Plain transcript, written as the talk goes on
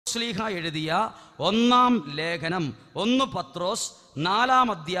ശ്ലീഹ എഴുതിയ 1-ാം ലേഖനം 1 പത്രോസ് 4-ാം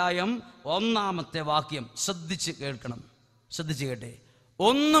അധ്യായം 1-ാമത്തെ വാക്യം ശ്രദ്ധിച്ച് കേൾക്കണം. ശ്രദ്ധിച്ച് കേട്ടെ.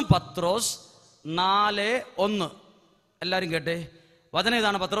 1 പത്രോസ് 4:1. എല്ലാവരും കേട്ടെ. വചനം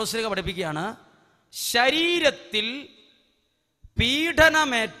ഇതാണ്. പത്രോസ് ശ്ലീഹ പഠിപ്പിക്കുകയാണ്, ശരീരത്തിൽ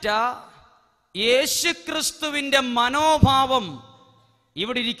പീഡനമേറ്റ യേശുക്രിസ്തുവിന്റെ മനോഭാവം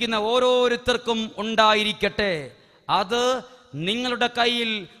ഇവിടെ ഇരിക്കുന്ന ഓരോരുത്തർക്കും ഉണ്ടായിരിക്കട്ടെ. അത് നിങ്ങളുടെ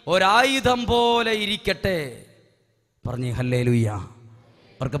കയ്യിൽ ഒരായുധം പോലെ ഇരിക്കട്ടെ. പറഞ്ഞേ ഹല്ലേലൂയ.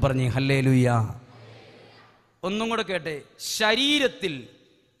 അവർക്ക് പറഞ്ഞേ ഹല്ലേലൂയ. ഒന്നും കൂടെ കേട്ടെ. ശരീരത്തിൽ,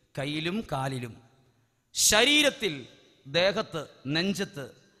 കയ്യിലും കാലിലും, ശരീരത്തിൽ, ദേഹത്ത്, നെഞ്ചത്ത്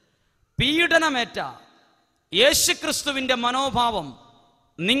പീഡനമേറ്റ യേശുക്രിസ്തുവിന്റെ മനോഭാവം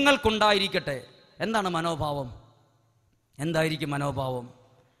നിങ്ങൾക്കുണ്ടായിരിക്കട്ടെ. എന്താണ് മനോഭാവം? എന്തായിരിക്കും മനോഭാവം?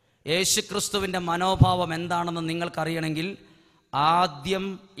 യേശുക്രിസ്തുവിന്റെ മനോഭാവം എന്താണെന്ന് നിങ്ങൾക്കറിയണമെങ്കിൽ ആദ്യം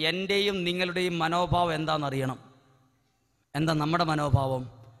എൻ്റെയും നിങ്ങളുടെയും മനോഭാവം എന്താണെന്നറിയണം. എന്താ നമ്മുടെ മനോഭാവം?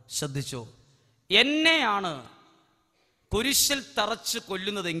 ശ്രദ്ധിച്ചോ. എന്നെയാണ് കുരിശിൽ തറച്ച്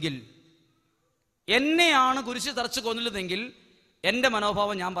കൊല്ലുന്നതെങ്കിൽ, എന്നെയാണ് കുരിശിൽ തറച്ച് കൊല്ലുന്നതെങ്കിൽ എൻ്റെ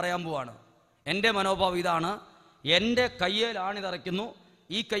മനോഭാവം ഞാൻ പറയാൻ പോവാണ്. എൻ്റെ മനോഭാവം ഇതാണ്. എൻ്റെ കയ്യേൽ ആണിതറയ്ക്കുന്നു,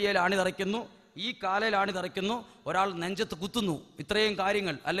 ഈ കയ്യേൽ ആണിതറയ്ക്കുന്നു, ഈ കാലയിൽ ആണിതറയ്ക്കുന്നു, ഒരാൾ നെഞ്ചത്ത് കുത്തുന്നു, ഇത്രയും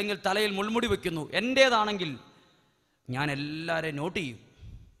കാര്യങ്ങൾ, അല്ലെങ്കിൽ തലയിൽ മുൾമുടി വയ്ക്കുന്നു. എൻ്റേതാണെങ്കിൽ ഞാൻ എല്ലാവരെയും നോട്ട് ചെയ്യും.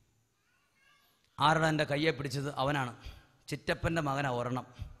 ആരുടെ എൻ്റെ കയ്യെ പിടിച്ചത്? അവനാണ്. ചിറ്റപ്പൻ്റെ മകനാണ്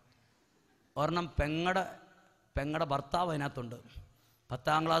ഒരെണ്ണം പെങ്ങടെ ഭർത്താവ് അതിനകത്തുണ്ട്.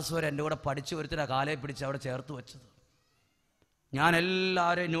 10ാം ക്ലാസ് വരെ എൻ്റെ കൂടെ പഠിച്ചു ഒരുത്തിനാ കാലയെ പിടിച്ച് അവിടെ ചേർത്ത് വെച്ചത്. ഞാൻ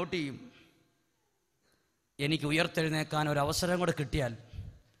എല്ലാവരെയും നോട്ട് ചെയ്യും. എനിക്ക് ഉയർത്തെഴുന്നേക്കാൻ ഒരു അവസരം കൂടെ കിട്ടിയാൽ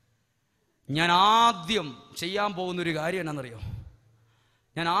ഞാൻ ആദ്യം ചെയ്യാൻ പോകുന്നൊരു കാര്യം എന്നാണെന്നറിയോ?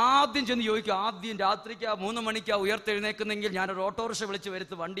 ഞാൻ ആദ്യം ചെന്ന് ചോദിക്കും, ആദ്യം രാത്രിക്കാ 3 മണിക്കാ ഉയർത്തെഴുന്നേക്കുന്നെങ്കിൽ ഞാനൊരു ഓട്ടോറിക്ഷ വിളിച്ച്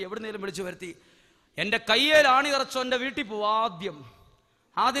വരുത്തി, വണ്ടി എവിടുന്നേലും വിളിച്ച് വരുത്തി എൻ്റെ കയ്യേൽ ആണിതറച്ചോ എൻ്റെ വീട്ടിൽ പോവും. ആദ്യം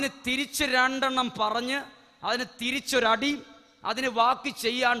അതിന് തിരിച്ച് 2 എണ്ണം പറഞ്ഞ്, അതിന് തിരിച്ചൊരടി, അതിന് ബാക്കി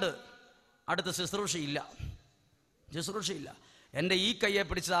ചെയ്യാണ്ട് അടുത്ത ശുശ്രൂഷയില്ല. എൻ്റെ ഈ കയ്യെ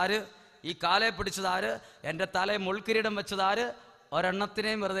പിടിച്ചതാര്, ഈ കാലെ പിടിച്ചതാര്, എൻ്റെ തലയെ മുൾക്കിരീടം വെച്ചതാര്?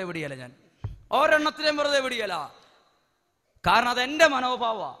 ഒരെണ്ണത്തിനെയും വെറുതെ വിടിയല്ല. ഞാൻ ഒരെണ്ണത്തിനെയും വെറുതെ വിടിയല്ല. കാരണം അതെൻ്റെ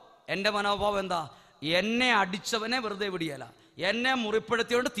മനോഭാവമാണ്. എൻ്റെ മനോഭാവം എന്താ? എന്നെ അടിച്ചവനെ വെറുതെ വിടിയല്ല. എന്നെ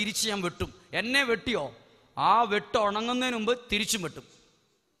മുറിപ്പെടുത്തിയോണ്ട് തിരിച്ച് ഞാൻ വെട്ടും. എന്നെ വെട്ടിയോ ആ വെട്ട് ഉണങ്ങുന്നതിന് മുമ്പ് തിരിച്ചും വെട്ടും.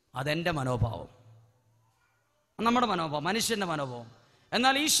 അതെൻ്റെ മനോഭാവം, നമ്മുടെ മനോഭാവം, മനുഷ്യൻ്റെ മനോഭാവം.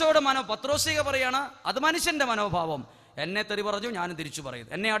 എന്നാൽ ഈശോയുടെ പത്രോസിക പറയാണ്, അത് മനുഷ്യൻ്റെ മനോഭാവം. എന്നെ തെറി പറഞ്ഞു, ഞാനും തിരിച്ചു പറയും.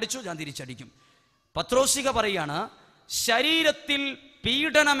 എന്നെ അടിച്ചു, ഞാൻ തിരിച്ചടിക്കും. പത്രോസിക പറയാണ്, ശരീരത്തിൽ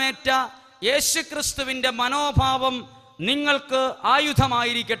പീഡനമേറ്റ യേശുക്രിസ്തുവിന്റെ മനോഭാവം നിങ്ങൾക്ക്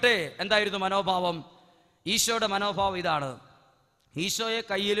ആയുധമായിരിക്കട്ടെ. എന്തായിരുന്നു മനോഭാവം? ഈശോയുടെ മനോഭാവം ഇതാണ്. ഈശോയെ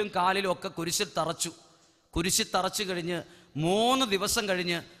കയ്യിലും കാലിലും ഒക്കെ കുരിശിൽ തറച്ചു കഴിഞ്ഞ് 3 ദിവസം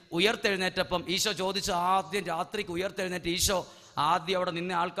കഴിഞ്ഞ് ഉയർത്തെഴുന്നേറ്റപ്പം ഈശോ ചോദിച്ചു, ആദ്യം രാത്രിക്ക് ഉയർത്തെഴുന്നേറ്റ് ഈശോ ആദ്യം അവിടെ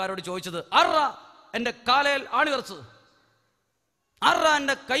നിന്ന ആൾക്കാരോട് ചോദിച്ചത്, അറ എൻ്റെ കാലയിൽ ആണിതറച്ചത്, അറ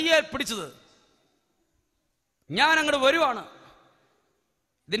എൻ്റെ കയ്യെ പിടിച്ചത്, ഞാൻ അങ്ങോട്ട് വരുവാണ്,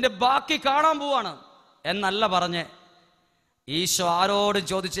 ഇതിന്റെ ബാക്കി കാണാൻ പോവാണ് എന്നല്ല പറഞ്ഞേ. ഈശോ ആരോടും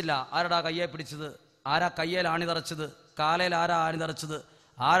ചോദിച്ചില്ല, ആരടാ കയ്യെ പിടിച്ചത്, ആരാ കയ്യേൽ ആണിതറച്ചത്, കാലയിൽ ആരാ ആണിതറച്ചത്,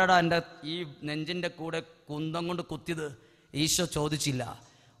 ആരടാ എൻ്റെ ഈ നെഞ്ചിൻ്റെ കൂടെ കുന്തം കൊണ്ട് കുത്തിയത്. ഈശോ ചോദിച്ചില്ല.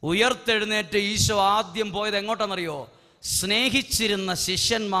 ഉയർത്തെഴുന്നേറ്റ് ഈശോ ആദ്യം പോയത് എങ്ങോട്ടാണെന്നറിയോ? സ്നേഹിച്ചിരുന്ന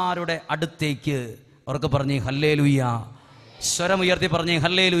ശിഷ്യന്മാരുടെ അടുത്തേക്ക്. അവർക്ക് പറഞ്ഞേ ഹല്ലേലൂയ. സ്വരം ഉയർത്തി പറഞ്ഞേ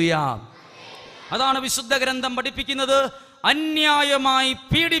ഹല്ലേലൂയ. അതാണ് വിശുദ്ധ ഗ്രന്ഥം പഠിപ്പിക്കുന്നത്. അന്യായമായി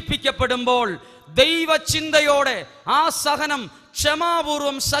പീഡിപ്പിക്കപ്പെടുമ്പോൾ ദൈവചിന്തയോടെ ആ സഹനം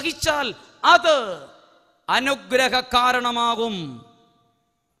ക്ഷമാപൂർവം സഹിച്ചാൽ അത് അനുഗ്രഹ കാരണമാകും.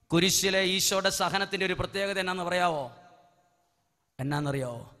 കുരിശിലെ ഈശോയുടെ സഹനത്തിന്റെ ഒരു പ്രത്യേകത എന്നാന്നറിയാവോ?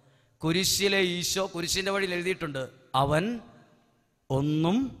 കുരിശിലെ ഈശോ കുരിശിന്റെ വഴിയിൽ എഴുതിയിട്ടുണ്ട്, അവൻ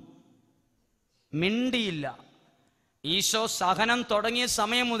ഒന്നും മിണ്ടിയില്ല. ഈശോ സഹനം തുടങ്ങിയ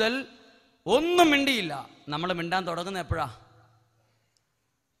സമയം മുതൽ ഒന്നും മിണ്ടിയില്ല. നമ്മൾ മിണ്ടാൻ തുടങ്ങുന്ന എപ്പോഴാ?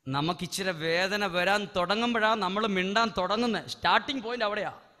 നമുക്കിച്ചിരി വേദന വരാൻ തുടങ്ങുമ്പോഴാ നമ്മൾ മിണ്ടാൻ തുടങ്ങുന്നത്. സ്റ്റാർട്ടിങ് പോയിന്റ്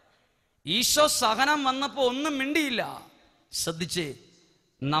അവിടെയാ. ഈശോ സഹനം വന്നപ്പോൾ ഒന്നും മിണ്ടിയില്ല. ശ്രദ്ധിച്ചേ,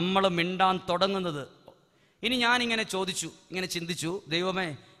 നമ്മൾ മിണ്ടാൻ തുടങ്ങുന്നത്. ഇനി ഞാനിങ്ങനെ ചിന്തിച്ചു, ദൈവമേ,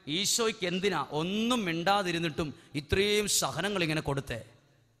 ഈശോയ്ക്ക് എന്തിനാ ഒന്നും മിണ്ടാതിരുന്നിട്ടും ഇത്രയും സഹനങ്ങൾ ഇങ്ങനെ കൊടുത്തേ?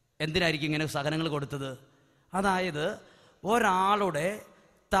 എന്തിനായിരിക്കും ഇങ്ങനെ സഹനങ്ങൾ കൊടുത്തത്? അതായത് ഒരാളുടെ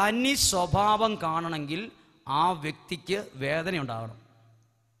തനി സ്വഭാവം കാണണമെങ്കിൽ ആ വ്യക്തിക്ക് വേദന ഉണ്ടാകണം.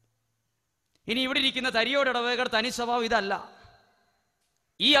 ഇനി ഇവിടെ ഇരിക്കുന്ന തരിയോട് ഇടവേകയുടെ തനി സ്വഭാവം ഇതല്ല.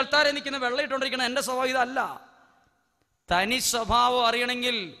 ഈ ആൾക്കാരെ നിൽക്കുന്ന വെള്ളയിട്ടുകൊണ്ടിരിക്കുന്ന എൻ്റെ സ്വഭാവം ഇതല്ല. തനി സ്വഭാവം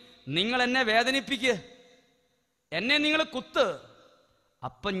അറിയണമെങ്കിൽ നിങ്ങൾ എന്നെ വേദനിപ്പിക്കുക, എന്നെ നിങ്ങൾ കുത്ത്,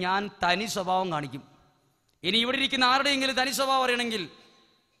 അപ്പം ഞാൻ തനി സ്വഭാവം കാണിക്കും. ഇനി ഇവിടെ ഇരിക്കുന്ന ആരുടെയെങ്കിലും തനി സ്വഭാവം അറിയണമെങ്കിൽ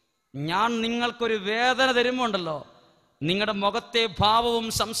ഞാൻ നിങ്ങൾക്കൊരു വേദന തരുമ്പോണ്ടല്ലോ, നിങ്ങളുടെ മുഖത്തെ ഭാവവും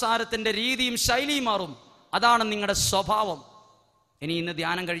സംസാരത്തിൻ്റെ രീതിയും ശൈലിയും മാറും. അതാണ് നിങ്ങളുടെ സ്വഭാവം. ഇനി ഇന്ന്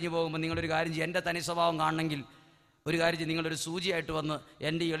ധ്യാനം കഴിഞ്ഞു പോകുമ്പോൾ നിങ്ങളൊരു കാര്യം ചെയ്യും, എൻ്റെ തനി സ്വഭാവം കാണണമെങ്കിൽ ഒരു കാര്യം ചെയ്യും, നിങ്ങളൊരു സൂചിയായിട്ട് വന്ന്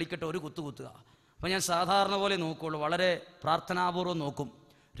എൻ്റെ ഈ എളിക്കട്ട് ഒരു കുത്തുക. അപ്പോൾ ഞാൻ സാധാരണ പോലെ നോക്കുകയുള്ളൂ, വളരെ പ്രാർത്ഥനാപൂർവ്വം നോക്കും.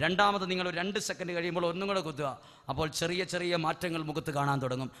 രണ്ടാമത് നിങ്ങൾ 2 സെക്കൻഡ് കഴിയുമ്പോൾ ഒന്നും കൂടെ കുത്തുക, അപ്പോൾ ചെറിയ ചെറിയ മാറ്റങ്ങൾ മുഖത്ത് കാണാൻ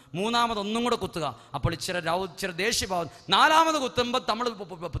തുടങ്ങും. മൂന്നാമത് ഒന്നും കൂടെ കുത്തുക, അപ്പോൾ ഇച്ചിരി ദേഷ്യഭാവം. 4ാമത് കുത്തുമ്പോൾ നമ്മൾ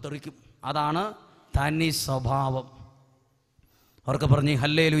തെറിക്കും. അതാണ് തനി സ്വഭാവം. ഉറക്കെ പറഞ്ഞേ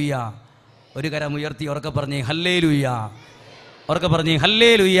ഹല്ലേലൂയ. ഒരു കരം ഉയർത്തി ഉറക്കെ പറഞ്ഞേ ഹല്ലേലൂയ. ഉറക്കെ പറഞ്ഞേ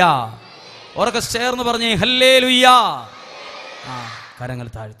ഹല്ലേലൂയ. ഉറക്കെ ചേർന്ന് പറഞ്ഞേ ഹല്ലേലൂയ. കരങ്ങൾ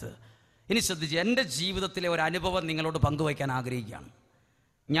താഴ്ത്ത്. ഇനി ശ്രദ്ധിച്ച്, എൻ്റെ ജീവിതത്തിലെ ഒരു അനുഭവം നിങ്ങളോട് പങ്കുവയ്ക്കാൻ ആഗ്രഹിക്കുകയാണ്.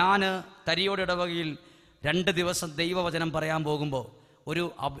 ഞാൻ തരിയോട് ഇടവകയിൽ 2 ദിവസം ദൈവവചനം പറയാൻ പോകുമ്പോൾ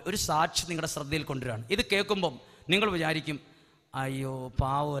ഒരു സാക്ഷി നിങ്ങളുടെ ശ്രദ്ധയിൽ കൊണ്ടുവരികയാണ്. ഇത് കേൾക്കുമ്പം നിങ്ങൾ വിചാരിക്കും, അയ്യോ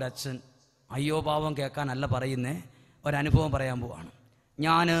പാവം ഒരച്ഛൻ, അയ്യോ പാവം കേൾക്കാനല്ല പറയുന്നേ, ഒരനുഭവം പറയാൻ പോവാണ്.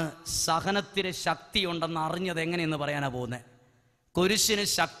 ഞാൻ സഹനത്തിന് ശക്തിയുണ്ടെന്ന് അറിഞ്ഞത് എങ്ങനെയെന്ന് പറയാനാണ് പോകുന്നത്. കുരിശിന്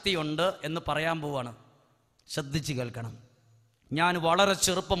ശക്തിയുണ്ട് എന്ന് പറയാൻ പോവാണ്. ശ്രദ്ധിച്ച് കേൾക്കണം. ഞാൻ വളരെ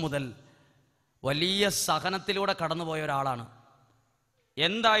ചെറുപ്പം മുതൽ വലിയ സഹനത്തിലൂടെ കടന്നുപോയ ഒരാളാണ്.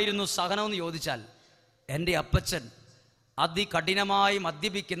 എന്തായിരുന്നു സഹനമെന്ന് ചോദിച്ചാൽ, എൻ്റെ അപ്പച്ചൻ അതികഠിനമായി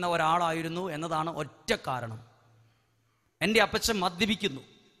മദ്യപിക്കുന്ന ഒരാളായിരുന്നു എന്നതാണ് ഒറ്റ കാരണം. എൻ്റെ അപ്പച്ചൻ മദ്യപിക്കുന്നു.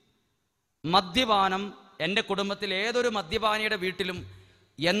 മദ്യപാനം എൻ്റെ കുടുംബത്തിൽ ഏതൊരു മദ്യപാനിയുടെ വീട്ടിലും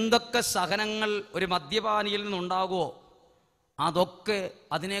എന്തൊക്കെ സഹനങ്ങൾ ഒരു മദ്യപാനിയിൽ നിന്നുണ്ടാകുമോ അതൊക്കെ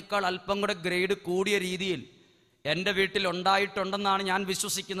അതിനേക്കാൾ അല്പം കൂടെ ഗ്രേഡ് കൂടിയ രീതിയിൽ എൻ്റെ വീട്ടിൽ ഉണ്ടായിട്ടുണ്ടെന്നാണ് ഞാൻ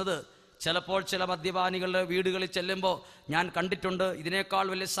വിശ്വസിക്കുന്നത്. ചിലപ്പോൾ ചില മദ്യപാനികളുടെ വീടുകളിൽ ചെല്ലുമ്പോൾ ഞാൻ കണ്ടിട്ടുണ്ട്, ഇതിനേക്കാൾ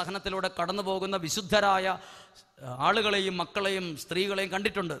വലിയ സഹനത്തിലൂടെ കടന്നു പോകുന്ന വിശുദ്ധരായ ആളുകളെയും മക്കളെയും സ്ത്രീകളെയും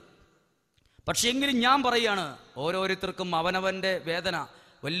കണ്ടിട്ടുണ്ട്. പക്ഷെ എങ്കിലും ഞാൻ പറയുകയാണ്, ഓരോരുത്തർക്കും അവനവൻ്റെ വേദന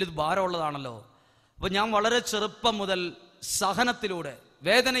വലിയ ഭാരമുള്ളതാണല്ലോ. അപ്പോൾ ഞാൻ വളരെ ചെറുപ്പം മുതൽ സഹനത്തിലൂടെ,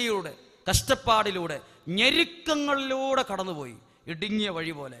 വേദനയിലൂടെ, കഷ്ടപ്പാടിലൂടെ, ഞെരുക്കങ്ങളിലൂടെ കടന്നുപോയി, ഇടുങ്ങിയ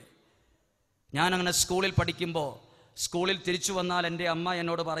വഴി പോലെ. ഞാനങ്ങനെ സ്കൂളിൽ പഠിക്കുമ്പോൾ, സ്കൂളിൽ തിരിച്ചു വന്നാൽ എൻ്റെ അമ്മ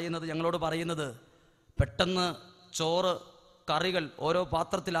ഞങ്ങളോട് പറയുന്നത് പെട്ടെന്ന് ചോറ് കറികൾ ഓരോ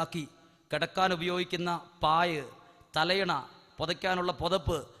പാത്രത്തിലാക്കി, കിടക്കാൻ ഉപയോഗിക്കുന്ന പായ്, തലയിണ, പുതയ്ക്കാനുള്ള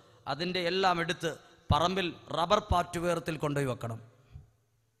പുതപ്പ്, അതിൻ്റെ എല്ലാം എടുത്ത് പറമ്പിൽ റബ്ബർ പാറ്റുവേറത്തിൽ കൊണ്ടുപോയി വെക്കണം.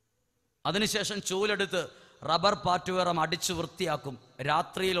 അതിനുശേഷം ചൂലെടുത്ത് റബ്ബർ പാറ്റുവേറം അടിച്ച് വൃത്തിയാക്കും.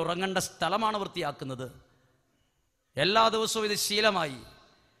 രാത്രിയിൽ ഉറങ്ങേണ്ട സ്ഥലമാണ് വൃത്തിയാക്കുന്നത്. എല്ലാ ദിവസവും ഇത് ശീലമായി.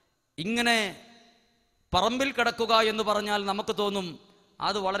 ഇങ്ങനെ പറമ്പിൽ കിടക്കുക എന്ന് പറഞ്ഞാൽ നമുക്ക് തോന്നും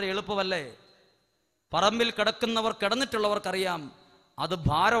അത് വളരെ എളുപ്പമല്ലേ. പറമ്പിൽ കിടക്കുന്നവർ, കിടന്നിട്ടുള്ളവർക്കറിയാം അത്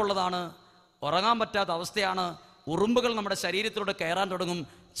ഭാരമുള്ളതാണ്, ഉറങ്ങാൻ പറ്റാത്ത അവസ്ഥയാണ്. ഉറുമ്പുകൾ നമ്മുടെ ശരീരത്തിലൂടെ കയറാൻ തുടങ്ങും.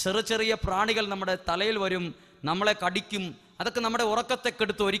 ചെറിയ പ്രാണികൾ നമ്മുടെ തലയിൽ വരും, നമ്മളെ കടിക്കും. അതൊക്കെ നമ്മുടെ ഉറക്കത്തെ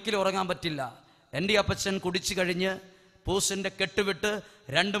കെടുത്ത് ഒരിക്കലും ഉറങ്ങാൻ പറ്റില്ല. എൻ്റെ അപ്പച്ചൻ കുടിച്ചു കഴിഞ്ഞ് പൂസിൻ്റെ കെട്ടുവിട്ട്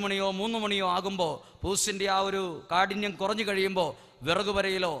 2 മണിയോ 3 മണിയോ ആകുമ്പോൾ, പൂസിൻ്റെ ആ ഒരു കാഠിന്യം കുറഞ്ഞു കഴിയുമ്പോൾ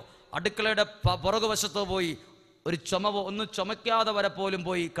വിറകുവരയിലോ അടുക്കളയുടെ പുറകുവശത്തോ പോയി ഒരു ഒന്നും ചുമയ്ക്കാതെ വരെ പോലും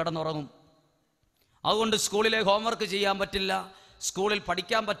പോയി കിടന്നുറങ്ങും. അതുകൊണ്ട് സ്കൂളിലെ ഹോംവർക്ക് ചെയ്യാൻ പറ്റില്ല, സ്കൂളിൽ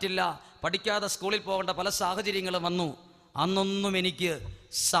പഠിക്കാൻ പറ്റില്ല, പഠിക്കാതെ സ്കൂളിൽ പോകേണ്ട പല സാഹചര്യങ്ങളും വന്നു. അന്നൊന്നും എനിക്ക്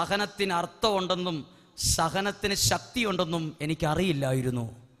സഹനത്തിന് അർത്ഥമുണ്ടെന്നും സഹനത്തിന് ശക്തിയുണ്ടെന്നും എനിക്കറിയില്ലായിരുന്നു.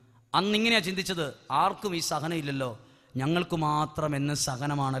 അന്നിങ്ങനെയാണ് ചിന്തിച്ചത്, ആർക്കും ഈ സഹനം ഇല്ലല്ലോ, ഞങ്ങൾക്ക് മാത്രം എന്ന്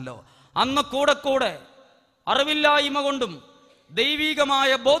സഹനമാണല്ലോ. അന്ന് കൂടെ അറിവില്ലായ്മ കൊണ്ടും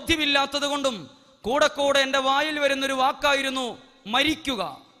ദൈവികമായ ബോധ്യമില്ലാത്തത് കൊണ്ടും കൂടെ എൻ്റെ വായിൽ വരുന്നൊരു വാക്കായിരുന്നു മരിക്കുക,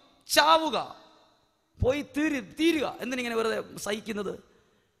 ചാവുക, പോയി തീരുക. എന്തിനിങ്ങനെ വെറുതെ സഹിക്കുന്നത്?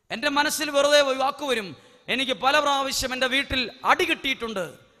 എൻ്റെ മനസ്സിൽ വെറുതെ വാക്ക് വരും. എനിക്ക് പല പ്രാവശ്യം എൻ്റെ വീട്ടിൽ അടി കിട്ടിയിട്ടുണ്ട്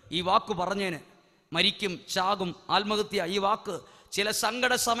ഈ വാക്ക് പറഞ്ഞേന്. മരിക്കും, ചാകും, ആത്മഹത്യ, ഈ വാക്ക് ചില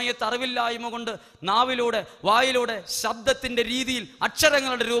സങ്കട സമയത്ത് അറിവില്ലായ്മ കൊണ്ട് നാവിലൂടെ, വായിലൂടെ, ശബ്ദത്തിൻ്റെ രീതിയിൽ,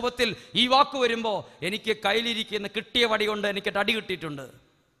 അക്ഷരങ്ങളുടെ രൂപത്തിൽ ഈ വാക്ക് വരുമ്പോൾ എനിക്ക് കയ്യിലിരിക്കുന്ന കിട്ടിയ വടി കൊണ്ട് എനിക്ക് അടി കിട്ടിയിട്ടുണ്ട്.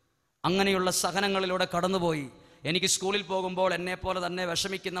 അങ്ങനെയുള്ള സഹനങ്ങളിലൂടെ കടന്നുപോയി. എനിക്ക് സ്കൂളിൽ പോകുമ്പോൾ എന്നെപ്പോലെ തന്നെ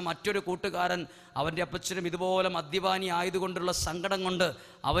വിഷമിക്കുന്ന മറ്റൊരു കൂട്ടുകാരൻ, അവൻ്റെ അപ്പച്ചനും ഇതുപോലെ മദ്യപാനി ആയതുകൊണ്ടുള്ള സങ്കടം കൊണ്ട്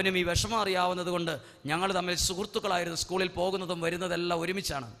അവനും ഈ വിഷമം അറിയാവുന്നത് കൊണ്ട് ഞങ്ങൾ തമ്മിൽ സുഹൃത്തുക്കളായിരുന്നു. സ്കൂളിൽ പോകുന്നതും വരുന്നതെല്ലാം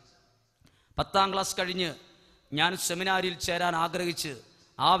ഒരുമിച്ചാണ്. 10ാം ക്ലാസ് കഴിഞ്ഞ് ഞാൻ സെമിനാരിയിൽ ചേരാൻ ആഗ്രഹിച്ച്,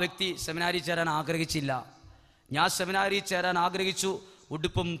 ആ വ്യക്തി സെമിനാരിയിൽ ചേരാൻ ആഗ്രഹിച്ചില്ല. ഞാൻ സെമിനാരിയിൽ ചേരാൻ ആഗ്രഹിച്ചു.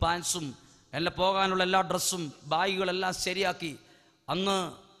 ഉടുപ്പും പാൻസും എല്ലാം, പോകാനുള്ള എല്ലാ ഡ്രസ്സും ബാഗുകളെല്ലാം ശരിയാക്കി. അന്ന്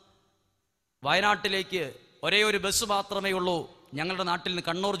വയനാട്ടിലേക്ക് ഒരേ ഒരു ബസ് മാത്രമേ ഉള്ളൂ ഞങ്ങളുടെ നാട്ടിൽ നിന്ന്,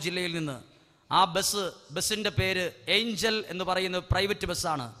 കണ്ണൂർ ജില്ലയിൽ നിന്ന്. ആ ബസ്സിൻ്റെ പേര് ഏഞ്ചൽ എന്ന് പറയുന്ന പ്രൈവറ്റ്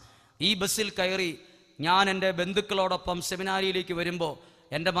ബസ്സാണ്. ഈ ബസ്സിൽ കയറി ഞാൻ എൻ്റെ ബന്ധുക്കളോടൊപ്പം സെമിനാരിയിലേക്ക് വരുമ്പോൾ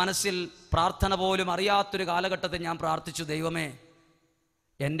എൻ്റെ മനസ്സിൽ പ്രാർത്ഥന പോലും അറിയാത്തൊരു കാലഘട്ടത്തിൽ ഞാൻ പ്രാർത്ഥിച്ചു, ദൈവമേ,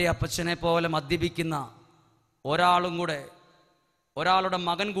 എൻ്റെ അപ്പച്ചനെ പോലെ മദ്യപിക്കുന്ന ഒരാളുടെ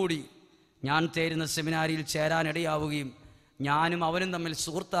മകൻ കൂടി ഞാൻ ചേരുന്ന സെമിനാരിയിൽ ചേരാനിടയാവുകയും ഞാനും അവനും തമ്മിൽ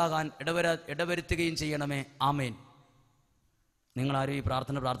സുഹൃത്താകാൻ ഇടവരുത്തുകയും ചെയ്യണമേ. ആമേൻ. നിങ്ങളാരും ഈ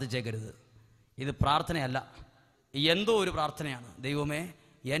പ്രാർത്ഥന പ്രാർത്ഥിച്ചേക്കരുത്. ഇത് പ്രാർത്ഥനയല്ല, എന്തോ ഒരു പ്രാർത്ഥനയാണ്. ദൈവമേ,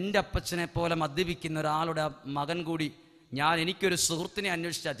 എൻ്റെ അപ്പച്ചനെ പോലെ മദ്യപിക്കുന്ന ഒരാളുടെ മകൻ കൂടി എനിക്കൊരു സുഹൃത്തിനെ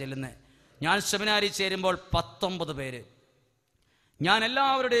അന്വേഷിച്ചാൽ ചെല്ലുന്നത്. ഞാൻ സെമിനാരി ചേരുമ്പോൾ 19 പേര്. ഞാൻ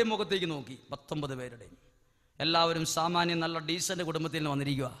എല്ലാവരുടെയും മുഖത്തേക്ക് നോക്കി, 19 പേരുടെയും. എല്ലാവരും സാമാന്യം നല്ല ഡീസൻ്റ് കുടുംബത്തിൽ നിന്ന്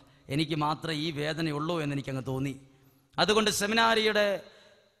വന്നിരിക്കുക. എനിക്ക് മാത്രമേ ഈ വേദനയുള്ളൂ എന്ന് എനിക്കങ്ങ് തോന്നി. അതുകൊണ്ട് സെമിനാരിയുടെ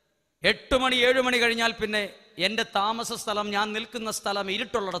 8 മണി 7 മണി കഴിഞ്ഞാൽ പിന്നെ എൻ്റെ താമസ സ്ഥലം, ഞാൻ നിൽക്കുന്ന സ്ഥലം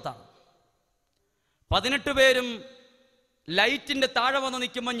ഇരുട്ടുള്ളിടത്താണ്. 18 പേരും ലൈറ്റിൻ്റെ താഴെ വന്ന്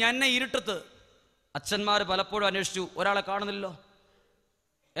നിൽക്കുമ്പോൾ എന്നെ ഇരുട്ടത്ത് അച്ഛന്മാർ പലപ്പോഴും അന്വേഷിച്ചു, ഒരാളെ കാണുന്നില്ലല്ലോ.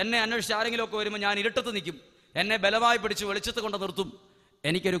 എന്നെ അന്വേഷിച്ച് ആരെങ്കിലുമൊക്കെ വരുമ്പോൾ ഞാൻ ഇരുട്ടത്ത് നിൽക്കും. എന്നെ ബലമായി പിടിച്ച് വെളിച്ചത്ത് കൊണ്ട് നിർത്തും.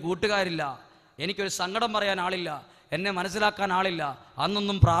 എനിക്കൊരു കൂട്ടുകാരില്ല, എനിക്കൊരു സങ്കടം പറയാൻ ആളില്ല, എന്നെ മനസ്സിലാക്കാൻ ആളില്ല.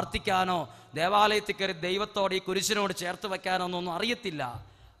 അന്നൊന്നും പ്രാർത്ഥിക്കാനോ ദേവാലയത്തിൽ കയറി ദൈവത്തോട് ഈ കുരിശിനോട് ചേർത്ത് വയ്ക്കാനോ ഒന്നും അറിയത്തില്ല.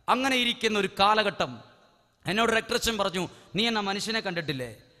 അങ്ങനെ ഇരിക്കുന്ന ഒരു കാലഘട്ടം എന്നോട് രക്തരക്ഷൻ പറഞ്ഞു, നീ എന്ന മനുഷ്യനെ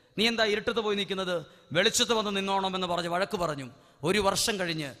കണ്ടിട്ടില്ലേ, നീ എന്താ ഇരുട്ടത്ത് പോയി നിൽക്കുന്നത്, വെളിച്ചത്ത് വന്ന് നിന്നോണമെന്ന് പറഞ്ഞ് വഴക്ക് പറഞ്ഞു. 1 വർഷം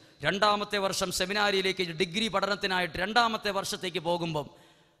കഴിഞ്ഞ് 2ാമത്തെ വർഷം സെമിനാരിയിലേക്ക് ഡിഗ്രി പഠനത്തിനായിട്ട് 2ാമത്തെ വർഷത്തേക്ക് പോകുമ്പം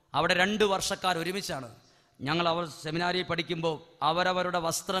അവിടെ 2 വർഷക്കാർ ഒരുമിച്ചാണ്. ഞങ്ങൾ സെമിനാരിയിൽ പഠിക്കുമ്പോൾ അവരവരുടെ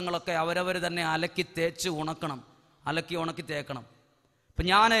വസ്ത്രങ്ങളൊക്കെ അവരവർ തന്നെ അലക്കി തേച്ച് ഉണക്കി തേക്കണം. അപ്പം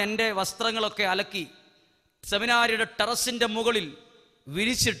ഞാൻ എൻ്റെ വസ്ത്രങ്ങളൊക്കെ അലക്കി സെമിനാരിയുടെ ടെറസിൻ്റെ മുകളിൽ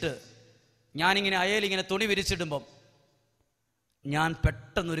വിരിച്ചിട്ട് ഞാനിങ്ങനെ അയലിങ്ങനെ തുണി വിരിച്ചിടുമ്പം ഞാൻ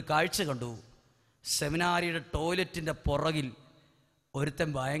പെട്ടെന്നൊരു കാഴ്ച കണ്ടു. സെമിനാരിയുടെ ടോയ്ലറ്റിൻ്റെ പുറകിൽ ഒരുത്തൻ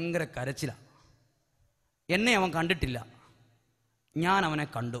ഭയങ്കര കരച്ചിലാണ്. എന്നെ അവൻ കണ്ടിട്ടില്ല, ഞാൻ അവനെ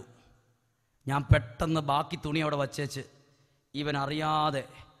കണ്ടു. ഞാൻ പെട്ടെന്ന് ബാക്കി തുണി അവിടെ വച്ചേച്ച് ഇവൻ അറിയാതെ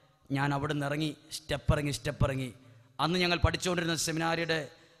ഞാൻ അവിടെ നിന്ന് ഇറങ്ങി സ്റ്റെപ്പിറങ്ങി. അന്ന് ഞങ്ങൾ പഠിച്ചുകൊണ്ടിരുന്ന സെമിനാരിയുടെ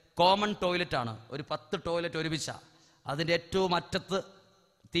കോമൺ ടോയ്ലറ്റാണ്, ഒരു 10 ടോയ്ലറ്റ് ഒരുമിച്ചാണ്. അതിൻ്റെ ഏറ്റവും അറ്റത്ത്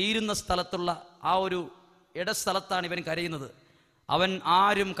തീരുന്ന സ്ഥലത്തുള്ള ആ ഒരു ഇടസ്ഥലത്താണ് ഇവൻ കരയുന്നത്. അവൻ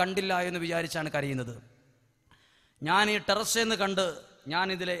ആരും കണ്ടില്ല എന്ന് വിചാരിച്ചാണ് കരയുന്നത്. ഞാൻ ഈ ടെറസിൽ നിന്ന് കണ്ട്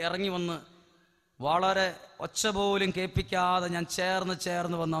ഞാനിതിൽ ഇറങ്ങി വന്ന് വളരെ ഒച്ച പോലും കേൾപ്പിക്കാതെ ഞാൻ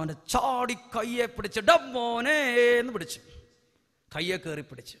ചേർന്ന് വന്ന് അവൻ്റെ ചാടി കയ്യെ പിടിച്ച് ഡമ്മോനെ എന്ന് പിടിച്ചു. കയ്യെ കയറി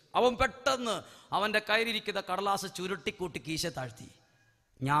പിടിച്ച് അവൻ പെട്ടെന്ന് അവൻ്റെ കയ്യിലിരിക്കുന്ന കടലാസ് ചുരുട്ടിക്കൂട്ടി കീശ താഴ്ത്തി.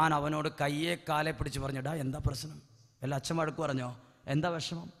 ഞാൻ അവനോട് കയ്യെ കാലെ പിടിച്ച് പറഞ്ഞിടാ, എന്താ പ്രശ്നം? വല്ല അച്ഛൻ വഴക്ക് പറഞ്ഞോ? എന്താ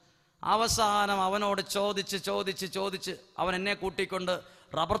വിഷമം? അവസാനം അവനോട് ചോദിച്ച് അവൻ എന്നെ കൂട്ടിക്കൊണ്ട്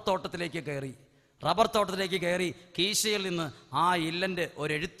റബ്ബർ തോട്ടത്തിലേക്ക് കയറി കീശയിൽ നിന്ന് ആ ഇല്ലൻ്റെ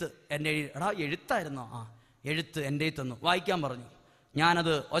ഒരെഴുത്ത് എന്നെ എഴുത്തായിരുന്നോ? എഴുത്ത് എൻ്റെ തന്നു, വായിക്കാൻ പറഞ്ഞു.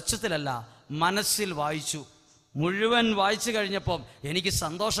 ഞാനത് ഒച്ചത്തിലല്ല മനസ്സിൽ വായിച്ചു. മുഴുവൻ വായിച്ചു കഴിഞ്ഞപ്പം എനിക്ക്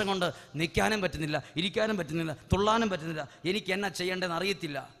സന്തോഷം കൊണ്ട് നിൽക്കാനും പറ്റുന്നില്ല, ഇരിക്കാനും പറ്റുന്നില്ല, തുള്ളാനും പറ്റുന്നില്ല. എനിക്ക് എന്നാ ചെയ്യേണ്ടതെന്ന്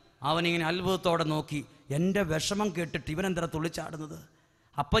അറിയത്തില്ല. അവനിങ്ങനെ അത്ഭുതത്തോടെ നോക്കി. എൻ്റെ വിഷമം കേട്ടിട്ട് ഇവനെന്താ തുള്ളിച്ചാടുന്നത്?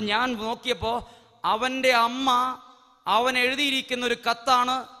 അപ്പം ഞാൻ നോക്കിയപ്പോൾ അവൻ്റെ അമ്മ അവൻ എഴുതിയിരിക്കുന്ന ഒരു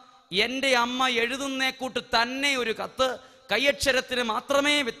കത്താണ്. എൻ്റെ അമ്മ എഴുതുന്നേ കൂട്ട് തന്നെ ഒരു കത്ത്. കൈയക്ഷരത്തിന്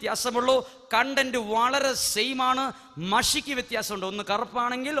മാത്രമേ വ്യത്യാസമുള്ളൂ, കണ്ടന്റ് വളരെ സെയിമാണ്. മഷിക്ക് വ്യത്യാസമുണ്ട്, ഒന്ന്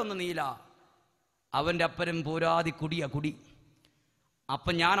കറുപ്പാണെങ്കിൽ ഒന്ന് നീല. അവൻ്റെ അപ്പനും പോരാതി കുടി.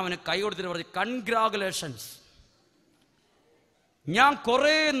 അപ്പം ഞാൻ അവന് കൈ കൊടുത്തിട്ട് പറഞ്ഞു, കൺഗ്രാജുലേഷൻസ്. ഞാൻ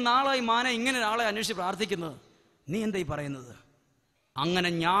കുറേ നാളായി മാനെ ഇങ്ങനെ ഒരാളെ അന്വേഷിച്ച് പ്രാർത്ഥിക്കുന്നത്, നീ എന്താ ഈ പറയുന്നത്? അങ്ങനെ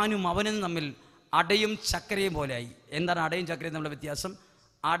ഞാനും അവനും തമ്മിൽ അടയും ചക്കരയും പോലെയായി. എന്താണ് അടയും ചക്കരയും തമ്മിലുള്ള വ്യത്യാസം?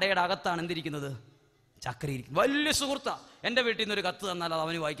 അടയുടെ അകത്താണ് എന്തിരിക്കുന്നത്? ചക്കര ഇരിക്കും. വലിയ സുഹൃത്താ. എൻ്റെ വീട്ടിൽ നിന്നൊരു കത്ത് തന്നാൽ അത്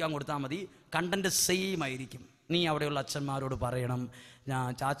അവന് വായിക്കാൻ കൊടുത്താൽ മതി, കണ്ടന്റ് സെയിം ആയിരിക്കും. നീ അവിടെയുള്ള അച്ഛന്മാരോട് പറയണം,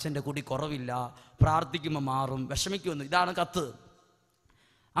 ചാച്ചൻ്റെ കുടി കുറവില്ല, പ്രാർത്ഥിക്കുമ്പോൾ മാറും, വിഷമിക്കുമെന്ന്. ഇതാണ് കത്ത്.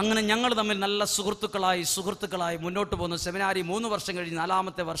 അങ്ങനെ ഞങ്ങൾ തമ്മിൽ നല്ല സുഹൃത്തുക്കളായി മുന്നോട്ട് പോകുന്നു. സെമിനാരി 3 വർഷം കഴിഞ്ഞ്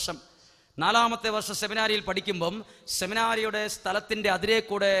 4ാമത്തെ വർഷം സെമിനാരിയിൽ പഠിക്കുമ്പം സെമിനാരിയുടെ സ്ഥലത്തിൻ്റെ അതിരെ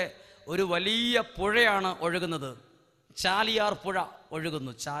കൂടെ ഒരു വലിയ പുഴയാണ് ഒഴുകുന്നത്. ചാലിയാർ പുഴ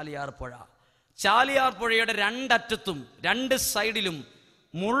ഒഴുകുന്നു. ചാലിയാർ പുഴയുടെ 2 അറ്റത്തും 2 സൈഡിലും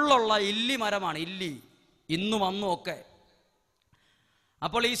മുള്ളുള്ള ഇല്ലി മരമാണ്. ഇന്നും അന്നും ഒക്കെ.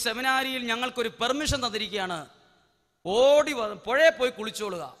 അപ്പോൾ ഈ സെമിനാരിയിൽ ഞങ്ങൾക്കൊരു പെർമിഷൻ തന്നിരിക്കുകയാണ്, ഓടി വന്ന് പുഴയിൽ പോയി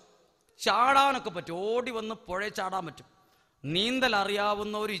കുളിച്ചോളുക, ചാടാനൊക്കെ പറ്റും. ഓടി വന്ന് പുഴയിൽ ചാടാൻ പറ്റും. നീന്തൽ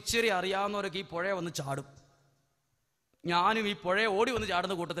അറിയാവുന്നവരും ഇച്ചിരി അറിയാവുന്നവരൊക്കെ ഈ പുഴയെ വന്ന് ചാടും. ഞാനും ഈ പുഴയെ ഓടി വന്ന്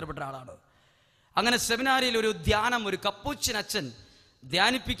ചാടുന്ന കൂട്ടത്തിൽപ്പെട്ട ആളാണ്. അങ്ങനെ സെമിനാരിയിൽ ഒരു കപ്പൂച്ചിൻ അച്ഛൻ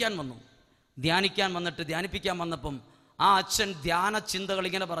ധ്യാനിപ്പിക്കാൻ വന്നു. ധ്യാനിപ്പിക്കാൻ വന്നപ്പം ആ അച്ഛൻ ധ്യാന ചിന്തകൾ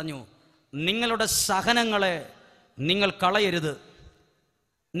ഇങ്ങനെ പറഞ്ഞു: നിങ്ങളുടെ സഹനങ്ങളെ നിങ്ങൾ കളയരുത്,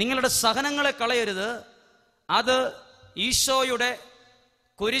 നിങ്ങളുടെ സഹനങ്ങളെ കളയരുത്. അത് ഈശോയുടെ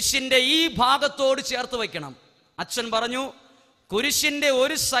കുരിശിൻ്റെ ഈ ഭാഗത്തോട് ചേർത്ത് വയ്ക്കണം. അച്ഛൻ പറഞ്ഞു, കുരിശിൻ്റെ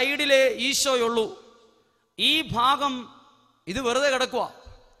ഒരു സൈഡിലേ ഈശോയുള്ളൂ, ഈ ഭാഗം ഇത് വെറുതെ കിടക്കുക.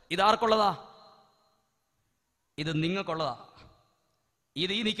 ഇതാർക്കുള്ളതാ? ഇത് നിങ്ങൾക്കുള്ളതാ.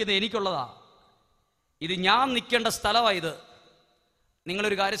 ഇത് ഈ നിൽക്കുന്നത് എനിക്കുള്ളതാ. ഇത് ഞാൻ നിൽക്കേണ്ട സ്ഥലമാണ്. ഇത്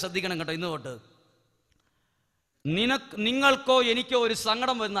നിങ്ങളൊരു കാര്യം ശ്രദ്ധിക്കണം കേട്ടോ. ഇന്ന് തൊട്ട് നിങ്ങൾക്കോ എനിക്കോ ഒരു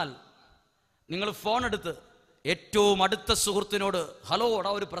സങ്കടം വന്നാൽ നിങ്ങൾ ഫോൺ എടുത്ത് ഏറ്റവും അടുത്ത സുഹൃത്തിനോട് ഹലോ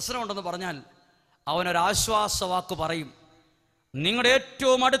എടാ ഒരു പ്രശ്നമുണ്ടെന്ന് പറഞ്ഞാൽ അവനൊരാശ്വാസ വാക്ക് പറയും. നിങ്ങളുടെ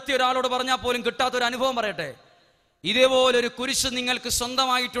ഏറ്റവും അടുത്ത ഒരാളോട് പറഞ്ഞാൽ പോലും കിട്ടാത്തൊരു അനുഭവം പറയട്ടെ. ഇതേപോലൊരു കുരിശ് നിങ്ങൾക്ക്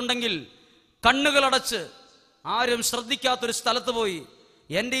സ്വന്തമായിട്ടുണ്ടെങ്കിൽ കണ്ണുകളടച്ച് ആരും ശ്രദ്ധിക്കാത്തൊരു സ്ഥലത്ത് പോയി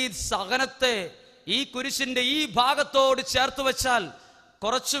എൻ്റെ ഈ സഹനത്തെ ഈ കുരിശിൻ്റെ ഈ ഭാഗത്തോട് ചേർത്ത് വെച്ചാൽ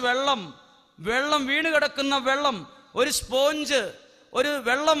കുറച്ച് വെള്ളം വീണ് കിടക്കുന്ന വെള്ളം, ഒരു സ്പോഞ്ച്, ഒരു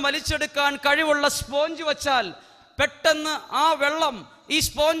വെള്ളം വലിച്ചെടുക്കാൻ കഴിവുള്ള സ്പോഞ്ച് വെച്ചാൽ പെട്ടെന്ന് ആ വെള്ളം ഈ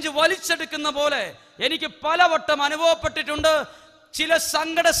സ്പോഞ്ച് വലിച്ചെടുക്കുന്ന പോലെ എനിക്ക് പലവട്ടം അനുഭവപ്പെട്ടിട്ടുണ്ട്. ചില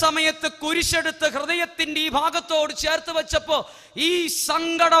സങ്കട സമയത്ത് കുരിശെടുത്ത് ഹൃദയത്തിന്റെ ഈ ഭാഗത്തോട് ചേർത്ത് വെച്ചപ്പോ ഈ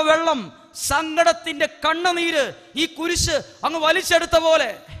സങ്കട വെള്ളം, സങ്കടത്തിന്റെ കണ്ണുനീര് ഈ കുരിശ് അങ്ങ് വലിച്ചെടുത്ത പോലെ.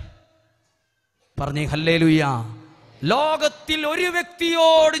 പറഞ്ഞേ ഹല്ലേലൂയ. ലോകത്തിൽ ഒരു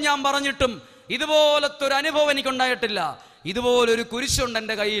വ്യക്തിയോട് ഞാൻ പറഞ്ഞിട്ടും ഇതുപോലത്തെ ഒരു അനുഭവം എനിക്കുണ്ടായിട്ടില്ല. ഇതുപോലൊരു കുരിശുണ്ട്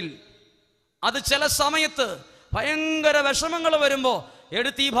എൻ്റെ കയ്യിൽ. അത് ചില സമയത്ത് ഭയങ്കര വിഷമങ്ങൾ വരുമ്പോൾ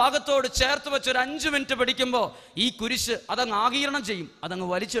എടുത്ത് ഈ ഭാഗത്തോട് ചേർത്ത് വെച്ച് ഒരു 5 മിനിറ്റ് പിടിക്കുമ്പോൾ ഈ കുരിശ് അതങ്ങ് ആഗീരണം ചെയ്യും, അതങ്ങ്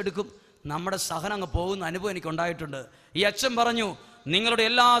വലിച്ചെടുക്കും. നമ്മുടെ സഹനം അങ്ങ് പോകുന്ന അനുഭവം എനിക്കുണ്ടായിട്ടുണ്ട്. ഈ അച്ഛൻ പറഞ്ഞു, നിങ്ങളുടെ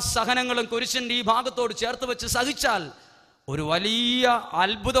എല്ലാ സഹനങ്ങളും കുരിശിൻ്റെ ഈ ഭാഗത്തോട് ചേർത്ത് വെച്ച് സഹിച്ചാൽ ഒരു വലിയ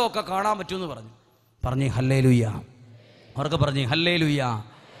അത്ഭുതമൊക്കെ കാണാൻ പറ്റുമെന്ന് പറഞ്ഞു. പറഞ്ഞേ ഹല്ലേലൂയ. അവർക്ക് പറഞ്ഞേ ഹല്ലേലൂയ.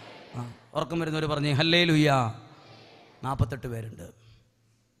 ഉറക്കം വരുന്നവർ പറഞ്ഞേ ഹല്ലേലൂയ. 48 പേരുണ്ട്,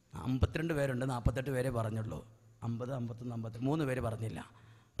 52 പേരുണ്ട്, 48 പേരെ പറഞ്ഞുള്ളൂ. 50, 51, 53 പേര് പറഞ്ഞില്ല.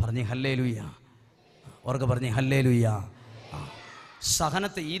 പറഞ്ഞേ ഹല്ലേലൂയ. അവർക്ക് പറഞ്ഞേ ഹല്ലേലൂയ.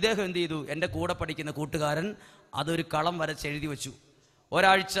 സഹനത്തെ ഇദ്ദേഹം എന്ത് ചെയ്തു? എൻ്റെ കൂടെ പഠിക്കുന്ന കൂട്ടുകാരൻ അതൊരു കളം വരച്ച് എഴുതി വെച്ചു.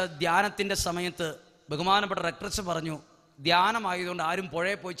 ഒരാഴ്ച ധ്യാനത്തിൻ്റെ സമയത്ത് ബഹുമാനപ്പെട്ട റെക്ടർസ് പറഞ്ഞു, ധ്യാനമായതുകൊണ്ട് ആരും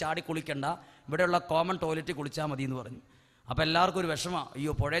പുഴയിൽ പോയി ചാടി കുളിക്കണ്ട, ഇവിടെയുള്ള കോമൺ ടോയ്ലറ്റിൽ കുളിച്ചാൽ മതി എന്ന് പറഞ്ഞു. അപ്പോൾ എല്ലാവർക്കും ഒരു വിഷമം,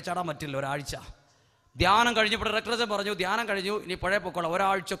 അയ്യോ പുഴയിൽ ചാടാൻ പറ്റില്ല ഒരാഴ്ച. ധ്യാനം കഴിഞ്ഞപ്പോൾ റെക്ടർസ് പറഞ്ഞു, ധ്യാനം കഴിഞ്ഞു, ഇനി പുഴയിൽ പോയിക്കോളാം,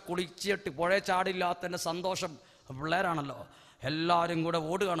 ഒരാഴ്ച കുളിച്ചിട്ട് പുഴയിൽ ചാടില്ലാത്തതിൻ്റെ സന്തോഷം. പിള്ളേരാണല്ലോ, എല്ലാവരും കൂടെ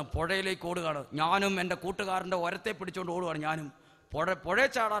ഓടുകയാണ്, പുഴയിലേക്ക് ഓടുകയാണ്. ഞാനും എൻ്റെ കൂട്ടുകാരൻ്റെ ഒരത്തെ പിടിച്ചുകൊണ്ട് ഓടുകയാണ്. ഞാനും പുഴയിൽ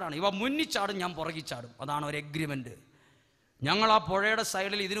ചാടാനാണ്, ഇവ മുന്നിൽ ചാടും, ഞാൻ പുറകിൽ ചാടും. അതാണ് ഒരു എഗ്രിമെൻറ്റ്. ഞങ്ങൾ ആ പുഴയുടെ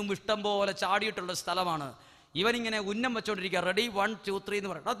സൈഡിൽ ഇതിനും ഇഷ്ടം പോലെ ചാടിയിട്ടുള്ള സ്ഥലമാണ്. ഇവനിങ്ങനെ ഉന്നം വെച്ചോണ്ടിരിക്കുക, റെഡി 1 2 3 എന്ന്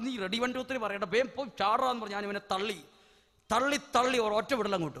പറയണം. നീ റെഡി 1 2 3 പറയട്ടെ, വേം പോയി ചാടാന്ന് പറഞ്ഞ് ഞാൻ ഇവനെ തള്ളി ഒരൊറ്റ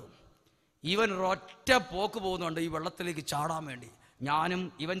വിടലം കൂട്ടും. ഇവൻ ഒരൊറ്റ പോക്ക് പോകുന്നുണ്ട് ഈ വെള്ളത്തിലേക്ക് ചാടാൻ വേണ്ടി. ഞാനും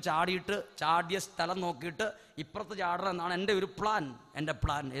ഇവൻ ചാടിയ സ്ഥലം നോക്കിയിട്ട് ഇപ്പുറത്ത് ചാടണം എന്നാണ് എൻ്റെ ഒരു പ്ലാൻ.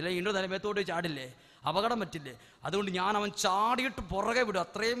 അല്ലെങ്കിൽ ഇതിൻ്റെ നിലമേത്തോട്ട് ചാടില്ലേ, അപകടം പറ്റില്ലേ. അതുകൊണ്ട് ഞാൻ അവൻ ചാടിയിട്ട് പുറകെ വിടും,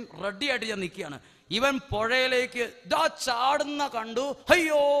 അത്രയും റെഡിയായിട്ട് ഞാൻ നിൽക്കുകയാണ്. ഇവൻ പുഴയിലേക്ക് ഇതാ ചാടുന്ന കണ്ടു,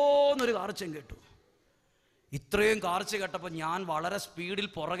 അയ്യോ എന്നൊരു കാർച്ചം കേട്ടു. ഇത്രയും കാർച്ച കേട്ടപ്പോൾ ഞാൻ വളരെ സ്പീഡിൽ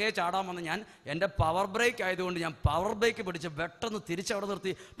പുറകെ ചാടാൻ വന്ന് ഞാൻ എൻ്റെ പവർ ബ്രേക്ക് ആയതുകൊണ്ട് ഞാൻ പവർ ബ്രേക്ക് പിടിച്ച് പെട്ടെന്ന് തിരിച്ചവിടെ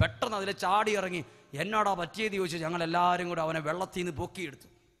നിർത്തി, പെട്ടെന്ന് അതിൽ ചാടി ഇറങ്ങി. എന്നാടാ പറ്റിയത് ചോദിച്ചു. ഞങ്ങളെല്ലാവരും കൂടെ അവനെ വെള്ളത്തിൽ നിന്ന് പൊക്കിയെടുത്തു.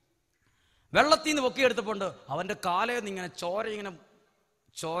 പൊക്കിയെടുത്തപ്പോൾ അവൻ്റെ കാലയിൽ നിന്ന് ഇങ്ങനെ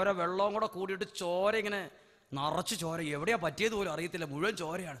ചോര വെള്ളവും കൂടെ കൂടിയിട്ട് ചോര ഇങ്ങനെ നിറച്ച് ചോര. എവിടെയാ പറ്റിയത് പോലും അറിയത്തില്ല, മുഴുവൻ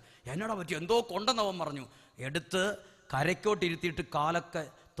ചോരയാണ്. എന്നോടാ പറ്റി, എന്തോ കൊണ്ടെന്നവൻ പറഞ്ഞു. എടുത്ത് കരയ്ക്കോട്ടിരുത്തിയിട്ട് കാലൊക്കെ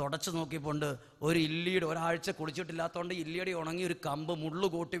തുടച്ച് നോക്കിയപ്പോൾ ഒരു ഇല്ലിയുടെ, ഒരാഴ്ച കുളിച്ചിട്ടില്ലാത്തതുകൊണ്ട് ഇല്ലിയുടെ ഉണങ്ങി ഒരു കമ്പ് മുള്ളു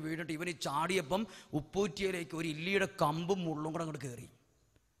കൂട്ടി വീണിട്ട് ഇവന് ചാടിയപ്പം ഉപ്പൂറ്റിയിലേക്ക് ഒരു ഇല്ലിയുടെ കമ്പും മുള്ളും കൂടെ അങ്ങോട്ട് കയറി,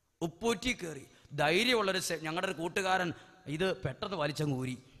 ഉപ്പൂറ്റി കയറി. ധൈര്യമുള്ളൊരു ഞങ്ങളുടെ ഒരു കൂട്ടുകാരൻ ഇത് പെട്ടെന്ന് വലിച്ചങ്ങ്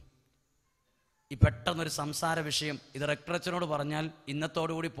ഊരി. ഈ പെട്ടെന്നൊരു സംസാര വിഷയം ഇത് റെക്ടറച്ചനോട് പറഞ്ഞാൽ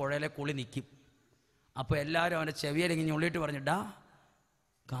ഇന്നത്തോടുകൂടി പുഴയിലെ കുളി നിൽക്കും. അപ്പോൾ എല്ലാവരും അവൻ്റെ ചെവിയിലിങ്ങനെ ഉള്ളിയിട്ട് പറഞ്ഞു, ഡാ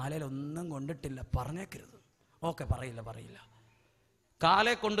കാലയിലൊന്നും കൊണ്ടിട്ടില്ല, പറഞ്ഞേക്കരുത്. ഓക്കെ, പറയില്ല.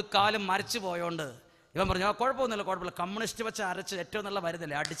 കാലെ കൊണ്ട് കാലും മരച്ചു പോയോണ്ട് ഇവൻ പറഞ്ഞു, കുഴപ്പമൊന്നുമില്ല, കമ്മ്യൂണിസ്റ്റ് വെച്ച് അരച്ച് ഏറ്റവും നല്ല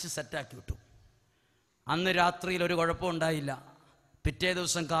മരുന്നല്ലേ, അടിച്ച് സെറ്റാക്കി വിട്ടു. അന്ന് രാത്രിയിൽ ഒരു കുഴപ്പം ഉണ്ടായില്ല. പിറ്റേ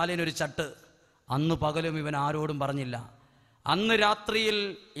ദിവസം കാലിനൊരു ചട്ട്. അന്ന് പകലും ഇവൻ ആരോടും പറഞ്ഞില്ല. അന്ന് രാത്രിയിൽ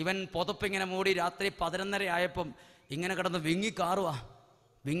ഇവൻ പുതപ്പിങ്ങനെ മൂടി രാത്രി 11:30 ആയപ്പം ഇങ്ങനെ കിടന്ന്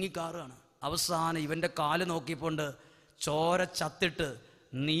വിങ്ങിക്കാറുകയാണ്. അവസാനം ഇവൻ്റെ കാല് നോക്കിയപ്പോണ്ട് ചോര ചത്തിട്ട്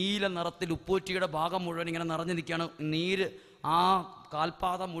നീല നിറത്തിൽ ഉപ്പൂറ്റിയുടെ ഭാഗം മുഴുവൻ ഇങ്ങനെ നിറഞ്ഞു നിൽക്കുകയാണ്. നീര്, ആ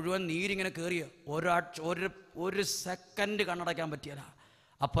കാൽപാദം മുഴുവൻ നീരിങ്ങനെ കയറിയ ഒരു സെക്കൻഡ് കണ്ണടയ്ക്കാൻ പറ്റിയല്ല.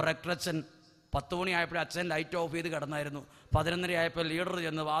 അപ്പോൾ റെക്ടറച്ചൻ 10 മണിയായപ്പോൾ അച്ഛൻ ലൈറ്റ് ഓഫ് ചെയ്ത് കിടന്നായിരുന്നു. 11:30 ആയപ്പോൾ ലീഡർ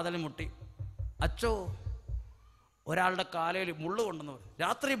ചെന്ന് വാതിൽ മുട്ടി. അച്ചോ, ഒരാളുടെ കാലയിൽ മുള്ളു കൊണ്ടുവന്നു.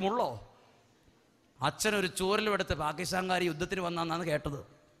 രാത്രി മുള്ളോ? അച്ഛനൊരു ചൂരലും എടുത്ത് പാകിസ്ഥാൻകാർ യുദ്ധത്തിന് വന്നാന്നാണ് കേട്ടത്.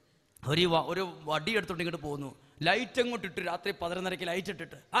 ഒരു വടി എടുത്തോണ്ട് ഇങ്ങോട്ട് പോകുന്നു. ലൈറ്റ് അങ്ങോട്ട് ഇട്ട്, രാത്രി 11:30 ലൈറ്റ്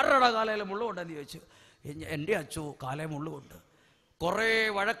ഇട്ടിട്ട്, ആരുടെ കാലയിൽ മുള്ളു കൊണ്ടെന്ന് ചോദിച്ചു. എൻ്റെ അച്ചോ കാലേ മുള്ളു കൊണ്ട്. കുറേ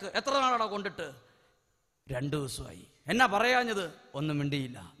വഴക്ക്. എത്ര നാളാണ് കൊണ്ടിട്ട്? 2 ദിവസമായി. എന്നാ പറയാഞ്ഞത്? ഒന്നും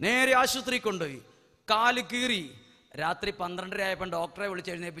മിണ്ടിയില്ല. നേരെ ആശുപത്രി കൊണ്ടുപോയി. കാല് കീറി. രാത്രി 12:30 ആയപ്പോൾ ഡോക്ടറെ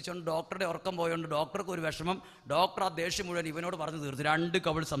വിളിച്ച് എഴുന്നേൽപ്പിച്ചുകൊണ്ട് ഡോക്ടറുടെ ഉറക്കം പോയോണ്ട് ഡോക്ടർക്ക് ഒരു വിഷമം. ഡോക്ടർ ആ ദേഷ്യം മുഴുവൻ ഇവനോട് പറഞ്ഞു തീർത്തു. 2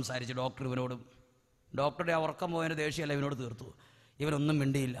 കവിൾ സംസാരിച്ചു ഡോക്ടർ ഇവനോടും. ഡോക്ടറുടെ ആ ഉറക്കം പോയതിൻ്റെ ദേഷ്യമല്ല ഇവനോട് തീർത്തു. ഇവനൊന്നും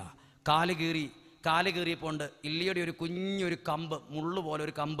മിണ്ടിയില്ല. കാല് കീറിയപ്പോൾ ഇല്ലിയുടെ ഒരു കുഞ്ഞൊരു കമ്പ്, മുള്ളു പോലെ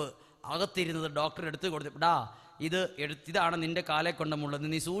ഒരു കമ്പ് അകത്തിരുന്നത് ഡോക്ടർ എടുത്ത് കൊടുത്തു. ഇതാണ് നിന്റെ കാലെ കൊണ്ട മുള്ളത്,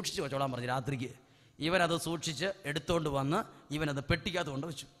 നീ സൂക്ഷിച്ച് വെച്ചോളാൻ പറഞ്ഞു രാത്രിക്ക്. ഇവനത് സൂക്ഷിച്ച് എടുത്തുകൊണ്ട് വന്ന് ഇവനത് പെട്ടിക്കകത്ത് കൊണ്ട്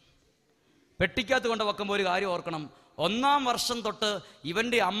വെച്ചു. പെട്ടിക്കകത്ത് കൊണ്ട് വെക്കുമ്പോൾ ഒരു കാര്യം ഓർക്കണം. 1-ാം വർഷം തൊട്ട്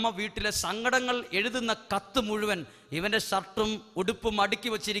ഇവൻ്റെ അമ്മ വീട്ടിലെ സങ്കടങ്ങൾ എഴുതുന്ന കത്ത് മുഴുവൻ ഇവൻ്റെ ഷർട്ടും ഉടുപ്പും അടുക്കി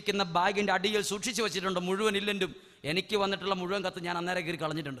വെച്ചിരിക്കുന്ന ബാഗിൻ്റെ അടിയിൽ സൂക്ഷിച്ച് വെച്ചിട്ടുണ്ട്. മുഴുവൻ ഇല്ലെങ്കിലും എനിക്ക് വന്നിട്ടുള്ള മുഴുവൻ കത്ത് ഞാൻ അന്നേരം കീറി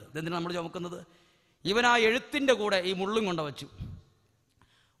കളഞ്ഞിട്ടുണ്ട്. ഇതെന്തിനാണ് നമ്മൾ ചുമക്കുന്നത്? ഇവൻ ആ എഴുത്തിൻ്റെ കൂടെ ഈ മുള്ളും കൊണ്ട് വെച്ചു.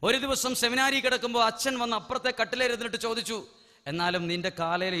 ഒരു ദിവസം സെമിനാരി കിടക്കുമ്പോൾ അച്ഛൻ വന്ന് അപ്പുറത്തെ കട്ടിലേരുന്നിട്ട് ചോദിച്ചു, എന്നാലും നിന്റെ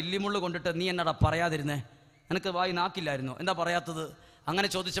കാലയിൽ ഇല്ലിമുള്ളു കൊണ്ടിട്ട് നീ എന്നടാ പറയാതിരുന്നേ? നിനക്ക് വായി നാക്കില്ലായിരുന്നോ? എന്താ പറയാത്തത്? അങ്ങനെ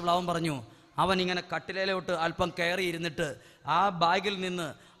ചോദിച്ചപ്പോൾ അവൻ പറഞ്ഞു, അവൻ ഇങ്ങനെ കട്ടിലേലോട്ട് അല്പം കയറി ഇരുന്നിട്ട് ആ ബാഗിൽ നിന്ന്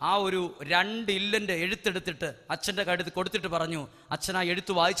ആ ഒരു 2 ഇല്ലൻ്റെ എഴുത്തെടുത്തിട്ട് അച്ഛൻ്റെ കഴുത്ത് കൊടുത്തിട്ട് പറഞ്ഞു, അച്ഛൻ ആ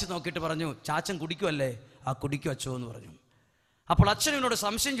എഴുത്ത് വായിച്ച് നോക്കിയിട്ട് പറഞ്ഞു, ചാച്ചൻ കുടിക്കുമല്ലേ? ആ കുടിക്കും അച്ഛോ എന്ന് പറഞ്ഞു. അപ്പോൾ അച്ഛൻ എന്നോട്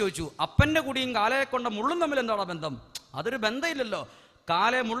സംശയം ചോദിച്ചു, അപ്പൻ്റെ കുടിയും കാലയെ കൊണ്ട മുള്ളും തമ്മിൽ എന്താണ് ബന്ധം? അതൊരു ബന്ധമില്ലല്ലോ.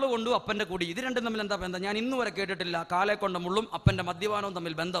 കാലെ മുള്ളു കൊണ്ടു അപ്പൻ്റെ കുടി, ഇത് രണ്ടും തമ്മിൽ എന്താ ബന്ധം? ഞാൻ ഇന്നു വരെ കേട്ടിട്ടില്ല കാലെ കൊണ്ട മുള്ളും അപ്പൻ്റെ മദ്യപാനവും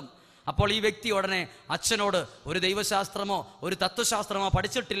തമ്മിൽ ബന്ധം. അപ്പോൾ ഈ വ്യക്തി ഉടനെ അച്ഛനോട്, ഒരു ദൈവശാസ്ത്രമോ ഒരു തത്വശാസ്ത്രമോ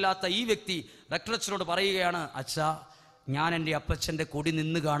പഠിച്ചിട്ടില്ലാത്ത ഈ വ്യക്തി റെക്ടറച്ഛനോട് പറയുകയാണ്, അച്ഛാ, ഞാൻ എൻ്റെ അപ്പച്ചൻ്റെ കുടി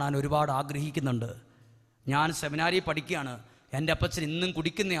നിന്ന് കാണാൻ ഒരുപാട് ആഗ്രഹിക്കുന്നുണ്ട്. ഞാൻ സെമിനാരി പഠിക്കുകയാണ്. എൻ്റെ അപ്പച്ചൻ ഇന്നും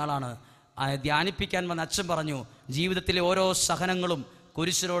കുടിക്കുന്നയാളാണ്. ധ്യാനിപ്പിക്കാൻ വന്ന അച്ഛൻ പറഞ്ഞു, ജീവിതത്തിലെ ഓരോ സഹനങ്ങളും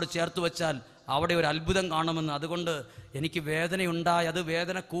കുരിശിനോട് ചേർത്ത് വെച്ചാൽ അവിടെ ഒരു അത്ഭുതം കാണുമെന്ന്. അതുകൊണ്ട് എനിക്ക് വേദനയുണ്ടായി. അത്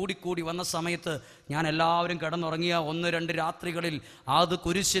വേദന കൂടിക്കൂടി വന്ന സമയത്ത് ഞാൻ എല്ലാവരും കിടന്നുറങ്ങിയ 1-2 രാത്രികളിൽ അത്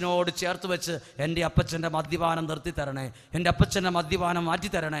കുരിശിനോട് ചേർത്ത് വെച്ച് എൻ്റെ അപ്പച്ചൻ്റെ മദ്യപാനം നിർത്തിത്തരണേ, എൻ്റെ അപ്പച്ചൻ്റെ മദ്യപാനം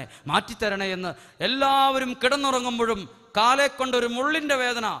മാറ്റിത്തരണേ എന്ന് എല്ലാവരും കിടന്നുറങ്ങുമ്പോഴും കാലെ കൊണ്ടൊരു മുള്ളിൻ്റെ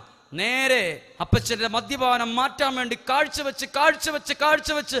വേദന നേരെ അപ്പച്ചൻ്റെ മദ്യപാനം മാറ്റാൻ വേണ്ടി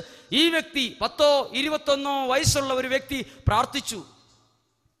കാഴ്ചവെച്ച് ഈ വ്യക്തി 10-21 വയസ്സുള്ള ഒരു വ്യക്തി പ്രാർത്ഥിച്ചു.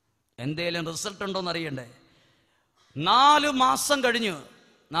 എന്തേലും റിസൾട്ട് ഉണ്ടോന്ന് അറിയണ്ടേ? 4 മാസം കഴിഞ്ഞു.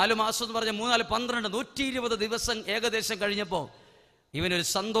 4 മാസം എന്ന് പറഞ്ഞാൽ 3, 4, 12, 120 ദിവസം ഏകദേശം കഴിഞ്ഞപ്പോൾ ഇവനൊരു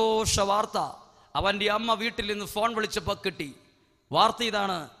സന്തോഷ വാർത്ത അവൻ്റെ അമ്മ വീട്ടിൽ നിന്ന് ഫോൺ വിളിച്ചപ്പോൾ കിട്ടി. വാർത്ത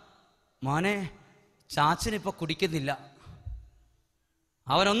ഇതാണ്, മോനെ, ചാച്ചനിപ്പോൾ കുടിക്കുന്നില്ല.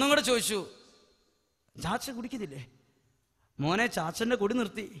 അവനൊന്നും കൂടെ ചോദിച്ചു, ചാച്ചൻ കുടിക്കുന്നില്ലേ? മോനെ, ചാച്ചൻ്റെ കുടി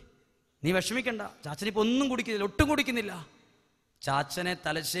നിർത്തി, നീ വിഷമിക്കണ്ട, ചാച്ചനിപ്പോൾ ഒന്നും കുടിക്കുന്നില്ല, ഒട്ടും കുടിക്കുന്നില്ല. ചാച്ചനെ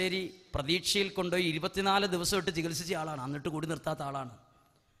തലശ്ശേരി പ്രതീക്ഷയിൽ കൊണ്ടുപോയി 24 ദിവസം ഇട്ട് ചികിത്സിച്ച ആളാണ്. എന്നിട്ട് കുടി നിർത്താത്ത ആളാണ്.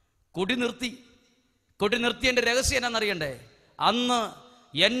 കുടി നിർത്തിയതിൻ്റെ രഹസ്യം എന്നാണെന്നറിയണ്ടേ? അന്ന്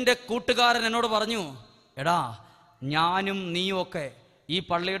എൻ്റെ കൂട്ടുകാരൻ എന്നോട് പറഞ്ഞു, എടാ, ഞാനും നീയും ഒക്കെ ഈ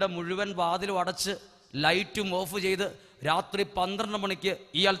പള്ളിയുടെ മുഴുവൻ വാതിലും അടച്ച് ലൈറ്റും ഓഫ് ചെയ്ത് രാത്രി 12 മണിക്ക്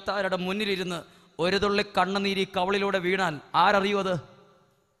ഈ അൽത്താരയുടെ മുന്നിലിരുന്ന് ഒരു തുള്ളി കണ്ണുനീരി കവളിലൂടെ വീണാൽ ആരറിയും? അത്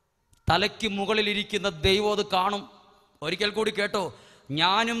തലയ്ക്ക് മുകളിലിരിക്കുന്ന ദൈവം അത് കാണും. ഒരിക്കൽ കൂടി കേട്ടോ,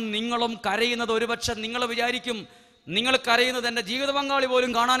 ഞാനും നിങ്ങളും കരയുന്നത് ഒരുപക്ഷെ നിങ്ങൾ വിചാരിക്കും, നിങ്ങൾ കരയുന്നത് എൻ്റെ ജീവിത പങ്കാളി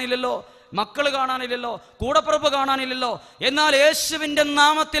പോലും കാണാനില്ലല്ലോ, മക്കൾ കാണാനില്ലല്ലോ, കൂടപ്പിറപ്പ് കാണാനില്ലല്ലോ. എന്നാൽ യേശുവിൻ്റെ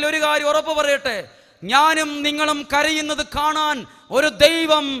നാമത്തിൽ ഒരു കാര്യം ഉറപ്പ് പറയട്ടെ, ഞാനും നിങ്ങളും കരയുന്നത് കാണാൻ ഒരു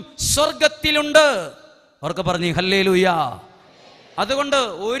ദൈവം സ്വർഗത്തിലുണ്ട്. അവർക്ക് പറഞ്ഞു ഹല്ലേലൂയ. അതുകൊണ്ട്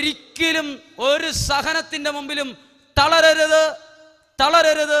ഒരിക്കലും ഒരു സഹനത്തിന്റെ മുമ്പിലും തളരരുത്.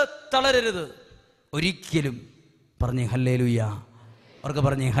 ഒരിക്കലും. പറഞ്ഞേ ഹല്ലേലൂയ. അവർക്ക്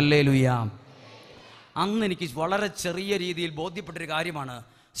പറഞ്ഞേ ഹല്ലേലൂയ. അന്ന് എനിക്ക് വളരെ ചെറിയ രീതിയിൽ ബോധ്യപ്പെട്ടൊരു കാര്യമാണ്,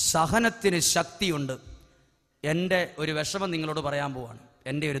 സഹനത്തിന് ശക്തിയുണ്ട്. എൻ്റെ ഒരു വിഷമം നിങ്ങളോട് പറയാൻ പോവാണ്.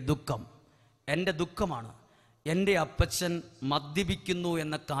 എൻ്റെ ദുഃഖമാണ്. എൻ്റെ അപ്പച്ചൻ മദ്യപിക്കുന്നു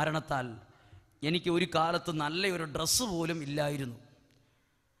എന്ന കാരണത്താൽ എനിക്ക് ഒരു കാലത്ത് നല്ലൊരു ഡ്രസ്സ് പോലും ഇല്ലായിരുന്നു.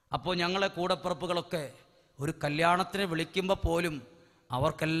 അപ്പോൾ ഞങ്ങളെ കൂടപ്പിറപ്പുകളൊക്കെ ഒരു കല്യാണത്തിന് വിളിക്കുമ്പോൾ പോലും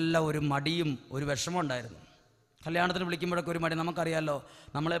അവർക്കെല്ലാം ഒരു മടിയും ഒരു വിഷമം ഉണ്ടായിരുന്നു. കല്യാണത്തിന് വിളിക്കുമ്പോഴൊക്കെ ഒരു മടി. നമുക്കറിയാമല്ലോ,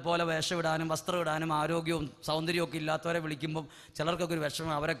 നമ്മളെപ്പോലെ വേഷം ഇടാനും വസ്ത്രം ഇടാനും ആരോഗ്യവും സൗന്ദര്യവും ഒക്കെ ഇല്ലാത്തവരെ വിളിക്കുമ്പം ചിലർക്കൊക്കെ ഒരു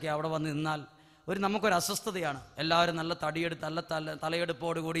വിഷമം. അവരൊക്കെ അവിടെ വന്ന് നിന്നാൽ നമുക്കൊരു അസ്വസ്ഥതയാണ്. എല്ലാവരും നല്ല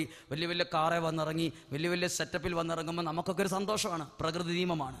തലയെടുപ്പോടുകൂടി വലിയ കാറെ വന്നിറങ്ങി വലിയ സെറ്റപ്പിൽ വന്നിറങ്ങുമ്പോൾ നമുക്കൊക്കെ ഒരു സന്തോഷമാണ്. പ്രകൃതി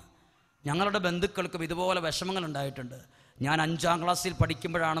നിയമമാണ്. ഞങ്ങളുടെ ബന്ധുക്കൾക്കും ഇതുപോലെ വിഷമങ്ങൾ ഉണ്ടായിട്ടുണ്ട്. ഞാൻ 5ാം ക്ലാസ്സിൽ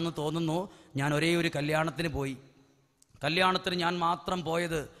പഠിക്കുമ്പോഴാണെന്ന് തോന്നുന്നു, ഞാൻ ഒരേ ഒരു കല്യാണത്തിന് പോയി. കല്യാണത്തിന് ഞാൻ മാത്രം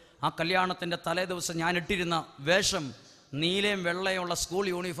പോയത്, ആ കല്യാണത്തിൻ്റെ തലേ ദിവസം ഞാൻ ഇട്ടിരുന്ന വേഷം നീലയും വെള്ളയുമുള്ള സ്കൂൾ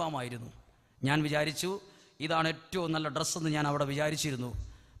യൂണിഫോം ആയിരുന്നു. ഞാൻ വിചാരിച്ചു ഇതാണ് ഏറ്റവും നല്ല ഡ്രസ്സെന്ന് ഞാൻ അവിടെ വിചാരിച്ചിരുന്നു.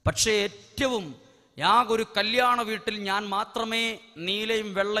 പക്ഷേ യാതൊരു കല്യാണ വീട്ടിൽ ഞാൻ മാത്രമേ നീലയും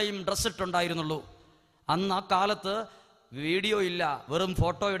വെള്ളയും ഡ്രസ്സ് ഇട്ടുണ്ടായിരുന്നുള്ളൂ. അന്ന് ആ കാലത്ത് വീഡിയോ ഇല്ല, വെറും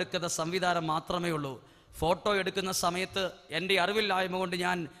ഫോട്ടോ എടുക്കുന്ന സംവിധാനം മാത്രമേ ഉള്ളൂ. ഫോട്ടോ എടുക്കുന്ന സമയത്ത് എൻ്റെ അറിവില്ലായ്മ കൊണ്ട്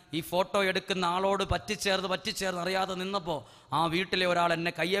ഞാൻ ഈ ഫോട്ടോ എടുക്കുന്ന ആളോട് പറ്റിച്ചേർന്ന് അറിയാതെ നിന്നപ്പോൾ ആ വീട്ടിലെ ഒരാൾ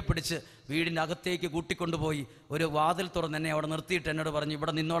എന്നെ കയ്യെ പിടിച്ച് വീടിൻ്റെ അകത്തേക്ക് കൂട്ടിക്കൊണ്ടുപോയി ഒരു വാതിൽ തുറന്ന് എന്നെ അവിടെ നിർത്തിയിട്ട് എന്നോട് പറഞ്ഞു,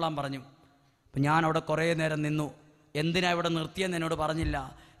 ഇവിടെ നിന്നോളാൻ പറഞ്ഞു. അപ്പം ഞാൻ അവിടെ കുറേ നേരം നിന്നു. എന്തിനാ ഇവിടെ നിർത്തിയെന്ന് എന്നോട് പറഞ്ഞില്ല,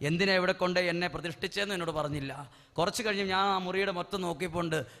 എന്തിനാ ഇവിടെ കൊണ്ട് എന്നെ പ്രതിഷ്ഠിച്ചതെന്ന് എന്നോട് പറഞ്ഞില്ല. കുറച്ച് കഴിഞ്ഞ് ഞാൻ ആ മുറിയുടെ മൊത്തം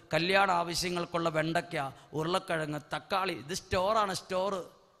നോക്കിയപ്പോണ്ട് കല്യാണ ആവശ്യങ്ങൾക്കുള്ള വെണ്ടയ്ക്ക, ഉരുളക്കിഴങ്ങ്, തക്കാളി. ഇത് സ്റ്റോറാണ്, സ്റ്റോറ്.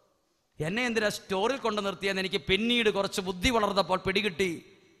 എന്നെ എന്തിനാ സ്റ്റോറിൽ കൊണ്ട് നിർത്തിയെന്ന് എനിക്ക് പിന്നീട് കുറച്ച് ബുദ്ധി വളർന്നപ്പോൾ പിടികിട്ടി.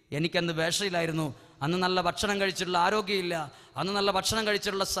 എനിക്കന്ന് വേഷയിലായിരുന്നു. അന്ന് നല്ല ഭക്ഷണം കഴിച്ചിട്ടുള്ള ആരോഗ്യമില്ല, അന്ന് നല്ല ഭക്ഷണം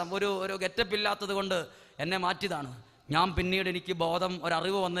കഴിച്ചിട്ടുള്ള ഒരു ഗെറ്റപ്പ് ഇല്ലാത്തത് കൊണ്ട് എന്നെ മാറ്റിയതാണ്. ഞാൻ പിന്നീട് എനിക്ക്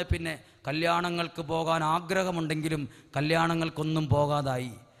ഒരറിവ് വന്നേ പിന്നെ കല്യാണങ്ങൾക്ക് പോകാൻ ആഗ്രഹമുണ്ടെങ്കിലും കല്യാണങ്ങൾക്കൊന്നും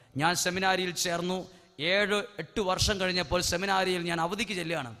പോകാതായി. ഞാൻ സെമിനാരിയിൽ ചേർന്നു. 7-8 വർഷം കഴിഞ്ഞപ്പോൾ സെമിനാരിയിൽ ഞാൻ അവധിക്ക്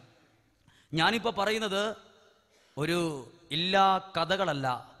ചെല്ലുകയാണ്. ഞാനിപ്പോൾ പറയുന്നത് ഒരു ഇല്ലാ കഥകളല്ല.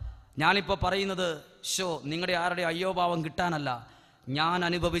 ഞാനിപ്പോൾ പറയുന്നത് നിങ്ങളുടെ ആരുടെ അയ്യോഭാവം കിട്ടാനല്ല. ഞാൻ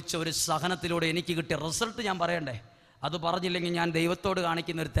അനുഭവിച്ച ഒരു സഹനത്തിലൂടെ എനിക്ക് കിട്ടിയ റിസൾട്ട് ഞാൻ പറയണ്ടേ? അത് പറഞ്ഞില്ലെങ്കിൽ ഞാൻ ദൈവത്തോട്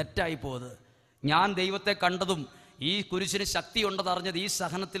കാണിക്കുന്ന ഒരു തെറ്റായി പോയത്. ഞാൻ ദൈവത്തെ കണ്ടതും ഈ കുരിശിന് ശക്തി ഉണ്ടെന്ന് അറിഞ്ഞത് ഈ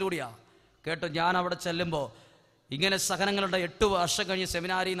സഹനത്തിലൂടെയാണ്. കേട്ടോ, ഞാൻ അവിടെ ചെല്ലുമ്പോൾ ഇങ്ങനെ സഹനങ്ങളുടെ 8 വർഷം കഴിഞ്ഞ്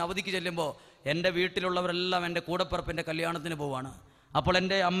സെമിനാരിയിൽ നിന്ന് അവധിക്ക് ചെല്ലുമ്പോൾ എൻ്റെ വീട്ടിലുള്ളവരെല്ലാം എൻ്റെ കൂടപ്പിറപ്പിൻ്റെ കല്യാണത്തിന് പോവാണ്. അപ്പോൾ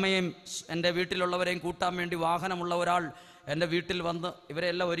എൻ്റെ അമ്മയും എൻ്റെ വീട്ടിലുള്ളവരെയും കൂട്ടാൻ വേണ്ടി വാഹനമുള്ള ഒരാൾ എൻ്റെ വീട്ടിൽ വന്ന്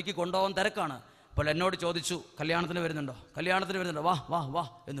ഇവരെല്ലാം ഒരുക്കി കൊണ്ടുപോകാൻ തിരക്കാണ്. അപ്പോൾ എന്നോട് ചോദിച്ചു, കല്യാണത്തിന് വരുന്നുണ്ടോ വാ വാ വാ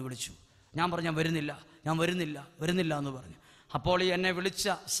എന്ന് വിളിച്ചു. ഞാൻ പറഞ്ഞു ഞാൻ വരുന്നില്ല എന്ന് പറഞ്ഞു. അപ്പോൾ ഈ എന്നെ വിളിച്ച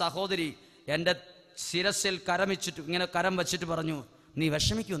സഹോദരി എൻ്റെ ശിരസിൽ കരം വച്ചിട്ട് പറഞ്ഞു, നീ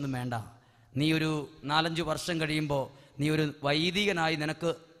വിഷമിക്കൊന്നും വേണ്ട, നീ ഒരു 4-5 വർഷം കഴിയുമ്പോൾ നീ ഒരു വൈദികനായി നിനക്ക്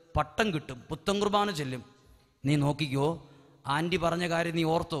പട്ടം കിട്ടും, പുത്തൻ കുർബാന ചെല്ലും. നീ നോക്കിക്കോ, ആൻറ്റി പറഞ്ഞ കാര്യം നീ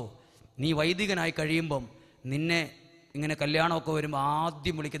ഓർത്തോ, നീ വൈദികനായി കഴിയുമ്പം നിന്നെ ഇങ്ങനെ കല്യാണമൊക്കെ വരുമ്പോൾ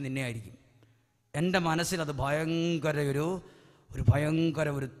ആദ്യം വിളിക്കുന്ന നിന്നെ ആയിരിക്കും. എൻ്റെ മനസ്സിലത് ഭയങ്കര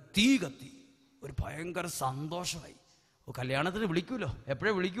ഒരു തീ കത്തി, ഒരു ഭയങ്കര സന്തോഷമായി. കല്യാണത്തിന് വിളിക്കുമല്ലോ,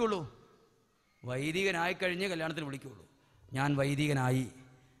 എപ്പോഴേ വിളിക്കുള്ളൂ, വൈദികനായി കഴിഞ്ഞ് കല്യാണത്തിന് വിളിക്കുകയുള്ളൂ. ഞാൻ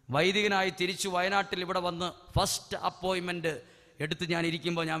വൈദികനായി തിരിച്ചു വയനാട്ടിൽ ഇവിടെ വന്ന് ഫസ്റ്റ് അപ്പോയിൻമെൻറ്റ് എടുത്ത് ഞാൻ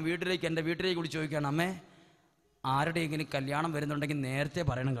ഇരിക്കുമ്പോൾ ഞാൻ എൻ്റെ വീട്ടിലേക്ക് വിളിച്ച് ചോദിക്കുകയാണ്, അമ്മേ ആരുടെയെങ്കിലും കല്യാണം വരുന്നുണ്ടെങ്കിൽ നേരത്തെ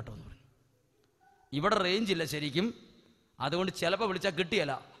പറയണം കേട്ടോ എന്ന് പറഞ്ഞു. ഇവിടെ റേഞ്ചില്ല ശരിക്കും, അതുകൊണ്ട് ചിലപ്പോൾ വിളിച്ചാൽ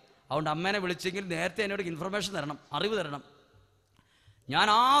കിട്ടിയല്ല. അതുകൊണ്ട് അമ്മേനെ വിളിച്ചെങ്കിൽ നേരത്തെ എന്നോട് ഇൻഫർമേഷൻ തരണം, അറിവ് തരണം. ഞാൻ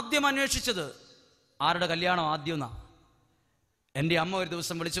ആദ്യം അന്വേഷിച്ചത് ആരുടെ കല്യാണം ആദ്യം എന്നാ. എൻ്റെ അമ്മ ഒരു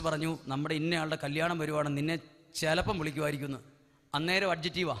ദിവസം വിളിച്ച് പറഞ്ഞു, നമ്മുടെ ഇന്നയാളുടെ കല്യാണം വരുവാണ്, നിന്നെ ചിലപ്പം വിളിക്കുമായിരിക്കുന്നു. അന്നേരം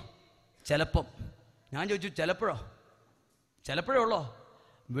അഡ്ജക്റ്റീവാ, ചിലപ്പം. ഞാൻ ചോദിച്ചു, ചിലപ്പോഴേ ഉള്ളോ?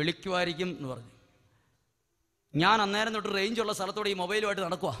 വിളിക്കുമായിരിക്കും എന്ന് പറഞ്ഞു. ഞാൻ അന്നേരം തൊട്ട് റേഞ്ചുള്ള സ്ഥലത്തോടെ ഈ മൊബൈലുമായിട്ട്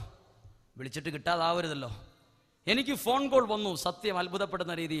നടക്കുക, വിളിച്ചിട്ട് കിട്ടാതാവരുതല്ലോ. എനിക്ക് ഫോൺ കോൾ വന്നു, സത്യം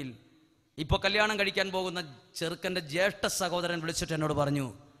അത്ഭുതപ്പെടുന്ന രീതിയിൽ. ഇപ്പോൾ കല്യാണം കഴിക്കാൻ പോകുന്ന ചെറുക്കൻ്റെ ജ്യേഷ്ഠ സഹോദരൻ വിളിച്ചിട്ട് എന്നോട് പറഞ്ഞു,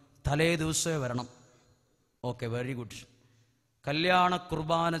 തലേ ദിവസമേ വരണം. Okay, very good. കല്യാണ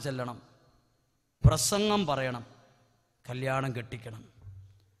കുർബാന ചെല്ലണം, പ്രസംഗം പറയണം, കല്യാണം കെട്ടിക്കണം.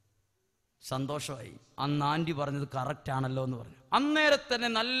 സന്തോഷമായി. അന്ന് ആൻറ്റി പറഞ്ഞത് കറക്റ്റ് ആണല്ലോ എന്ന് പറഞ്ഞു. അന്നേരം തന്നെ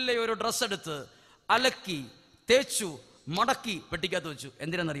നല്ലൊരു ഡ്രസ്സ് എടുത്ത് അലക്കി തേച്ചു മടക്കി പെട്ടിക്കകത്ത് വെച്ചു.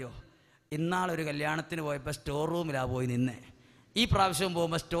 എന്തിനാണെന്നറിയോ? ഇന്നാളൊരു കല്യാണത്തിന് പോയപ്പോൾ സ്റ്റോർ റൂമിലാണ് പോയി നിന്നേ. ഈ പ്രാവശ്യം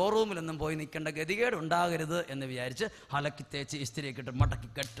പോകുമ്പോൾ സ്റ്റോർ റൂമിലൊന്നും പോയി നിൽക്കേണ്ട ഗതികേട് ഉണ്ടാകരുത് എന്ന് വിചാരിച്ച് അലക്കി തേച്ച് ഇസ്തിരിയൊക്കെ ഇട്ട് മടക്കി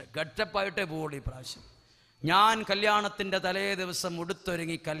കെട്ടപ്പായിട്ടേ പോവുള്ളൂ ഈ പ്രാവശ്യം. ഞാൻ കല്യാണത്തിൻ്റെ തലേ ദിവസം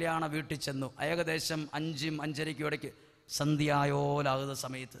ഉടുത്തൊരുങ്ങി കല്യാണ വീട്ടിൽ ചെന്നു. ഏകദേശം 5-5:30 ഇടയ്ക്ക് സന്ധ്യായോലാകുന്ന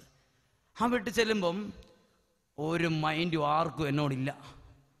സമയത്ത് ആ വീട്ടിൽ ചെല്ലുമ്പം ഒരു മൈൻഡും ആർക്കും എന്നോടില്ല.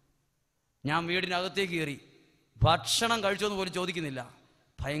 ഞാൻ വീടിനകത്തേക്ക് കയറി, ഭക്ഷണം കഴിച്ചോന്ന് പോലും ചോദിക്കുന്നില്ല.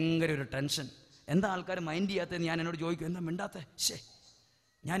 ഭയങ്കര ഒരു ടെൻഷൻ. എന്താ ആൾക്കാർ മൈൻഡ് ചെയ്യാത്തതെന്ന് ഞാൻ എന്നോട് ചോദിക്കും, എന്താ മിണ്ടാത്തേ?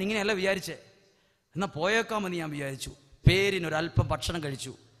 ഞാൻ ഇങ്ങനെയല്ല വിചാരിച്ചേ, എന്നാൽ പോയേക്കാമെന്ന് ഞാൻ വിചാരിച്ചു. പേരിനൊരല്പം ഭക്ഷണം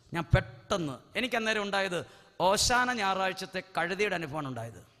കഴിച്ചു. ഞാൻ പെട്ടെന്ന് എനിക്കന്നേരം ഉണ്ടായത് ഓശാന ഞായറാഴ്ചത്തെ കഴുതയുടെ അനുഭവമാണ്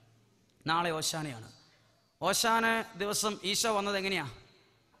ഉണ്ടായത്. നാളെ ഓശാനയാണ്. ഓശാന ദിവസം ഈശോ വന്നത് എങ്ങനെയാ?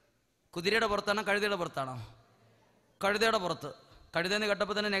 കുതിരയുടെ പുറത്താണോ കഴുതയുടെ പുറത്താണോ? കഴുതയുടെ പുറത്ത്. കഴുതെന്ന്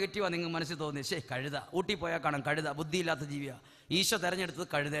കേട്ടപ്പോൾ തന്നെ നെഗറ്റീവാണ് നിങ്ങൾ മനസ്സിൽ തോന്നി. കഴുത, ഊട്ടി പോയാൽ കാണാം കഴുത, ബുദ്ധിയില്ലാത്ത ജീവിയാണ്. ഈശോ തിരഞ്ഞെടുത്തത്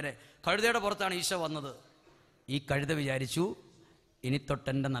കഴുതയുടെ പുറത്താണ് ഈശോ വന്നത്. ഈ കഴുത വിചാരിച്ചു ഇനി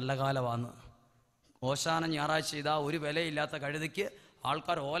തൊട്ടെൻ്റെ നല്ല കാലമാണ്. ഓശാന ഞായറാഴ്ച ഇതാ ഒരു വിലയില്ലാത്ത കഴുതയ്ക്ക്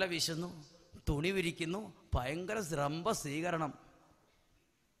ആൾക്കാർ ഓല വീശുന്നു, തുണി വിരിക്കുന്നു, ഭയങ്കര രംഭ സ്വീകരണം.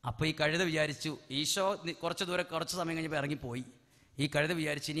 അപ്പോൾ ഈ കഴുത വിചാരിച്ചു, ഈശോ കുറച്ച് സമയം കഴിഞ്ഞപ്പോൾ ഇറങ്ങിപ്പോയി. ഈ കഴുത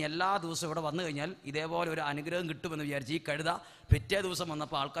വിചാരിച്ചു ഇനി എല്ലാ ദിവസവും ഇവിടെ വന്നു കഴിഞ്ഞാൽ ഇതേപോലെ ഒരു അനുഗ്രഹം കിട്ടുമെന്ന് വിചാരിച്ചു. ഈ കഴുത പിറ്റേ ദിവസം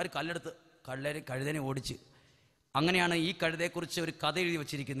വന്നപ്പോൾ ആൾക്കാർ കല്ലെടുത്ത് കഴുതനെ ഓടിച്ച്. അങ്ങനെയാണ് ഈ കഴുതയെക്കുറിച്ച് ഒരു കഥ എഴുതി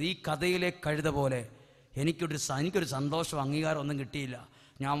വച്ചിരിക്കുന്നത്. ഈ കഥയിലെ കഴുത പോലെ എനിക്കൊരു സന്തോഷം അംഗീകാരം ഒന്നും കിട്ടിയില്ല.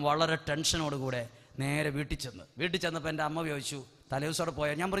 ഞാൻ വളരെ ടെൻഷനോടുകൂടെ നേരെ വീട്ടിൽ ചെന്നപ്പോൾ എൻ്റെ അമ്മ ചോദിച്ചു, തലേദിവസത്തോടെ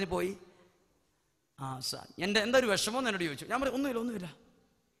പോയാൽ? ഞാൻ പറഞ്ഞു പോയി. എന്താ ഒരു വിഷമം എന്നോട് ചോദിച്ചു. ഞാൻ പറഞ്ഞു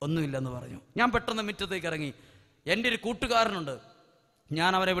ഒന്നുമില്ലെന്ന് പറഞ്ഞു. ഞാൻ പെട്ടെന്ന് മുറ്റത്തേക്ക് ഇറങ്ങി. എൻ്റെ ഒരു കൂട്ടുകാരനുണ്ട്,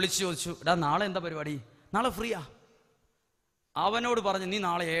 ഞാൻ അവനെ വിളിച്ചു ചോദിച്ചു, എടാ നാളെ എന്താ പരിപാടി? നാളെ ഫ്രീയാ. അവനോട് പറഞ്ഞു, നീ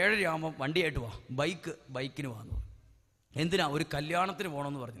നാളെ 7:30 ആകുമ്പോൾ വണ്ടിയായിട്ട് വാ, ബൈക്കിന് വാന്നു. എന്തിനാ? ഒരു കല്യാണത്തിന്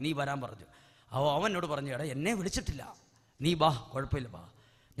പോകണമെന്ന് പറഞ്ഞു. നീ വരാൻ പറഞ്ഞു. അവനോട് പറഞ്ഞു, എടാ എന്നെ വിളിച്ചിട്ടില്ല, നീ വാ, കുഴപ്പമില്ല വാ.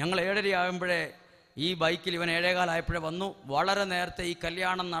 ഞങ്ങൾ 7:30 ആകുമ്പോഴേ ഈ ബൈക്കിൽ ഇവൻ 7:15 വന്നു. വളരെ നേരത്തെ ഈ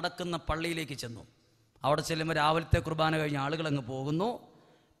കല്യാണം നടക്കുന്ന പള്ളിയിലേക്ക് ചെന്നു. അവിടെ ചെല്ലുമ്പോൾ രാവിലത്തെ കുർബാന കഴിഞ്ഞ് ആളുകളങ്ങ് പോകുന്നു.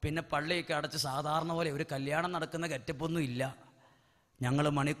 പിന്നെ പള്ളിയൊക്കെ അടച്ച് സാധാരണ പോലെ ഒരു കല്യാണം നടക്കുന്ന ഗെറ്റപ്പൊന്നും ഇല്ല. ഞങ്ങൾ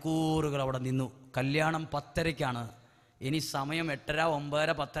മണിക്കൂറുകൾ അവിടെ നിന്നു. കല്യാണം 10:30-ക്കാണ്. ഇനി സമയം 8:30,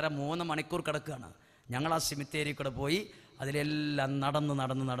 9:30, 10:30, 3 മണിക്കൂർ കിടക്കുകയാണ്. ഞങ്ങൾ ആ സിമിത്തേരി കൂടെ പോയി അതിലെല്ലാം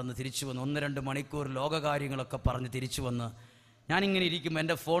നടന്ന് തിരിച്ചു വന്നു. 1-2 മണിക്കൂർ ലോകകാര്യങ്ങളൊക്കെ പറഞ്ഞ് തിരിച്ചു വന്ന് ഞാനിങ്ങനെ ഇരിക്കുമ്പോൾ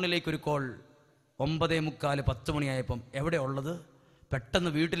എൻ്റെ ഫോണിലേക്ക് ഒരു കോൾ. 9:45, 10 മണിയായപ്പം എവിടെ ഉള്ളത്?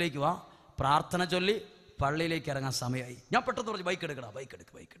 പെട്ടെന്ന് വീട്ടിലേക്ക് വാ, പ്രാർത്ഥന ചൊല്ലി പള്ളിയിലേക്ക് ഇറങ്ങാൻ സമയമായി. ഞാൻ പെട്ടെന്ന് പറഞ്ഞു, ബൈക്ക്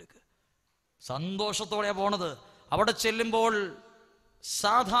എടുക്ക്. സന്തോഷത്തോടെയാണ് പോണത്. അവിടെ ചെല്ലുമ്പോൾ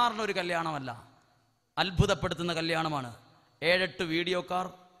സാധാരണ ഒരു കല്യാണമല്ല, അത്ഭുതപ്പെടുത്തുന്ന കല്യാണമാണ്. 7-8 വീഡിയോക്കാർ,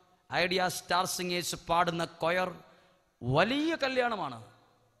 ഐഡിയ സ്റ്റാർ സിംഗേഴ്സ് പാടുന്ന കൊയർ, വലിയ കല്യാണമാണ്.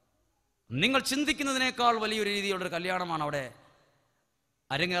 നിങ്ങൾ ചിന്തിക്കുന്നതിനേക്കാൾ വലിയൊരു രീതിയിലുള്ളൊരു കല്യാണമാണ് അവിടെ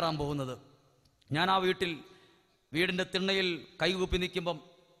അരങ്ങേറാൻ പോകുന്നത്. ഞാൻ ആ വീടിൻ്റെ തിണ്ണയിൽ കൈകൂപ്പി നിൽക്കുമ്പം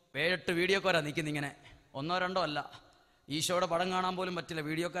 7-8 വീഡിയോക്കാരാണ് നിൽക്കുന്നത്. ഇങ്ങനെ 1-2 അല്ല, ഈശോയുടെ പടം കാണാൻ പോലും പറ്റില്ല,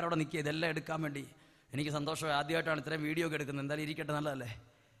 വീഡിയോക്കാരവിടെ നിൽക്കുക ഇതെല്ലാം എടുക്കാൻ വേണ്ടി. എനിക്ക് സന്തോഷമായി, ആദ്യമായിട്ടാണ് ഇത്രയും വീഡിയോ ഒക്കെ എടുക്കുന്നത്. എന്തായാലും ഇരിക്കട്ടെ, നല്ലതല്ലേ.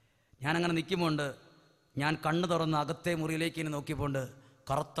 ഞാനങ്ങനെ നിൽക്കുമ്പോൾ ഞാൻ കണ്ണു തുറന്ന് അകത്തെ മുറിയിലേക്ക് ഇനി നോക്കിയപ്പോൾ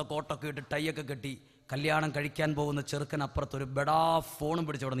കറുത്ത കോട്ടൊക്കെ ഇട്ട് ടൈയൊക്കെ കെട്ടി കല്യാണം കഴിക്കാൻ പോകുന്ന ചെറുക്കൻ അപ്പുറത്ത് ഒരു ബെഡാ ഫോണും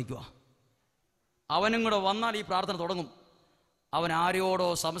പിടിച്ചവിടെ നിൽക്കുക. അവനും കൂടെ വന്നാൽ ഈ പ്രാർത്ഥന തുടങ്ങും. അവൻ ആരോടോ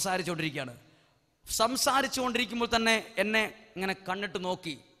സംസാരിച്ചുകൊണ്ടിരിക്കുമ്പോൾ തന്നെ എന്നെ ഇങ്ങനെ കണ്ടിട്ട്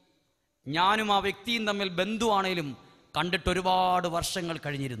നോക്കി. ഞാനും ആ വ്യക്തിയും തമ്മിൽ ബന്ധുവാണേലും കണ്ടിട്ട് ഒരുപാട് വർഷങ്ങൾ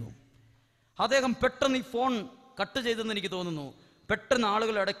കഴിഞ്ഞിരുന്നു. അദ്ദേഹം പെട്ടെന്ന് ഈ ഫോൺ കട്ട് ചെയ്തെന്ന് എനിക്ക് തോന്നുന്നു. പെട്ടെന്ന്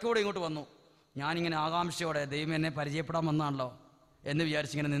ആളുകൾ ഇടയ്ക്കോടെ ഇങ്ങോട്ട് വന്നു. ഞാനിങ്ങനെ ആകാംക്ഷയോടെ ദൈവം എന്നെ പരിചയപ്പെടാൻ വന്നാണല്ലോ എന്ന്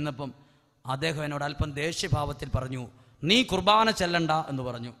വിചാരിച്ചിങ്ങനെ നിന്നപ്പം അദ്ദേഹം എന്നോട് അല്പം ദേഷ്യഭാവത്തിൽ പറഞ്ഞു, നീ കുർബാന ചെല്ലണ്ട എന്ന്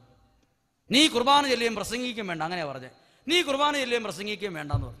പറഞ്ഞു. നീ കുർബാന ചെല്ലുകയും പ്രസംഗിക്കുകയും വേണ്ട, അങ്ങനെയാ പറഞ്ഞത്. നീ കുർബാന ചെല്ലുകയും പ്രസംഗിക്കുകയും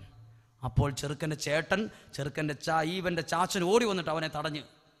വേണ്ടെന്ന് പറഞ്ഞു. അപ്പോൾ ചെറുക്കൻ്റെ ഈവൻ്റെ ചാച്ചൻ ഓടി വന്നിട്ട് അവനെ തടഞ്ഞു.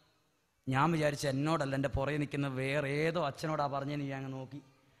 ഞാൻ വിചാരിച്ച എന്നോടല്ല, എൻ്റെ പുറകെ നിൽക്കുന്ന വേറെ ഏതോ അച്ഛനോടാ പറഞ്ഞെന്ന് ഞാൻ അങ്ങ് നോക്കി.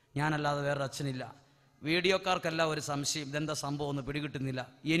 ഞാനല്ലാതെ വേറൊരു അച്ഛനില്ല. വീഡിയോക്കാർക്കെല്ലാം ഒരു സംശയം, ഇതെന്താ സംഭവം ഒന്ന് പിടികിട്ടുന്നില്ല.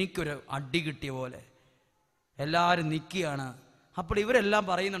 എനിക്കൊരു അടി കിട്ടിയ പോലെ എല്ലാവരും നിൽക്കുകയാണ്. അപ്പോൾ ഇവരെല്ലാം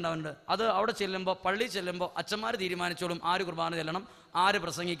പറയുന്നുണ്ടാവുന്നുണ്ട്. അത് അവിടെ ചെല്ലുമ്പോൾ, പള്ളി ചെല്ലുമ്പോൾ അച്ഛന്മാർ തീരുമാനിച്ചോളും ആര് കുർബാന ചെല്ലണം, ആര്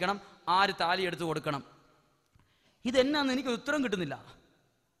പ്രസംഗിക്കണം, ആര് താലി എടുത്ത് കൊടുക്കണം. ഇതെന്നാന്ന് എനിക്ക് ഉത്തരം കിട്ടുന്നില്ല.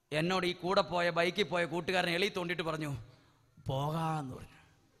 എന്നോട് ഈ കൂടെ പോയ ബൈക്കിൽ പോയ കൂട്ടുകാരനെ എളി തോണ്ടിയിട്ട് പറഞ്ഞു, പോകാമെന്ന് പറഞ്ഞു.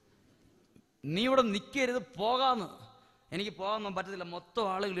 നീ ഇവിടെ നിൽക്കരുത്, പോകാമെന്ന്. എനിക്ക് പോകാനൊന്നും പറ്റത്തില്ല, മൊത്തം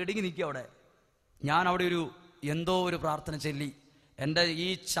ആളുകൾ ഇടുങ്ങി നിൽക്കുക അവിടെ. ഞാൻ അവിടെ എന്തോ ഒരു പ്രാർത്ഥന ചൊല്ലി. എൻ്റെ ഈ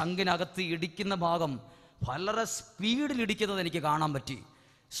ചങ്കിനകത്ത് ഇടിക്കുന്ന ഭാഗം വളരെ സ്പീഡിൽ ഇടിക്കുന്നത് എനിക്ക് കാണാൻ പറ്റി.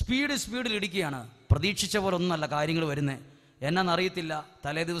 സ്പീഡിൽ ഇടിക്കുകയാണ്. പ്രതീക്ഷിച്ച പോലെ ഒന്നുമല്ല കാര്യങ്ങൾ വരുന്നത്. എന്നറിയത്തില്ല.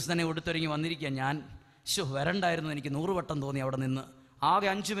 തലേ ദിവസം തന്നെ ഉടുത്തൊരുങ്ങി വന്നിരിക്കുക ഞാൻ. വരണ്ടായിരുന്നു, എനിക്ക് 100 വട്ടം തോന്നി അവിടെ നിന്ന്. ആകെ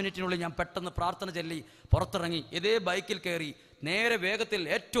 5 മിനിറ്റിനുള്ളിൽ ഞാൻ പെട്ടെന്ന് പ്രാർത്ഥന ചൊല്ലി പുറത്തിറങ്ങി. ഇതേ ബൈക്കിൽ കയറി നേരെ വേഗത്തിൽ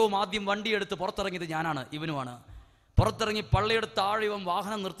ഏറ്റവും ആദ്യം വണ്ടിയെടുത്ത് പുറത്തിറങ്ങിയത് ഞാനാണ്, ഇവനുമാണ്. പുറത്തിറങ്ങി പള്ളിയുടെ താഴെ ഇവൻ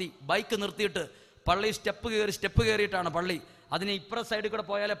വാഹനം നിർത്തി, ബൈക്ക് നിർത്തിയിട്ട് പള്ളി സ്റ്റെപ്പ് കയറിയിട്ടാണ് പള്ളി. അതിന് ഇപ്പുറ സൈഡിൽ കൂടെ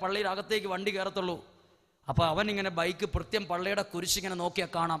പോയാലേ പള്ളിയുടെ അകത്തേക്ക് വണ്ടി കയറത്തുള്ളൂ. അപ്പോൾ അവൻ ഇങ്ങനെ ബൈക്ക് കൃത്യം പള്ളിയുടെ കുരിശിങ്ങനെ നോക്കിയാൽ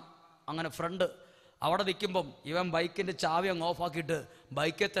കാണാം. അങ്ങനെ ഫ്രണ്ട് അവിടെ നിൽക്കുമ്പം ഇവൻ ബൈക്കിൻ്റെ ചാവി അങ്ങ് ഓഫാക്കിയിട്ട്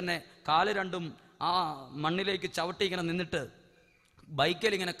ബൈക്കിൽ തന്നെ കാല് രണ്ടും ആ മണ്ണിലേക്ക് ചവിട്ടി ഇങ്ങനെ നിന്നിട്ട്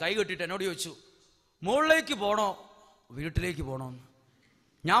ബൈക്കിൽ ഇങ്ങനെ കൈ കെട്ടിയിട്ട് എന്നോട് ചോദിച്ചു, മുകളിലേക്ക് പോകണോ വീട്ടിലേക്ക് പോകണോന്ന്.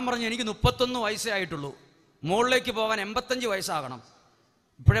 ഞാൻ പറഞ്ഞു, എനിക്ക് 31 വയസ്സേ ആയിട്ടുള്ളൂ, മുകളിലേക്ക് പോകാൻ 85 വയസ്സാകണം,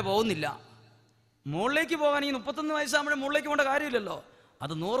 ഇപ്പോഴേ പോകുന്നില്ല. മുകളിലേക്ക് പോകാൻ ഈ 31 വയസ്സാകുമ്പോഴേ മുകളിലേക്ക് പോകേണ്ട കാര്യമില്ലല്ലോ,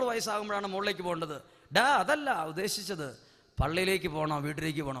 അത് 100 വയസ്സാകുമ്പോഴാണ് മുകളിലേക്ക് പോകേണ്ടത്. അതല്ല ഉദ്ദേശിച്ചത്, പള്ളിയിലേക്ക് പോകണോ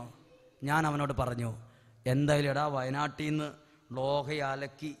വീട്ടിലേക്ക് പോകണോ. ഞാൻ അവനോട് പറഞ്ഞു, എന്തായാലും വയനാട്ടിൽ നിന്ന് ലോഹ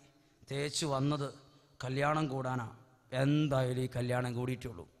അലക്കി തേച്ച് വന്നത് കല്യാണം കൂടാനാ, എന്തായാലും ഈ കല്യാണം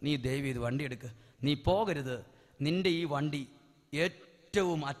കൂടിയിട്ടുള്ളൂ, നീ ദയവ് ചെയ്ത് വണ്ടി എടുക്ക്, നീ പോകരുത്, നിന്റെ ഈ വണ്ടി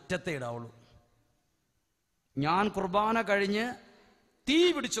ഏറ്റവും അറ്റത്തെ ഇടാവുള്ളൂ, ഞാൻ കുർബാന കഴിഞ്ഞ് തീ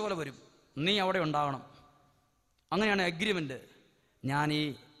പിടിച്ച പോലെ വരും, നീ അവിടെ ഉണ്ടാകണം. അങ്ങനെയാണ് അഗ്രിമെൻ്റ്. ഞാൻ ഈ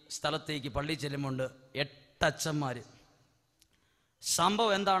സ്ഥലത്തേക്ക് പള്ളി ചെല്ലുമ്പോൾ 8 അച്ഛന്മാർ.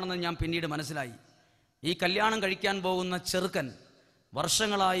 സംഭവം എന്താണെന്ന് ഞാൻ പിന്നീട് മനസ്സിലായി. ഈ കല്യാണം കഴിക്കാൻ പോകുന്ന ചെറുക്കൻ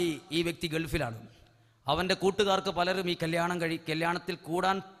വർഷങ്ങളായി ഈ വ്യക്തി ഗൾഫിലാണ്. അവൻ്റെ കൂട്ടുകാർക്ക് പലരും ഈ കല്യാണത്തിൽ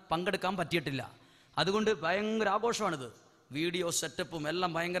പങ്കെടുക്കാൻ പറ്റിയിട്ടില്ല. അതുകൊണ്ട് ഭയങ്കര ആഘോഷമാണിത്. വീഡിയോ സെറ്റപ്പും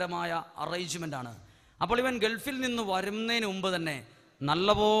എല്ലാം ഭയങ്കരമായ അറേഞ്ച്മെൻ്റാണ്. അപ്പോൾ ഇവൻ ഗൾഫിൽ നിന്ന് വരുന്നതിന് മുമ്പ് തന്നെ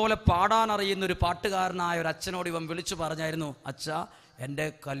നല്ലപോലെ പാടാൻ അറിയുന്ന ഒരു പാട്ടുകാരനായ ഒരു അച്ഛനോട് ഇവൻ വിളിച്ചു പറഞ്ഞായിരുന്നു, അച്ഛാ എൻ്റെ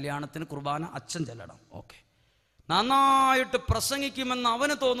കല്യാണത്തിന് കുർബാന അച്ഛൻ ചെല്ലണം. ഓക്കെ, നന്നായിട്ട് പ്രസംഗിക്കുമെന്ന്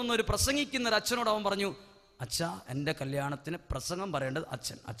അവന് തോന്നുന്ന ഒരു പ്രസംഗിക്കുന്ന ഒരു അച്ഛനോട് അവൻ പറഞ്ഞു, അച്ഛാ എൻ്റെ കല്യാണത്തിന് പ്രസംഗം പറയേണ്ടത്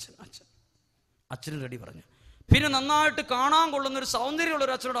അച്ഛൻ. അച്ഛന് റെഡി പറഞ്ഞു. പിന്നെ നന്നായിട്ട് കാണാൻ കൊള്ളുന്ന ഒരു സൗന്ദര്യമുള്ള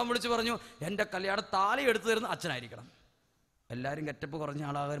ഒരു അച്ഛനോട് അവൻ വിളിച്ച് പറഞ്ഞു, എൻ്റെ കല്യാണം താലി എടുത്തു തരുന്ന അച്ഛനായിരിക്കണം. എല്ലാവരും ഗെറ്റപ്പ് കുറഞ്ഞ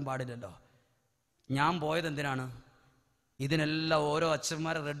ആളാകാൻ പാടില്ലല്ലോ. ഞാൻ പോയത് എന്തിനാണ്? ഇതിനെല്ലാം ഓരോ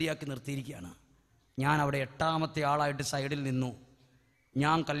അച്ഛന്മാരെ റെഡിയാക്കി നിർത്തിയിരിക്കുകയാണ്. ഞാൻ അവിടെ 8ാമത്തെ ആളായിട്ട് സൈഡിൽ നിന്നു.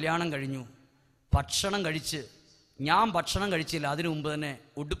 ഞാൻ കല്യാണം കഴിഞ്ഞു, ഭക്ഷണം കഴിച്ച്, ഞാൻ ഭക്ഷണം കഴിച്ചില്ല, അതിനു മുമ്പ് തന്നെ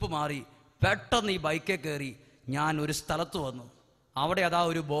ഉടുപ്പ് മാറി പെട്ടെന്ന് ഈ ബൈക്കേ കയറി ഞാൻ ഒരു സ്ഥലത്ത് വന്നു. അവിടെ അതാ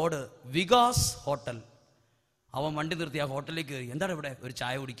ഒരു ബോർഡ്, വികാസ് ഹോട്ടൽ. അവൻ വണ്ടി നിർത്തി ആ ഹോട്ടലിൽ കയറി. എന്താണ് ഇവിടെ? ഒരു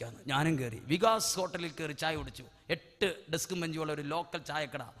ചായ കുടിക്കാമെന്ന്. ഞാനും കയറി വികാസ് ഹോട്ടലിൽ കയറി ചായ കുടിച്ചു. 8 ഡെസ്കും ബെഞ്ചുള്ള ഒരു ലോക്കൽ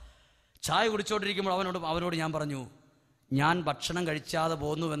ചായക്കട. ചായ കുടിച്ചുകൊണ്ടിരിക്കുമ്പോൾ അവനോട് ഞാൻ പറഞ്ഞു, ഞാൻ ഭക്ഷണം കഴിച്ചാതെ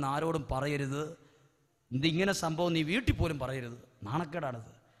പോന്നുവെന്ന് ആരോടും പറയരുത്, ഇതിങ്ങനെ സംഭവം നീ വീട്ടിൽ പോലും പറയരുത്,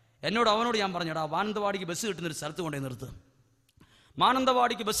 നാണക്കേടാണത്. അവനോട് ഞാൻ പറഞ്ഞടാ, മാനന്തവാടിക്ക് ബസ് കിട്ടുന്നൊരു സ്ഥലത്ത് കൊണ്ടുപോയി നിർത്ത്.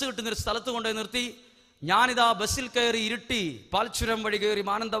 മാനന്തവാടിക്ക് ബസ് കിട്ടുന്നൊരു സ്ഥലത്ത് കൊണ്ടുപോയി നിർത്തി. ഞാനിതാ ബസ്സിൽ കയറി, ഇരുട്ടി, പാൽച്ചുരം വഴി കയറി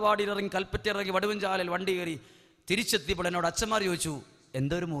മാനന്തവാടിയിൽ ഇറങ്ങി, കൽപ്പറ്റ ഇറങ്ങി, വടുവഞ്ചാലിൽ വണ്ടി കയറി തിരിച്ചെത്തിയപ്പോൾ എന്നോട് അച്ഛന്മാർ ചോദിച്ചു,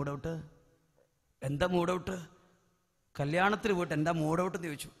 എന്തൊരു മൂഡൗട്ട്, എന്താ മൂഡൗട്ട്? കല്യാണത്തിന് പോയിട്ട് എന്താ മൂഡൗട്ട് എന്ന്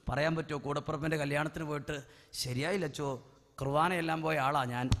ചോദിച്ചു. പറയാൻ പറ്റുമോ? കൂടപ്പുറപ്പിൻ്റെ കല്യാണത്തിന് പോയിട്ട് ശരിയായില്ലച്ചോ, കുർബാനയെല്ലാം പോയ ആളാ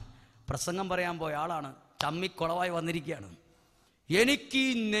ഞാൻ, പ്രസംഗം പറയാൻ പോയ ആളാണ്, ചമ്മിക്കുളവായി വന്നിരിക്കുകയാണ്. എനിക്ക്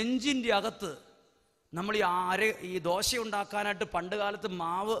ഈ നെഞ്ചിൻ്റെ അകത്ത്, നമ്മൾ ഈ ദോശ ഉണ്ടാക്കാനായിട്ട് പണ്ട് കാലത്ത്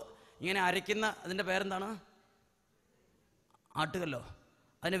മാവ് ഇങ്ങനെ അരയ്ക്കുന്ന, അതിൻ്റെ പേരെന്താണ്? ആട്ടുകല്ലോ.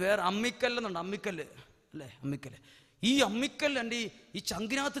 അതിന് വേറെ അമ്മിക്കല്ലെന്നുണ്ട്, അമ്മിക്കല്ല് അല്ലേ, അമ്മിക്കല്ല്. ഈ അമ്മിക്കല്ല് എൻ്റെ ഈ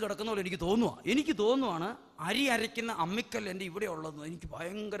ചങ്കിനകത്ത് കിടക്കുന്ന പോലെ എനിക്ക് തോന്നുവാണ് അരി അരയ്ക്കുന്ന അമ്മിക്കല്ല് എൻ്റെ ഇവിടെ ഉള്ളതെന്ന്. എനിക്ക്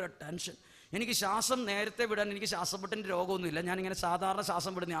ഭയങ്കര ടെൻഷൻ. എനിക്ക് ശ്വാസം നേരത്തെ വിടാൻ, എനിക്ക് ശ്വാസംമുട്ടിൻ്റെ രോഗമൊന്നുമില്ല, ഞാനിങ്ങനെ സാധാരണ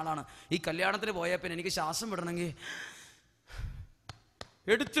ശ്വാസം വിടുന്ന ആളാണ്. ഈ കല്യാണത്തിന് പോയാൽ പിന്നെ എനിക്ക് ശ്വാസം വിടണമെങ്കിൽ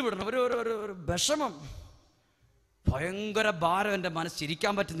എടുത്തു വിടണം, ഒരു വിഷമം, ഭയങ്കര ഭാരം എൻ്റെ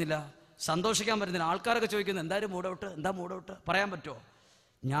മനസ്സിരിക്കാൻ പറ്റുന്നില്ല, സന്തോഷിക്കാൻ പറ്റുന്നില്ല. ആൾക്കാരൊക്കെ ചോദിക്കുന്നു, എന്താ മൂഡൗട്ട് പറയാൻ പറ്റുമോ?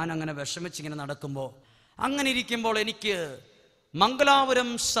 ഞാൻ അങ്ങനെ വിഷമിച്ചിങ്ങനെ നടക്കുമ്പോൾ, അങ്ങനെ ഇരിക്കുമ്പോൾ എനിക്ക് മംഗലാപുരം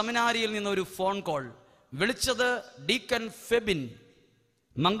സെമിനാരിയിൽ നിന്നൊരു ഫോൺ കോൾ. വിളിച്ചത് ഡീക്കൻ ഫെബിൻ.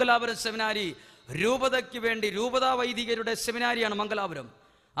 മംഗലാപുരം സെമിനാരി രൂപതയ്ക്ക് വേണ്ടി, രൂപതാ വൈദികരുടെ സെമിനാരിയാണ് മംഗലാപുരം.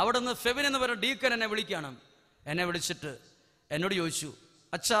 അവിടെ നിന്ന് ഫെബിൻ എന്ന് പറയുന്ന ഡീക്കൻ എന്നെ വിളിക്കുകയാണ്. എന്നെ വിളിച്ചിട്ട് എന്നോട് ചോദിച്ചു,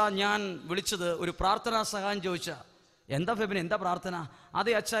 അച്ഛാ ഞാൻ വിളിച്ചത് ഒരു പ്രാർത്ഥനാ സഹായം ചോദിച്ചാ. എന്താ ഫെബിൻ, എന്താ പ്രാർത്ഥന?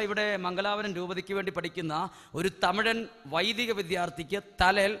 അതെ അച്ഛാ, ഇവിടെ മംഗലാപുരം രൂപതയ്ക്ക് വേണ്ടി പഠിക്കുന്ന ഒരു തമിഴൻ വൈദിക വിദ്യാർത്ഥിക്ക്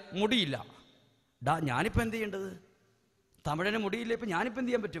തലയിൽ മുടിയില്ല. ഞാനിപ്പോൾ എന്ത് ചെയ്യേണ്ടത്? തമിഴന് മുടിയില്ല, ഇപ്പം ഞാനിപ്പോൾ എന്ത്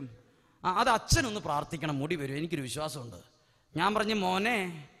ചെയ്യാൻ പറ്റും? അത് അച്ഛനൊന്ന് പ്രാർത്ഥിക്കണം, മുടി വരും, എനിക്കൊരു വിശ്വാസമുണ്ട്. ഞാൻ പറഞ്ഞു, മോനെ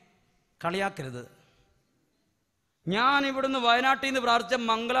കളിയാക്കരുത്, ഞാൻ ഇവിടുന്ന് വയനാട്ടിൽ നിന്ന് പ്രാർത്ഥിച്ച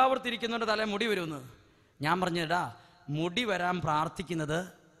മംഗലാപുരത്തിരിക്കുന്നവൻ്റെ തലയിൽ മുടി വരുമെന്ന്. ഞാൻ പറഞ്ഞടാ, മുടി വരാൻ പ്രാർത്ഥിക്കുന്നത്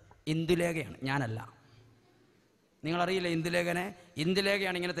ഇന്ദുലേഖയാണ്, ഞാനല്ല. നിങ്ങളറിയില്ല ഇന്ദുലേഖനെ?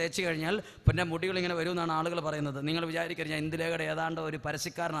 ഇന്ദുലേഖയാണ് ഇങ്ങനെ തേച്ച് കഴിഞ്ഞാൽ പിന്നെ മുടികൾ ഇങ്ങനെ വരുമെന്നാണ് ആളുകൾ പറയുന്നത്. നിങ്ങൾ വിചാരിക്കരുത് ഞാൻ ഇന്ദുലേഖയുടെ ഏതാണ്ട് ഒരു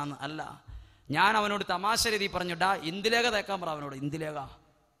പരസ്യക്കാരനാണ്, അല്ല. ഞാൻ അവനോട് തമാശ രീതി പറഞ്ഞു, ഇന്ദുലേഖ തേക്കാൻ പറ അവനോട്. ഇന്ദുലേഖ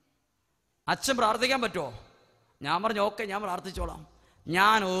അച്ഛൻ പ്രാർത്ഥിക്കാൻ പറ്റുമോ? ഞാൻ പറഞ്ഞു ഓക്കെ, ഞാൻ പ്രാർത്ഥിച്ചോളാം.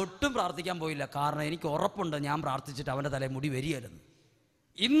 ഞാൻ ഒട്ടും പ്രാർത്ഥിക്കാൻ പോയില്ല, കാരണം എനിക്ക് ഉറപ്പുണ്ട് ഞാൻ പ്രാർത്ഥിച്ചിട്ട് അവൻ്റെ തലയിൽ മുടി വരികയായിരുന്നു.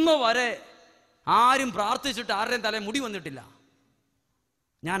 ഇന്ന് വരെ ആരും പ്രാർത്ഥിച്ചിട്ട് ആരുടെയും തലയിൽ മുടി വന്നിട്ടില്ല.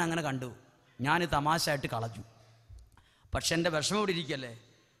 ഞാൻ അങ്ങനെ കണ്ടു, ഞാൻ തമാശയായിട്ട് കളഞ്ഞു. പക്ഷെ എൻ്റെ വിഷമം ഇവിടെ ഇരിക്കല്ലേ,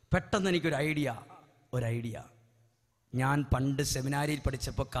 പെട്ടെന്ന് എനിക്കൊരു ഐഡിയ. ഞാൻ പണ്ട് സെമിനാരിയിൽ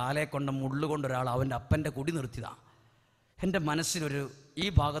പഠിച്ചപ്പോൾ കാലേ കൊണ്ട മുള്ളുകൊണ്ട് ഒരാൾ അവൻ്റെ അപ്പൻ്റെ കുടി നിർത്തിയതാണ്. എൻ്റെ മനസ്സിലൊരു ഈ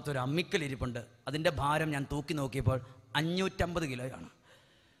ഭാഗത്തൊരു അമ്മിക്കൽ ഇരിപ്പുണ്ട്. അതിൻ്റെ ഭാരം ഞാൻ തൂക്കി നോക്കിയപ്പോൾ 550 കിലോയാണ്.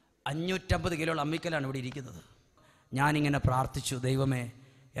 550 കിലോ അമ്മിക്കലാണ് ഇവിടെ ഇരിക്കുന്നത്. ഞാനിങ്ങനെ പ്രാർത്ഥിച്ചു, ദൈവമേ,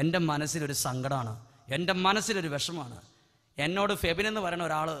 എൻ്റെ മനസ്സിലൊരു സങ്കടമാണ്, എൻ്റെ മനസ്സിലൊരു വിഷമമാണ്. എന്നോട് ഫെബിൻ എന്ന് പറയുന്ന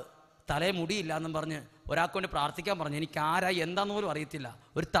ഒരാൾ തലേ മുടിയില്ല എന്നും പറഞ്ഞ് ഒരാൾക്ക് വേണ്ടി പ്രാർത്ഥിക്കാൻ പറഞ്ഞു. എനിക്ക് ആരായി എന്താന്ന് പോലും അറിയത്തില്ല.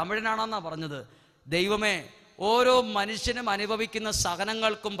 ഒരു തമിഴനാണെന്നാണ് പറഞ്ഞത്. ദൈവമേ, ഓരോ മനുഷ്യനും അനുഭവിക്കുന്ന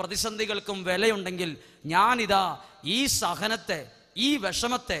സഹനങ്ങൾക്കും പ്രതിസന്ധികൾക്കും വിലയുണ്ടെങ്കിൽ ഞാനിതാ ഈ സഹനത്തെ, ഈ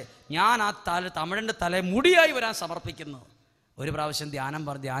വിഷമത്തെ ഞാൻ ആ തമിഴൻ്റെ തലമുടിയായി വരാൻ സമർപ്പിക്കുന്നു. ഒരു പ്രാവശ്യം ധ്യാനം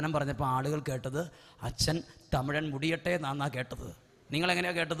പറഞ്ഞപ്പോൾ ആളുകൾ കേട്ടത് അച്ഛൻ തമിഴൻ മുടിയട്ടെ എന്നാ കേട്ടത്.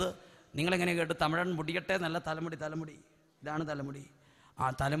 നിങ്ങളെങ്ങനെയാണ് കേട്ടത്? നിങ്ങളെങ്ങനെയാണ് കേട്ടത്? തമിഴൻ മുടിയട്ടെ എന്നല്ല, തലമുടി. ഇതാണ് തലമുടി. ആ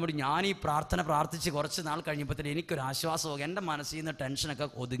തലമുടി. ഞാൻ ഈ പ്രാർത്ഥിച്ച് കുറച്ച് നാൾ കഴിഞ്ഞപ്പോഴത്തേന് എനിക്കൊരു ആശ്വാസമൊക്കെ, എൻ്റെ മനസ്സിൽ നിന്ന് ടെൻഷനൊക്കെ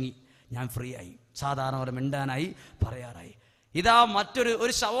ഒതുങ്ങി, ഞാൻ ഫ്രീ ആയി, സാധാരണ പോലെ മിണ്ടാനായി, പറയാറായി. ഇതാ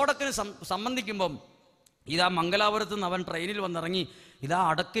ഒരു ശവോടക്കിന് സംബന്ധിക്കുമ്പം ഇതാ മംഗലാപുരത്ത് നിന്ന് അവൻ ട്രെയിനിൽ വന്നിറങ്ങി, ഇതാ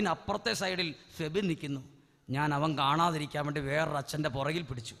അടക്കിന് അപ്പുറത്തെ സൈഡിൽ ഫെബിൻ നിൽക്കുന്നു. ഞാൻ അവൻ കാണാതിരിക്കാൻ വേണ്ടി വേറൊരു അച്ഛൻ്റെ പുറകിൽ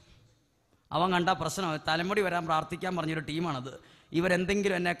പിടിച്ചു. അവൻ കണ്ട പ്രശ്നം, തലമുടി വരാൻ പ്രാർത്ഥിക്കാൻ പറഞ്ഞൊരു ടീമാണത്.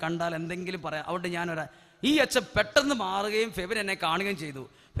 ഇവരെന്തെങ്കിലും എന്നെ കണ്ടാൽ എന്തെങ്കിലും പറയാം. അതുകൊണ്ട് ഈ അച്ഛൻ പെട്ടെന്ന് മാറുകയും ഫെബിൻ എന്നെ കാണുകയും ചെയ്തു.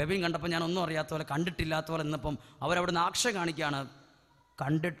 ഫെബിൻ കണ്ടപ്പോൾ ഞാൻ ഒന്നും അറിയാത്ത പോലെ, കണ്ടിട്ടില്ലാത്ത പോലെ എന്നപ്പം അവരവിടുന്ന് ആക്ഷേപം കാണിക്കുകയാണ്,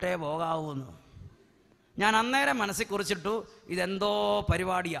 കണ്ടിട്ടേ പോകാവൂന്ന്. ഞാൻ അന്നേരം മനസ്സിൽ കുറിച്ചിട്ടു ഇതെന്തോ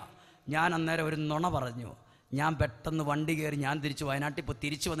പരിപാടിയാ. ഞാൻ അന്നേരം ഒരു നുണ പറഞ്ഞു. ഞാൻ പെട്ടെന്ന് വണ്ടി കയറി ഞാൻ വയനാട്ടിൽ ഇപ്പോൾ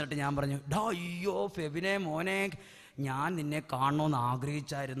തിരിച്ചു വന്നിട്ട് ഞാൻ പറഞ്ഞു, അയ്യോ ഫെബിനെ മോനെ, ഞാൻ നിന്നെ കാണണമെന്ന്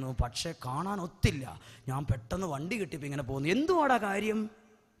ആഗ്രഹിച്ചായിരുന്നു, പക്ഷേ കാണാൻ ഒത്തില്ല. ഞാൻ പെട്ടെന്ന് വണ്ടി കിട്ടിയപ്പോൾ ഇങ്ങനെ പോകുന്നു. എന്തുവാടാ കാര്യം?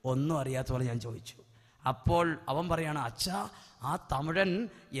 ഒന്നും അറിയാത്ത പോലെ ഞാൻ ചോദിച്ചു. അപ്പോൾ അവൻ പറയാണ്, അച്ഛാ ആ തമിഴൻ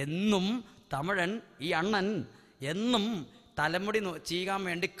ഈ അണ്ണൻ എന്നും തലമുടി ചെയ്യാൻ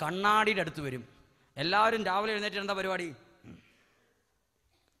വേണ്ടി കണ്ണാടിയുടെ അടുത്ത് വരും. എല്ലാവരും രാവിലെ എഴുന്നേറ്റ് എന്താ പരിപാടി?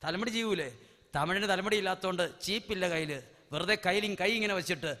 തലമുടി ചെയ്യൂലേ? തമിഴിന് തലമുടി ഇല്ലാത്തതുകൊണ്ട് ചീപ്പില്ല കയ്യിൽ, വെറുതെ കൈ ഇങ്ങനെ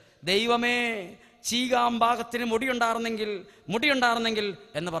വെച്ചിട്ട്, ദൈവമേ ചീകാം ഭാഗത്തിന് മുടിയുണ്ടായിരുന്നെങ്കിൽ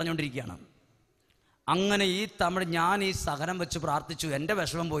എന്ന് പറഞ്ഞുകൊണ്ടിരിക്കുകയാണ്. അങ്ങനെ ഞാൻ ഈ സഹനം വെച്ച് പ്രാർത്ഥിച്ചു, എൻ്റെ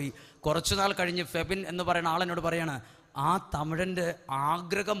വിഷമം പോയി. കുറച്ചു നാൾ കഴിഞ്ഞ് ഫെബിൻ എന്ന് പറയുന്ന ആളെന്നോട് പറയാണ്, ആ തമിഴൻ്റെ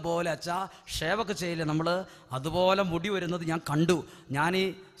ആഗ്രഹം പോലെ അച്ഛാ ഷേവൊക്കെ ചെയ്യില്ല നമ്മൾ, അതുപോലെ മുടി വരുന്നത് ഞാൻ കണ്ടു. ഞാൻ ഈ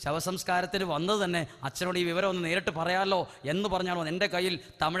ശവസംസ്കാരത്തിന് വന്നത് തന്നെ അച്ഛനോട് ഈ വിവരം ഒന്ന് നേരിട്ട് പറയാമല്ലോ എന്ന് പറഞ്ഞാലോ. എൻ്റെ കയ്യിൽ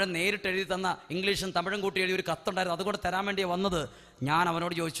തമിഴൻ നേരിട്ട് എഴുതി തന്ന ഇംഗ്ലീഷും തമിഴും കൂട്ടി എഴുതി ഒരു കത്തുണ്ടായിരുന്നു, അതുകൂടെ തരാൻ വേണ്ടിയാണ് വന്നത്. ഞാൻ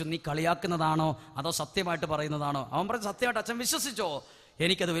അവനോട് ചോദിച്ചു, നീ കളിയാക്കുന്നതാണോ അതോ സത്യമായിട്ട് പറയുന്നതാണോ? അവൻ പറഞ്ഞു, സത്യമായിട്ട്. അച്ഛൻ വിശ്വസിച്ചോ?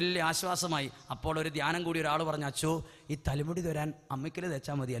 എനിക്കത് വലിയ ആശ്വാസമായി. അപ്പോൾ ഒരു ധ്യാനം കൂടി ഒരാൾ പറഞ്ഞു, അച്ഛോ ഈ തലമുടി തരാൻ അമ്മിക്കല്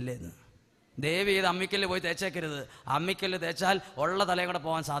തേച്ചാൽ മതിയല്ലേ എന്ന്. ദയവ് ചെയ്ത് അമ്മിക്കല്ല് പോയി തേച്ചേക്കരുത്. അമ്മിക്കല്ല് തേച്ചാൽ ഉള്ള തലയും കൂടെ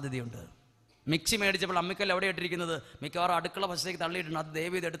പോകാൻ സാധ്യതയുണ്ട്. മിക്സി മേടിച്ചപ്പോൾ അമ്മിക്കല്ല് എവിടെ ഇട്ടിരിക്കുന്നത്? മിക്കവാറും അടുക്കള വശത്തേക്ക് തള്ളിയിട്ടുണ്ട്. അത്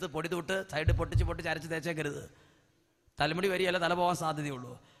ദയവ് ചെയ്ത് എടുത്ത് പൊടി തൊട്ട് സൈഡ് പൊട്ടിച്ച് അരച്ച് തേച്ചേക്കരുത്. തലമുടി വരികയല്ല, തല പോകാൻ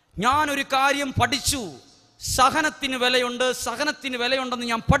സാധ്യതയുള്ളൂ. ഞാനൊരു കാര്യം പഠിച്ചു, സഹനത്തിന് വിലയുണ്ടെന്ന്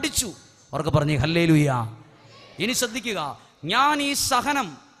ഞാൻ പഠിച്ചു. അവർക്ക് പറഞ്ഞു ഹല്ലേലൂയ. ഇനി ശ്രദ്ധിക്കുക, ഞാൻ ഈ സഹനം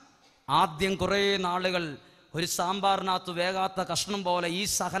ആദ്യം കുറേ നാളുകൾ ഒരു സാമ്പാറിനകത്ത് വേകാത്ത കഷ്ണം പോലെ ഈ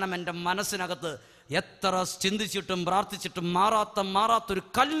സഹനം എൻ്റെ മനസ്സിനകത്ത് എത്ര ചിന്തിച്ചിട്ടും പ്രാർത്ഥിച്ചിട്ടും മാറാത്തൊരു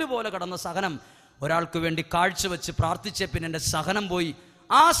കല്ല് പോലെ കിടന്ന സഹനം ഒരാൾക്ക് വേണ്ടി കാഴ്ചവെച്ച് പ്രാർത്ഥിച്ച പിന്നെ എൻ്റെ സഹനം പോയി.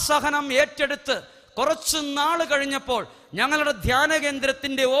 ആ സഹനം ഏറ്റെടുത്ത് കുറച്ച് നാൾ കഴിഞ്ഞപ്പോൾ ഞങ്ങളുടെ ധ്യാന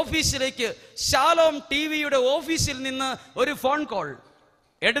കേന്ദ്രത്തിൻ്റെ ഓഫീസിലേക്ക് ശാലോം ടിവിയുടെ ഓഫീസിൽ നിന്ന് ഒരു ഫോൺ കോൾ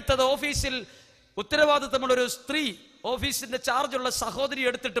എടുത്തത്. ഓഫീസിൽ ഉത്തരവാദിത്തമുള്ള ഒരു സ്ത്രീ, ഓഫീസിന്റെ ചാർജുള്ള സഹോദരി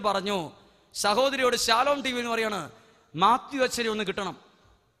എടുത്തിട്ട് പറഞ്ഞു, സഹോദരിയോട് ശാലോം ടി വി എന്ന് പറയാണ്, മാത്യു അച്ഛനെ ഒന്ന് കിട്ടണം.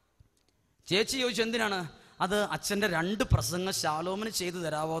 ചേച്ചി ചോദിച്ചു, എന്തിനാണ്? അത് അച്ഛൻ്റെ 2 പ്രസംഗം ശാലോമിന് ചെയ്തു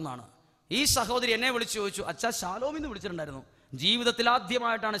തരാവോ എന്നാണ്. ഈ സഹോദരി എന്നെ വിളിച്ചു ചോദിച്ചു, അച്ഛാ ശാലോമിന്ന് വിളിച്ചിട്ടുണ്ടായിരുന്നു. ജീവിതത്തിൽ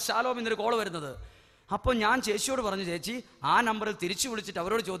ആദ്യമായിട്ടാണ് ശാലോം എന്നൊരു കോൾ വരുന്നത്. അപ്പോൾ ഞാൻ ചേച്ചിയോട് പറഞ്ഞു, ചേച്ചി ആ നമ്പറിൽ തിരിച്ചു വിളിച്ചിട്ട്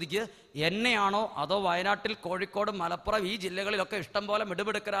അവരോട് ചോദിക്കുക, എന്നെയാണോ അതോ വയനാട്ടിൽ, കോഴിക്കോട്, മലപ്പുറം ഈ ജില്ലകളിലൊക്കെ ഇഷ്ടം പോലെ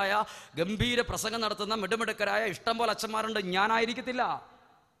മിടുമിടുക്കരായ ഗംഭീര പ്രസംഗം നടത്തുന്ന മിടുമിടുക്കരായ ഇഷ്ടം പോലെ അച്ഛന്മാരുണ്ട്, ഞാനായിരിക്കത്തില്ല,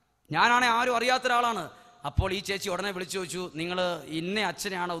 ഞാനാണെ ആരും അറിയാത്ത ഒരാളാണ്. അപ്പോൾ ഈ ചേച്ചി ഉടനെ വിളിച്ചു ചോദിച്ചു, നിങ്ങൾ ഇന്ന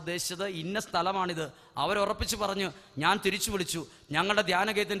അച്ഛനെയാണോ ഉദ്ദേശിച്ചത്? ഇന്ന സ്ഥലമാണിത്. അവരുറപ്പിച്ച് പറഞ്ഞു. ഞാൻ തിരിച്ചു വിളിച്ചു. ഞങ്ങളുടെ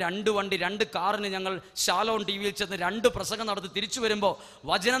ധ്യാനകേന്ദ്രത്തിൻ്റെ 2 വണ്ടി 2 കാറിന് ഞങ്ങൾ ശാലോം ടി വിയിൽ ചെന്ന് 2 പ്രസംഗം നടത്തി തിരിച്ചു വരുമ്പോൾ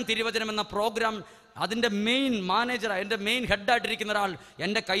വചനം തിരുവചനം എന്ന പ്രോഗ്രാം അതിൻ്റെ മെയിൻ മാനേജർ, എൻ്റെ മെയിൻ ഹെഡായിട്ടിരിക്കുന്ന ഒരാൾ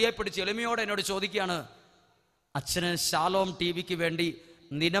എൻ്റെ കയ്യെ പിടിച്ച് എളിമയോടെ എന്നോട് ചോദിക്കുകയാണ്, അച്ഛന് ശാലോം ടി വിക്ക് വേണ്ടി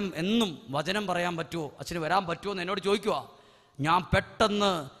എന്നും വചനം പറയാൻ പറ്റുമോ, അച്ഛന് വരാൻ പറ്റുമോ എന്ന് എന്നോട് ചോദിക്കുക. ഞാൻ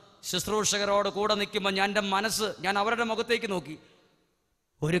പെട്ടെന്ന് ശുശ്രൂഷകരോട് കൂടെ നിൽക്കുമ്പോൾ എൻ്റെ മനസ്സ്, ഞാൻ അവരുടെ മുഖത്തേക്ക് നോക്കി.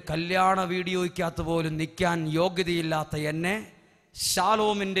 ഒരു കല്യാണ വീഡിയോയ്ക്കകത്ത് പോലും നിൽക്കാൻ യോഗ്യതയില്ലാത്ത എന്നെ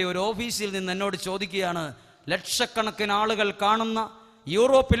ശാലോമിൻ്റെ ഒരു ഓഫീസിൽ നിന്ന് എന്നോട് ചോദിക്കുകയാണ്, ലക്ഷക്കണക്കിന് ആളുകൾ കാണുന്ന,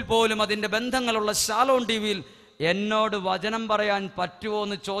 യൂറോപ്പിൽ പോലും അതിൻ്റെ ബന്ധങ്ങളുള്ള ശാലോം ടി വിയിൽ എന്നോട് വചനം പറയാൻ പറ്റുമോ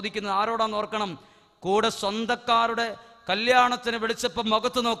എന്ന് ചോദിക്കുന്നത് ആരോടാന്ന് ഓർക്കണം. കൂടെ സ്വന്തക്കാരുടെ കല്യാണത്തിന് വിളിച്ചപ്പോൾ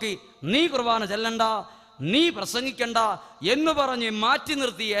മുഖത്ത് നോക്കി, നീ കുർബാന ചെല്ലണ്ട, നീ പ്രസംഗിക്കണ്ട എന്ന് പറഞ്ഞ് മാറ്റി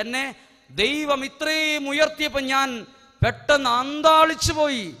നിർത്തി എന്നെ ദൈവം ഇത്രയും ഉയർത്തിയപ്പോൾ ഞാൻ പെട്ടെന്ന് അന്താളിച്ചു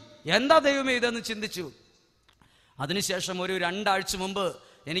പോയി. എന്താ ദൈവമേ ഇതെന്ന് ചിന്തിച്ചു. അതിനുശേഷം ഒരു 2 ആഴ്ച മുമ്പ്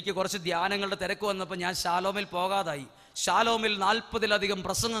എനിക്ക് കുറച്ച് ധ്യാനങ്ങളുടെ തിരക്ക് വന്നപ്പോൾ ഞാൻ ശാലോമിൽ പോകാതായി. ശാലോമിൽ 40-ലധികം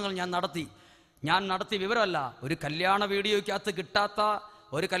പ്രസംഗങ്ങൾ ഞാൻ നടത്തി. ഞാൻ നടത്തിയ വിവരമല്ല. ഒരു കല്യാണ വീഡിയോയ്ക്കകത്ത് കിട്ടാത്ത,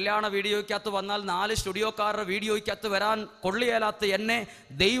 ഒരു കല്യാണ വീഡിയോയ്ക്കകത്ത് വന്നാൽ 4 സ്റ്റുഡിയോക്കാരുടെ വീഡിയോയ്ക്കകത്ത് വരാൻ കൊള്ളിയേലാത്ത എന്നെ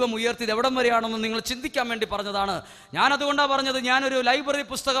ദൈവം ഉയർത്തിയത് എവിടം വരെയാണെന്ന് നിങ്ങൾ ചിന്തിക്കാൻ വേണ്ടി പറഞ്ഞതാണ്. ഞാൻ അതുകൊണ്ടാണ് പറഞ്ഞത്, ഞാനൊരു ലൈബ്രറി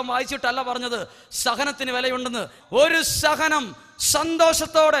പുസ്തകം വായിച്ചിട്ടല്ല പറഞ്ഞത് സഹനത്തിന് വിലയുണ്ടെന്ന്. ഒരു സഹനം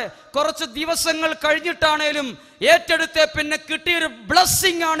സന്തോഷത്തോടെ കുറച്ച് ദിവസങ്ങൾ കഴിഞ്ഞിട്ടാണേലും ഏറ്റെടുത്ത പിന്നെ കിട്ടിയൊരു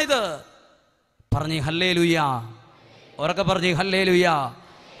ബ്ലെസ്സിങ് ആണിത്. പറഞ്ഞേ ഹല്ലേലൂയ, ഉറക്കെ പറഞ്ഞേ ഹല്ലേലൂയ.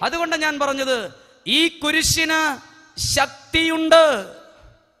 അതുകൊണ്ടാണ് ഞാൻ പറഞ്ഞത്, ഈ കുരിശിന് ശക്തിയുണ്ട്,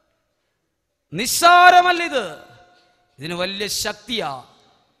 നിസ്സാരമല്ല ഇത്, ഇതിന് വലിയ ശക്തിയാ.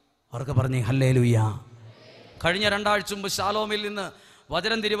 അവർക്ക് പറഞ്ഞേ ഹല്ലേലൂയ. കഴിഞ്ഞ 2 ആഴ്ച മുമ്പ് ശാലോമിൽ നിന്ന്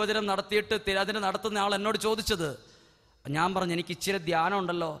തിരുവചനം നടത്തിയിട്ട് അതിന് നടത്തുന്ന ആൾ എന്നോട് ചോദിച്ചത്, ഞാൻ പറഞ്ഞു എനിക്ക് ഇച്ചിരി ധ്യാനം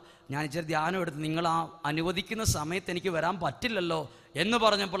ഉണ്ടല്ലോ, ഞാൻ ഇച്ചിരി ധ്യാനം എടുത്ത് നിങ്ങൾ ആ അനുവദിക്കുന്ന സമയത്ത് എനിക്ക് വരാൻ പറ്റില്ലല്ലോ എന്ന്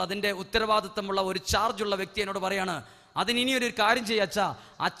പറഞ്ഞപ്പോൾ അതിൻ്റെ ഉത്തരവാദിത്തമുള്ള ഒരു ചാർജുള്ള വ്യക്തി എന്നോട് പറയാണ്, അതിനി ഒരു കാര്യം ചെയ്യാച്ചാ,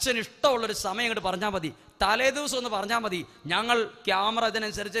 അച്ഛൻ ഇഷ്ടമുള്ളൊരു സമയം ഇങ്ങോട്ട് പറഞ്ഞാൽ മതി, തലേദിവസം ഒന്ന് പറഞ്ഞാൽ മതി, ഞങ്ങൾ ക്യാമറ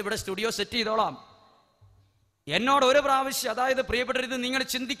ഇതിനനുസരിച്ച് ഇവിടെ സ്റ്റുഡിയോ സെറ്റ് ചെയ്തോളാം. എന്നോട് ഒരു പ്രാവശ്യം, അതായത് പ്രിയപ്പെട്ടവർ, ഇത് നിങ്ങൾ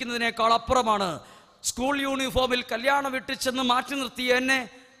ചിന്തിക്കുന്നതിനേക്കാൾ അപ്പുറമാണ്. സ്കൂൾ യൂണിഫോമിൽ കല്യാണം വിട്ടിച്ചെന്ന് മാറ്റി നിർത്തിയ എന്നെ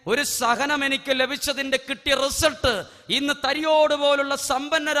ഒരു സഹനം എനിക്ക് ലഭിച്ചതിന്റെ കിട്ടിയ റിസൾട്ട് ഇന്ന് തരിയോട് പോലുള്ള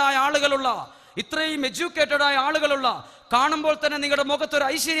സമ്പന്നരായ ആളുകളുള്ള, ഇത്രയും എഡ്യൂക്കേറ്റഡ് ആയ ആളുകളുള്ള, കാണുമ്പോൾ തന്നെ നിങ്ങളുടെ മുഖത്തൊരു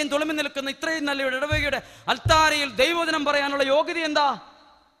ഐശ്വര്യം തുളുമ്പി നിൽക്കുന്ന ഇത്രയും നല്ല ഇടവകയുടെ അൽത്താരയിൽ ദൈവവചനം പറയാനുള്ള യോഗ്യത എന്താ?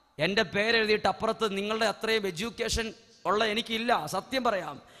 എൻ്റെ പേരെഴുതിയിട്ട് അപ്പുറത്ത് നിങ്ങളുടെ അത്രയും എഡ്യൂക്കേഷൻ ഉള്ള എനിക്കില്ല. സത്യം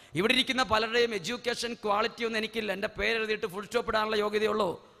പറയാം, ഇവിടെ ഇരിക്കുന്ന പലരുടെയും എഡ്യൂക്കേഷൻ ക്വാളിറ്റി ഒന്നും എനിക്കില്ല. എൻ്റെ പേരെഴുതിയിട്ട് ഫുൾ സ്റ്റോപ്പ് ഇടാനുള്ള യോഗ്യതയുള്ളൂ.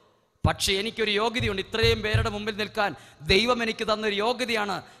 പക്ഷെ എനിക്കൊരു യോഗ്യതയുണ്ട്, ഇത്രയും പേരുടെ മുമ്പിൽ നിൽക്കാൻ ദൈവം എനിക്ക് തന്നൊരു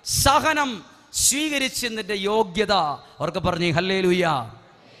യോഗ്യതയാണ് സഹനം സ്വീകരിച്ചതിൻ്റെ യോഗ്യത. അവർക്ക് പറഞ്ഞേ ഹല്ലേലൂയ.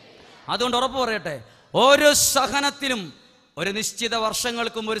 അതുകൊണ്ട് ഉറപ്പ് പറയട്ടെ, ഓരോ സഹനത്തിലും ഒരു നിശ്ചിത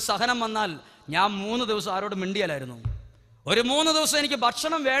വർഷങ്ങൾക്കും ഒരു സഹനം വന്നാൽ ഞാൻ 3 ദിവസം ആരോട് മിണ്ടിയലായിരുന്നു. ഒരു 3 ദിവസം എനിക്ക്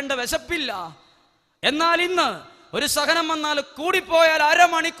ഭക്ഷണം വേണ്ട, വിശപ്പില്ല. എന്നാൽ ഇന്ന് ഒരു സഹനം വന്നാൽ കൂടിപ്പോയാൽ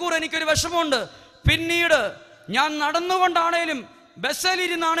അരമണിക്കൂർ എനിക്കൊരു വിഷമമുണ്ട്. പിന്നീട് ഞാൻ നടന്നുകൊണ്ടാണേലും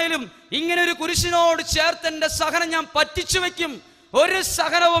ബസ്സിലിരുന്നാണേലും ഇങ്ങനെ ഒരു കുരിശിനോട് ചേർത്ത് എൻ്റെ സഹനം ഞാൻ പറ്റിച്ചു വെക്കും. ഒരു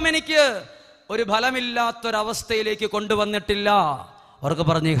സഹനവും എനിക്ക് ഒരു ഫലമില്ലാത്തൊരവസ്ഥയിലേക്ക് കൊണ്ടുവന്നിട്ടില്ല. അവർക്ക്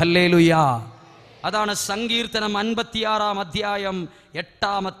പറഞ്ഞേ ഹല്ലേലൂയ. അതാണ് സങ്കീർത്തനം 56-ാം അധ്യായം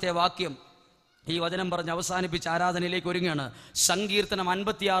 8-ാമത്തെ വാക്യം. ഈ വചനം പറഞ്ഞ് അവസാനിപ്പിച്ച് ആരാധനയിലേക്ക് ഒരുങ്ങുകയാണ്. സങ്കീർത്തനം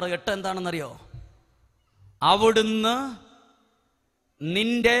 56:8 എന്താണെന്നറിയോ? അവിടുന്ന്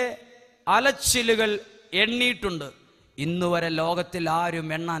നിന്റെ അലച്ചിലുകൾ എണ്ണിയിട്ടുണ്ട്. ഇന്നുവരെ ലോകത്തിൽ ആരും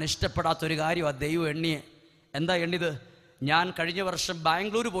എണ്ണാൻ ഇഷ്ടപ്പെടാത്തൊരു കാര്യമാണ് ദൈവം എണ്ണിയെ. എന്താ എണ്ണിയത്? ഞാൻ കഴിഞ്ഞ വർഷം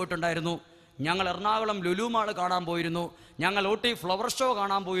ബാംഗ്ലൂർ പോയിട്ടുണ്ടായിരുന്നു, ഞങ്ങൾ എറണാകുളം ലുലു മാൾ കാണാൻ പോയിരുന്നു, ഞങ്ങൾ ഊട്ടി ഫ്ലവർ ഷോ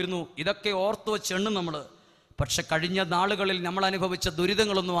കാണാൻ പോയിരുന്നു. ഇതൊക്കെ ഓർത്ത് വെച്ച് എണ്ണും നമ്മൾ. പക്ഷെ കഴിഞ്ഞ നാളുകളിൽ നമ്മൾ അനുഭവിച്ച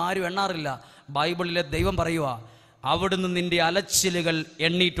ദുരിതങ്ങളൊന്നും ആരും എണ്ണാറില്ല. ബൈബിളിലെ ദൈവം പറയുക, അവിടുന്ന് നിന്റെ അലച്ചിലുകൾ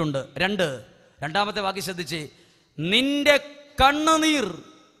എണ്ണിയിട്ടുണ്ട്. രണ്ടാമത്തെ വാക്യം ശ്രദ്ധിച്ച്, നിന്റെ കണ്ണുനീർ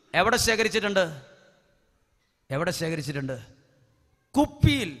എവിടെ ശേഖരിച്ചിട്ടുണ്ട്? എവിടെ ശേഖരിച്ചിട്ടുണ്ട്?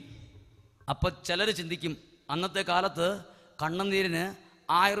 കുപ്പിയിൽ. അപ്പൊ ചിലർ ചിന്തിക്കും, അന്നത്തെ കാലത്ത് കണ്ണുനീരിന്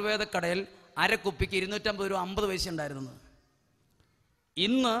ആയുർവേദ കടയിൽ അരക്കുപ്പിക്ക് 250 രൂപ 50 പൈസ ഉണ്ടായിരുന്നു.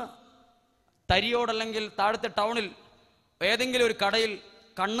 ഇന്ന് തരിയോടല്ലെങ്കിൽ താഴത്തെ ടൗണിൽ ഏതെങ്കിലും ഒരു കടയിൽ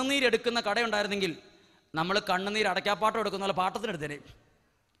കണ്ണുനീരെടുക്കുന്ന കടയുണ്ടായിരുന്നെങ്കിൽ നമ്മൾ കണ്ണുനീര് അടയ്ക്കാപ്പാട്ടം എടുക്കുന്ന പോലെ പാട്ടത്തിനെടുത്തേനെ.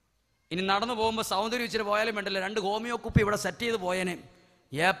 ഇനി നടന്നു പോകുമ്പോൾ സൗന്ദര്യം ഇച്ചിരി പോയാലും വേണ്ടല്ലോ, 2 ഹോമിയോ കുപ്പി ഇവിടെ സെറ്റ് ചെയ്ത് പോയേനെ.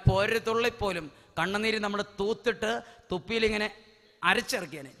 ഒരു തുള്ളിപ്പോലും കണ്ണുനീര് നമ്മൾ തൂത്തിട്ട് തുപ്പിയിലിങ്ങനെ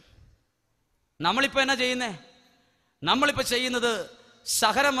അരച്ചിറക്കിയേനെ. നമ്മളിപ്പോൾ എന്നാ ചെയ്യുന്നേ? നമ്മളിപ്പോൾ ചെയ്യുന്നത്,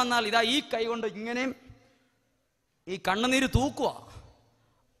 സഹനം വന്നാൽ ഇതാ ഈ കൈ കൊണ്ട് ഇങ്ങനെയും ഈ കണ്ണുനീര് തൂക്കുക.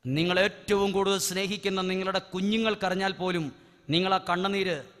 നിങ്ങൾ ഏറ്റവും കൂടുതൽ സ്നേഹിക്കുന്ന നിങ്ങളുടെ കുഞ്ഞുങ്ങൾക്കറിഞ്ഞാൽ പോലും നിങ്ങൾ ആ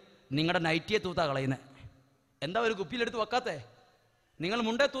കണ്ണുനീര് നിങ്ങളുടെ നൈറ്റിയെ തൂത്താ കളയുന്നത്. എന്താ ഒരു കുപ്പിയിലെടുത്ത് വെക്കാത്തേ? നിങ്ങൾ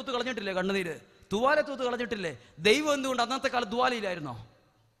മുണ്ടേ തൂത്ത് കളഞ്ഞിട്ടില്ലേ? കണ്ണുനീര് തുവാലെ തൂത്ത് കളഞ്ഞിട്ടില്ലേ? ദൈവം എന്തുകൊണ്ട് അന്നത്തെ കാലത്ത് തുവാലയില്ലായിരുന്നോ?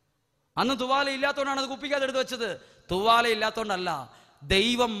 അന്ന് തുവാല ഇല്ലാത്തതുകൊണ്ടാണ് അത് കുപ്പിക്കകത്ത് എടുത്ത് വെച്ചത്. തുവാല ഇല്ലാത്തതുകൊണ്ടല്ല,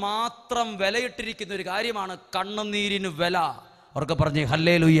 ദൈവം മാത്രം വിലയിട്ടിരിക്കുന്ന ഒരു കാര്യമാണ് കണ്ണുനീരിന് വില. അവർക്ക് പറഞ്ഞേ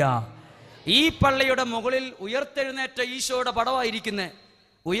ഹല്ലേലൂയ. ഈ പള്ളിയുടെ മുകളിൽ ഉയർത്തെഴുന്നേറ്റ ഈശോയുടെ പടമായിരിക്കുന്നേ.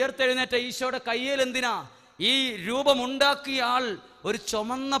 ഉയർത്തെഴുന്നേറ്റ ഈശോയുടെ കയ്യിൽ എന്തിനാ ഈ രൂപമുണ്ടാക്കിയ ആൾ ഒരു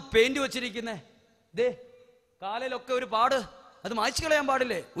ചുമന്ന പെയിന്റ് വെച്ചിരിക്കുന്നേ? ദേ കാലിലൊക്കെ ഒരു പാട്, അത് മായ്ച്ചു കളയാൻ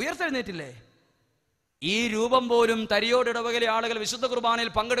പാടില്ലേ? ഉയർത്തെഴുന്നേറ്റില്ലേ? ഈ രൂപം പോലും തരിയോടിടവകയിലെ ആളുകൾ വിശുദ്ധ കുർബാനയിൽ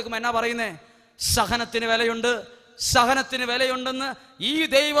പങ്കെടുക്കുമ്പോൾ എന്നാ പറയുന്നേ? സഹനത്തിന് വിലയുണ്ട്, സഹനത്തിന് വിലയുണ്ടെന്ന് ഈ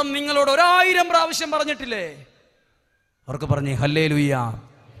ദൈവം നിങ്ങളോട് 1000 പ്രാവശ്യം പറഞ്ഞിട്ടില്ലേ? അവർക്ക് പറഞ്ഞേ ഹല്ലേലൂയ.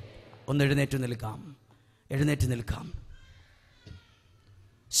 ഒന്ന് എഴുന്നേറ്റ് നിൽക്കാം.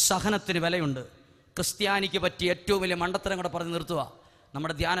 സഹനത്തിന് വിലയുണ്ട്. ക്രിസ്ത്യാനിക്ക് പറ്റിയ ഏറ്റവും വലിയ മണ്ടത്തരം കൂടെ പറഞ്ഞ് നിർത്തുക.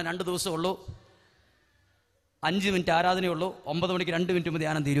 നമ്മുടെ ധ്യാനം 2 ദിവസമേ ഉള്ളൂ, 5 മിനിറ്റ് ആരാധനയുള്ളൂ. 9 മണിക്ക് 2 മിനിറ്റ് മുമ്പ്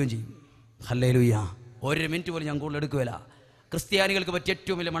ധ്യാനം തീരുകയും ചെയ്യും. ഹല്ലേലൂയ. 1 മിനിറ്റ് പോലും ഞാൻ കൂടുതൽ എടുക്കുകയില്ല. ക്രിസ്ത്യാനികൾക്ക് പറ്റിയ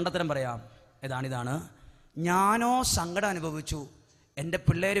ഏറ്റവും വലിയ മണ്ടത്തരം പറയാം. ഇതാണ് ഞാനോ സങ്കടം അനുഭവിച്ചു, എൻ്റെ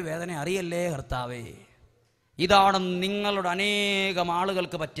പിള്ളേര് വേദന അറിയല്ലേ കർത്താവേ. ഇതാണ് നിങ്ങളുടെ അനേകം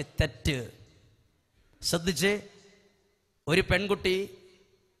ആളുകൾക്ക് പറ്റിയ തെറ്റ്. ശ്രദ്ധിച്ച്, ഒരു പെൺകുട്ടി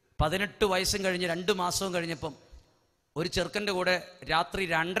 18 വയസ്സും കഴിഞ്ഞ് 2 മാസവും കഴിഞ്ഞപ്പം ഒരു ചെറുക്കൻ്റെ കൂടെ രാത്രി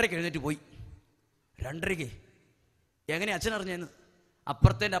 2:30 എഴുന്നേറ്റ് പോയി. 2:30 എങ്ങനെ അച്ഛൻ അറിഞ്ഞെന്ന്?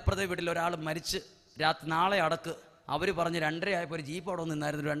 അപ്പുറത്തെ വീട്ടിൽ ഒരാൾ മരിച്ച് രാത്രി നാളെ അടക്ക്. അവർ പറഞ്ഞ് 2:30 ആയപ്പോൾ ഒരു ജീപ്പ് അവിടെ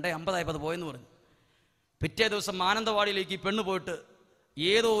നിന്നായിരുന്നു. 2:50 ആയപ്പോൾ അത് പോയെന്ന് പറഞ്ഞു. പിറ്റേ ദിവസം മാനന്തവാടിയിലേക്ക് ഈ പെണ്ണ് പോയിട്ട്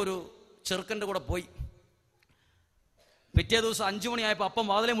ഏതോ ഒരു ചെറുക്കൻ്റെ കൂടെ പോയി. പിറ്റേ ദിവസം 5 മണിയായപ്പോൾ അപ്പം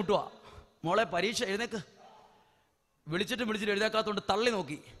വാതിലെ മുട്ടുക, മോളെ പരീക്ഷ എഴുന്നേക്ക്. വിളിച്ചിട്ട് എഴുന്നേക്കാത്തതുകൊണ്ട് തള്ളി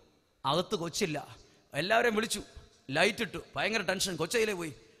നോക്കി, അകത്ത് കൊച്ചില്ല. എല്ലാവരെയും വിളിച്ചു, ലൈറ്റ് ഇട്ടു, ഭയങ്കര ടെൻഷൻ. കൊച്ചയിലേ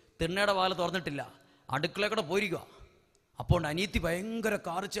പോയി, തിണ്ണയുടെ വാല് തുറന്നിട്ടില്ല, അടുക്കളയിൽ പോയിരിക്കുക. അപ്പോൾ അനിയത്തി ഭയങ്കര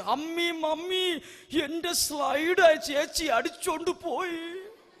കാറിച്ച്, മമ്മി എൻ്റെ സ്ലൈഡ് ചേച്ചി അടിച്ചോണ്ട് പോയി,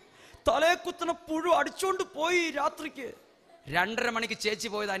 തലയെ കുത്തുന്ന പുഴു അടിച്ചോണ്ട് പോയി രാത്രിക്ക്. 2:30 മണിക്ക് ചേച്ചി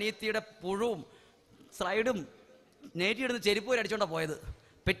പോയത് അനിയത്തിയുടെ പുഴുവും സ്ലൈഡും നേറ്റിയിടുന്ന ചെരുപ്പ് പോയി അടിച്ചോണ്ടാണ് പോയത്.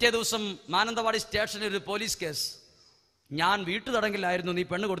 പിറ്റേ ദിവസം മാനന്തവാടി സ്റ്റേഷനിൽ ഒരു പോലീസ് കേസ്. ഞാൻ വീട്ടു തടങ്കിലായിരുന്നു, നീ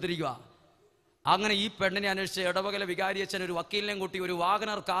പെണ്ണ് കൊടുത്തിരിക്കുക. അങ്ങനെ ഈ പെണ്ണിനെ അന്വേഷിച്ച് ഇടവകല വികാരിയച്ഛൻ ഒരു വക്കീലിനെയും കൂട്ടി ഒരു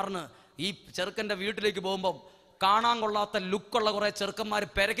വാഗനർ കാറിന് ഈ ചെറുക്കൻ്റെ വീട്ടിലേക്ക് പോകുമ്പം കാണാൻ കൊള്ളാത്ത ലുക്കുള്ള കുറേ ചെറുക്കന്മാർ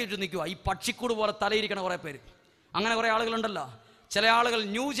പെരക്കിട്ട് നിൽക്കുക. ഈ പക്ഷിക്കൂട് പോലെ തലയിരിക്കണ കുറേ പേര്. അങ്ങനെ കുറേ ആളുകളുണ്ടല്ലോ. ചില ആളുകൾ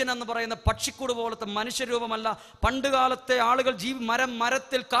ന്യൂജൻ എന്ന് പറയുന്ന പക്ഷിക്കൂട് പോലത്തെ മനുഷ്യരൂപമല്ല, പണ്ടുകാലത്തെ ആളുകൾ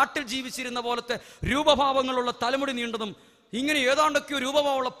മരത്തിൽ കാട്ടിൽ ജീവിച്ചിരുന്ന പോലത്തെ രൂപഭാവങ്ങളുള്ള തലമുടി നീണ്ടതും ഇങ്ങനെ ഏതാണ്ടൊക്കെയോ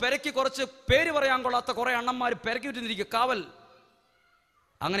രൂപഭാവമുള്ള പെരയ്ക്ക് കുറച്ച് പേര് പറയാൻ കൊള്ളാത്ത കുറേ അണ്ണന്മാർ പെരക്കി വിട്ടിരിക്കുക കാവൽ.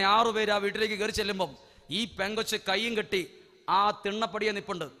 അങ്ങനെ 6 പേര് ആ വീട്ടിലേക്ക് കയറി ചെല്ലുമ്പം ഈ പെങ്കൊച്ച് കൈയും കെട്ടി ആ തിണ്ണപ്പടിയെ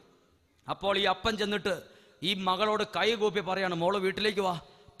നിപ്പുണ്ട്. അപ്പോൾ ഈ അപ്പൻ ചെന്നിട്ട് ഈ മകളോട് കൈ കൂപ്പി പറയാണ്, മോള് വീട്ടിലേക്ക് വാ,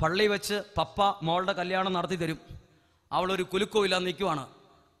 പള്ളി വെച്ച് പപ്പ മോളുടെ കല്യാണം നടത്തി തരും. അവളൊരു കുലുക്കവും ഇല്ലാതെ നിൽക്കുവാണ്,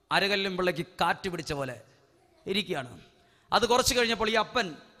 അരകല്ലും പിള്ളയ്ക്ക് കാറ്റ് പിടിച്ച പോലെ ഇരിക്കുകയാണ്. അത് കുറച്ച് കഴിഞ്ഞപ്പോൾ ഈ അപ്പൻ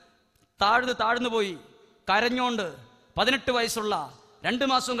താഴ്ന്നു പോയി കരഞ്ഞോണ്ട് 18 വയസ്സുള്ള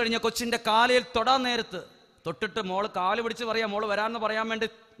 2 മാസം കഴിഞ്ഞ കൊച്ചിൻ്റെ കാലിൽ തൊടാൻ നേരത്ത് തൊട്ടിട്ട് മോള് കാല് പിടിച്ച് പറയാം, മോള് വരാമെന്ന് പറയാൻ വേണ്ടി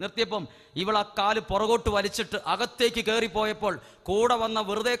നിർത്തിയപ്പം ഇവൾ ആ കാല് പുറകോട്ട് വലിച്ചിട്ട് അകത്തേക്ക് കയറിപ്പോയപ്പോൾ കൂടെ വന്ന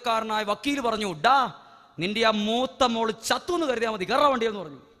വെറുതെക്കാരനായ വക്കീൽ പറഞ്ഞു, ഡാ നിന്റെ ആ മൂത്ത മോള് ചത്തു എന്ന് കരുതിയാൽ മതി, കയറാൻ വണ്ടിയെന്ന്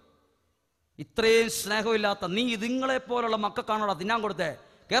പറഞ്ഞു. ഇത്രയും സ്നേഹമില്ലാത്ത നീ ഇതുങ്ങളെപ്പോലുള്ള മക്കൾക്കാണോടാ തിന്നാൻ കൊടുത്തേ,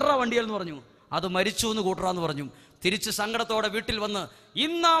 കയറാ വണ്ടിയെന്ന് പറഞ്ഞു. അത് മരിച്ചു എന്ന് കൂട്ടറാന്ന് പറഞ്ഞു. തിരിച്ച് സങ്കടത്തോടെ വീട്ടിൽ വന്ന്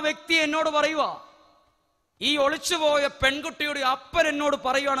ഇന്ന് ആ വ്യക്തി എന്നോട് പറയുക, ഈ ഒളിച്ചുപോയ പെൺകുട്ടിയുടെ അപ്പൻ എന്നോട്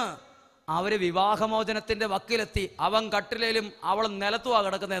പറയുകയാണ്, അവര് വിവാഹമോചനത്തിന്റെ വക്കിലെത്തി, അവൻ കട്ടിലേലും അവൾ നിലത്തുവാ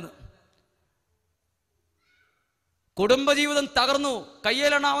കിടക്കുന്നതെന്ന്. കുടുംബജീവിതം തകർന്നു,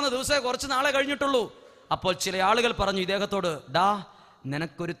 കയ്യിലെണ്ണാവുന്ന ദിവസമേ കുറച്ച് നാളെ കഴിഞ്ഞിട്ടുള്ളൂ. അപ്പോൾ ചില ആളുകൾ പറഞ്ഞു ഇദ്ദേഹത്തോട്, ഡാ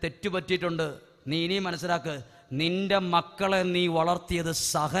നിനക്കൊരു തെറ്റു പറ്റിയിട്ടുണ്ട്, നീ ഇനിയും മനസ്സിലാക്ക്, നിന്റെ മക്കളെ നീ വളർത്തിയത്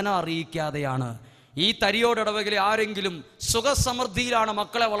സഹനം അറിയിക്കാതെയാണ്. ഈ തരിയോടിടവകിലെ ആരെങ്കിലും സുഖസമൃദ്ധിയിലാണ്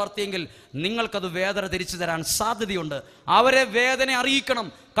മക്കളെ വളർത്തിയെങ്കിൽ നിങ്ങൾക്കത് വേദന തിരിച്ചു തരാൻ സാധ്യതയുണ്ട്. അവരെ വേദന അറിയിക്കണം,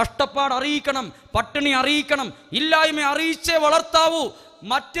 കഷ്ടപ്പാട് അറിയിക്കണം, പട്ടിണി അറിയിക്കണം, ഇല്ലായ്മ അറിയിച്ചേ വളർത്താവൂ.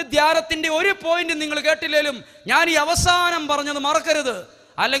 മറ്റ് ധ്യാനത്തിന്റെ ഒരു പോയിന്റ് നിങ്ങൾ കേട്ടില്ലേലും ഞാൻ ഈ അവസാനം പറഞ്ഞത് മറക്കരുത്.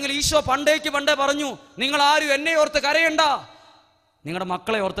 അല്ലെങ്കിൽ ഈശോ പണ്ടേ പറഞ്ഞു, നിങ്ങൾ ആരും എന്നെ ഓർത്ത് കരയണ്ട, നിങ്ങളുടെ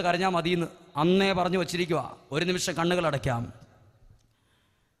മക്കളെ ഓർത്ത് കരഞ്ഞാൽ മതിയെന്ന് അന്നേ പറഞ്ഞു വച്ചിരിക്കുക. ഒരു നിമിഷം കണ്ണുകൾ അടയ്ക്കാം.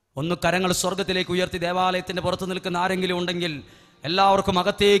 ഒന്ന് കരങ്ങൾ സ്വർഗത്തിലേക്ക് ഉയർത്തി, ദേവാലയത്തിന്റെ പുറത്ത് നിൽക്കുന്ന ആരെങ്കിലും ഉണ്ടെങ്കിൽ എല്ലാവർക്കും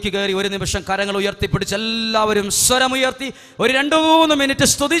അകത്തേക്ക് കയറി ഒരു നിമിഷം കരങ്ങൾ ഉയർത്തിപ്പിടിച്ച് എല്ലാവരും സ്വരമുയർത്തി ഒരു 2-3 മിനിറ്റ്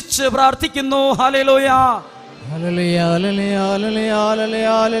സ്തുതിച്ച് പ്രാർത്ഥിക്കുന്നു. ഹല്ലേലൂയ, ഹല്ലേലൂയ, ഹല്ലേലൂയ, ഹല്ലേലൂയ,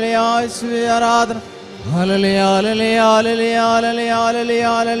 ഹല്ലേലൂയ, യേശുവേ ആരാധന. ഹല്ലേലൂയ, ഹല്ലേലൂയ, ഹല്ലേലൂയ, ഹല്ലേലൂയ, ഹല്ലേലൂയ,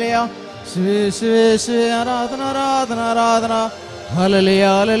 ഹല്ലേലൂയ, യേശുവേ ആരാധന, ആരാധന, ആരാധന. ഹല്ലേലൂയ,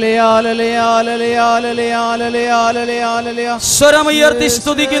 ഹല്ലേലൂയ, ഹല്ലേലൂയ, ഹല്ലേലൂയ, ഹല്ലേലൂയ, ഹല്ലേലൂയ, ഹല്ലേലൂയ, ഹല്ലേലൂയ. സ്വരമുയർത്തി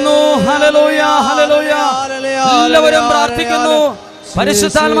സ്തുതിക്കുന്നു. ഹല്ലേലൂയ, ഹല്ലേലൂയ. എല്ലാവരും പ്രാർത്ഥിക്കുന്നു.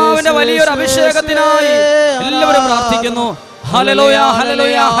 പരിശുദ്ധാത്മാവിന്റെ വലിയൊരു അഭിഷേകത്തിനായി എല്ലാവരും പ്രാർത്ഥിക്കുന്നു. ഹല്ലേലൂയ,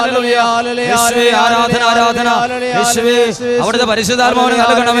 ഹല്ലേലൂയ, ഹല്ലേലൂയ. യേശുവേ ആരാധന, ആരാധന. യേശുവേ അവിടുത്തെ പരിശുദ്ധാത്മാവിനെ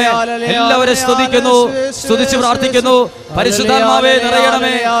നൽകണമേ. എല്ലാവരും സ്തുതിക്കുന്നു, സ്തുതിച്ച് പ്രാർത്ഥിക്കുന്നു. പരിശുദ്ധാത്മാവേ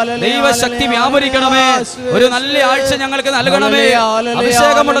നിറയണമേ, ദൈവശക്തി വ്യാപരിക്കണമേ. ഒരു നല്ല ആഴ്ച ഞങ്ങൾക്ക് നൽകണമേ,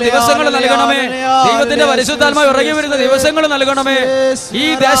 അഭിഷേകമുള്ള ദിവസങ്ങൾ നൽകണമേ, ദൈവത്തിന്റെ പരിശുദ്ധാത്മാവ് ഇറങ്ങി വരുന്ന ദിവസങ്ങൾ നൽകണമേ. ഈ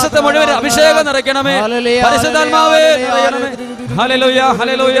ദേശത്തെ മുഴുവൻ അഭിഷേകം നിറയ്ക്കണമേ, പരിശുദ്ധാത്മാവേ നിറയണമേ. ഹല്ലേലൂയ,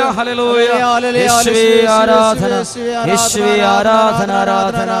 ഹല്ലേലൂയ, ഹല്ലേലൂയ. യേശുവേ ആരാധന, യേശുവേ ആരാധന,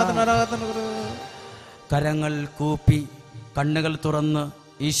 ആരാധന. കരങ്ങൾ കൂപ്പി കണ്ണുകൾ തുറന്ന്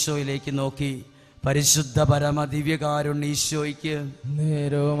ഈശോയിലേക്ക് നോക്കി പരിശുദ്ധ പരമ ദിവ്യകാരുണ്യ ഈശോയ്ക്ക്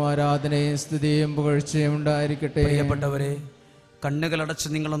നേരവും ആരാധനയും സ്തുതിയും പുകഴ്ചയും ഉണ്ടായിരിക്കട്ടെ. പ്രിയപ്പെട്ടവരെ, കണ്ണുകളടച്ച്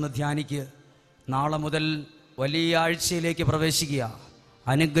നിങ്ങളൊന്ന് ധ്യാനിക്കുക. നാളെ മുതൽ വലിയ ആഴ്ചയിലേക്ക് പ്രവേശിക്കുക.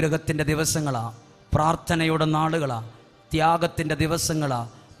 അനുഗ്രഹത്തിൻ്റെ ദിവസങ്ങളാണ്, പ്രാർത്ഥനയുടെ നാളുകളാണ്, ത്യാഗത്തിൻ്റെ ദിവസങ്ങളാണ്.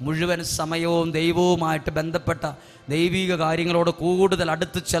 മുഴുവൻ സമയവും ദൈവവുമായിട്ട് ബന്ധപ്പെട്ട ദൈവിക കാര്യങ്ങളോട് കൂടുതൽ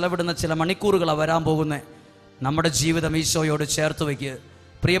അടുത്ത് ചെലവിടുന്ന ചില മണിക്കൂറുകളാണ് വരാൻ പോകുന്നത്. നമ്മുടെ ജീവിതം ഈശോയോട് ചേർത്ത് വയ്ക്കുക.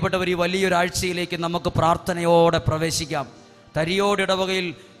 പ്രിയപ്പെട്ടവർ, ഈ വലിയൊരാഴ്ചയിലേക്ക് നമുക്ക് പ്രാർത്ഥനയോടെ പ്രവേശിക്കാം. തരിയോടിടവകയിൽ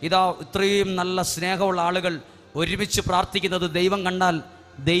ഇതാ ഇത്രയും നല്ല സ്നേഹമുള്ള ആളുകൾ ഒരുമിച്ച് പ്രാർത്ഥിക്കുന്നത് ദൈവം കണ്ടാൽ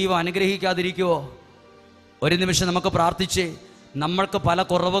ദൈവം അനുഗ്രഹിക്കാതിരിക്കുമോ? ഒരു നിമിഷം നമുക്ക് പ്രാർത്ഥിച്ച്. നമ്മൾക്ക് പല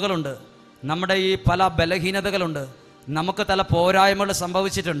കുറവുകളുണ്ട്, നമ്മുടെ ഈ പല ബലഹീനതകളുണ്ട്, നമുക്ക് പല പോരായ്മകൾ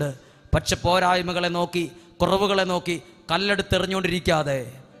സംഭവിച്ചിട്ടുണ്ട്. പക്ഷെ പോരായ്മകളെ നോക്കി, കുറവുകളെ നോക്കി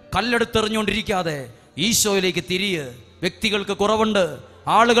കല്ലെടുത്തെറിഞ്ഞുകൊണ്ടിരിക്കാതെ ഈശോയിലേക്ക് തിരിയ്. വ്യക്തികൾക്ക് കുറവുണ്ട്,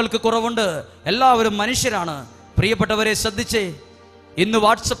 ആളുകൾക്ക് കുറവുണ്ട്, എല്ലാവരും മനുഷ്യരാണ്. പ്രിയപ്പെട്ടവരെ ശ്രദ്ധിച്ചേ, ഇന്ന്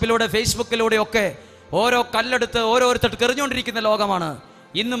വാട്സപ്പിലൂടെ ഫേസ്ബുക്കിലൂടെ ഒക്കെ ഓരോ കല്ലെടുത്ത് ഓരോരുത്തർ എറിഞ്ഞുകൊണ്ടിരിക്കുന്ന ലോകമാണ്.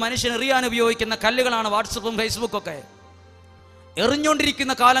 ഇന്ന് മനുഷ്യൻ എറിയാൻ ഉപയോഗിക്കുന്ന കല്ലുകളാണ് വാട്സപ്പും ഫേസ്ബുക്കും ഒക്കെ.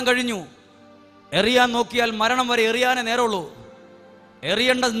 എറിഞ്ഞുകൊണ്ടിരിക്കുന്ന കാലം കഴിഞ്ഞു. എറിയാൻ നോക്കിയാൽ മരണം വരെ എറിയാനേ നേരമുള്ളൂ.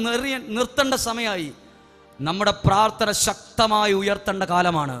 നിർത്തേണ്ട സമയമായി. നമ്മുടെ പ്രാർത്ഥന ശക്തമായി ഉയർത്തേണ്ട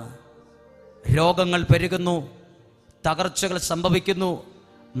കാലമാണ്. രോഗങ്ങൾ പെരുകുന്നു, തകർച്ചകൾ സംഭവിക്കുന്നു,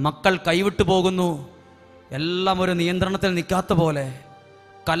 മക്കൾ കൈവിട്ടു പോകുന്നു. എല്ലാം ഒരു നിയന്ത്രണത്തിൽ നിൽക്കാത്ത പോലെ.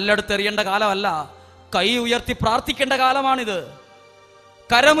 കല്ലെടുത്തെറിയേണ്ട കാലമല്ല, കൈ ഉയർത്തി പ്രാർത്ഥിക്കേണ്ട കാലമാണിത്.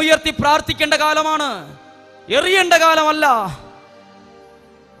 കരമുയർത്തി പ്രാർത്ഥിക്കേണ്ട കാലമാണ്, എറിയേണ്ട കാലമല്ല.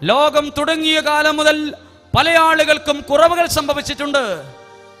 ലോകം തുടങ്ങിയ കാലം മുതൽ പല ആളുകൾക്കും കുറവുകൾ സംഭവിച്ചിട്ടുണ്ട്.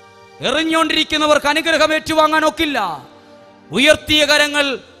 എറിഞ്ഞുകൊണ്ടിരിക്കുന്നവർക്ക് അനുഗ്രഹം ഏറ്റുവാങ്ങാൻ ഒക്കില്ല. ഉയർത്തിയ കരങ്ങൾ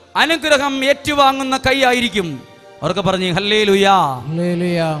അനുഗ്രഹം ഏറ്റുവാങ്ങുന്ന കൈയായിരിക്കും. അവർക്ക് പറഞ്ഞു ഹല്ലേലൂയാ.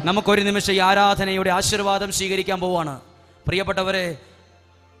 നമുക്കൊരു നിമിഷം ഈ ആരാധനയുടെ ആശീർവാദം സ്വീകരിക്കാൻ പോവാണ്. പ്രിയപ്പെട്ടവരെ,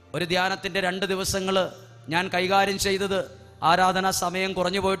 ഒരു ധ്യാനത്തിൻ്റെ 2 ദിവസങ്ങൾ ഞാൻ കൈകാര്യം ചെയ്തത് ആരാധനാ സമയം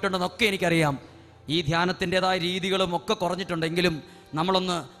കുറഞ്ഞു പോയിട്ടുണ്ടെന്നൊക്കെ എനിക്കറിയാം. ഈ ധ്യാനത്തിൻ്റെതായ രീതികളും ഒക്കെ കുറഞ്ഞിട്ടുണ്ടെങ്കിലും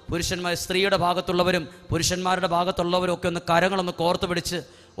നമ്മളൊന്ന് സ്ത്രീയുടെ ഭാഗത്തുള്ളവരും പുരുഷന്മാരുടെ ഭാഗത്തുള്ളവരും ഒക്കെ ഒന്ന് കരങ്ങളൊന്ന് കോർത്ത് പിടിച്ച്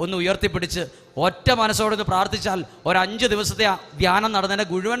ഒന്ന് ഉയർത്തിപ്പിടിച്ച് ഒറ്റ മനസ്സോടൊന്ന് പ്രാർത്ഥിച്ചാൽ ഒരു 5 ദിവസത്തെ ധ്യാനം നടന്നതിൻ്റെ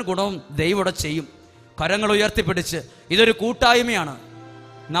മുഴുവൻ ഗുണവും ദൈവം ചെയ്യും. കരങ്ങൾ ഉയർത്തിപ്പിടിച്ച്. ഇതൊരു കൂട്ടായ്മയാണ്.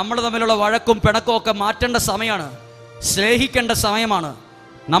 നമ്മൾ തമ്മിലുള്ള വഴക്കും പിണക്കും ഒക്കെ മാറ്റേണ്ട സമയമാണ്. സ്നേഹിക്കേണ്ട സമയമാണ്.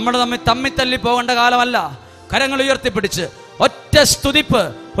 നമ്മൾ തമ്മിൽ തല്ലി പോകേണ്ട കാലമല്ല. കരങ്ങൾ ഉയർത്തിപ്പിടിച്ച് ഒറ്റ സ്തുതിപ്പ്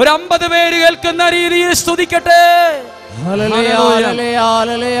ഒരു 50 പേര് കേൾക്കുന്ന രീതിയിൽ സ്തുതിക്കട്ടെ.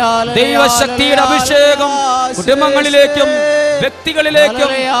 ദൈവശക്തിയുടെ അഭിഷേകം കുടുംബങ്ങളിലേക്കും വ്യക്തികളിലേക്കും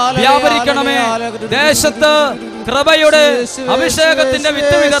വ്യാപരിക്കണമേ. ദേശത്ത് കൃപയുടെ അഭിഷേകത്തിന്റെ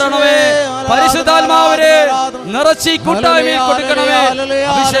വിത്ത് വിതരണമേ. പരിശുദ്ധാത്മാവരെ നിറച്ച് കൂട്ടായ്മയിൽ കൊടുക്കണമേ.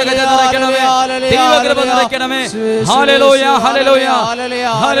 അഭിഷേകം നിറയ്ക്കണമേ, ദൈവകൃപ നിറയ്ക്കണമേ. ഹല്ലേലൂയ, ഹല്ലേലൂയ,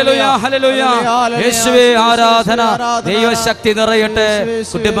 ഹല്ലേലൂയ, ഹല്ലേലൂയ. യേശുവേ ആരാധന. ദൈവശക്തി നിറയട്ടെ,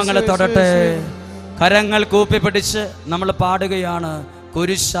 കുടുംബങ്ങളെ തൊടട്ടെ. കരങ്ങൾ കൂപ്പിപ്പിടിച്ച് നമ്മൾ പാടുകയാണ്.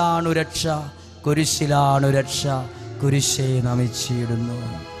 കുരിശാണു രക്ഷ, കുരിശിലാണു രക്ഷ, കുരിശേ നമിച്ചിടുന്നു.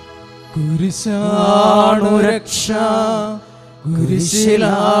 കുരിശാണു രക്ഷ,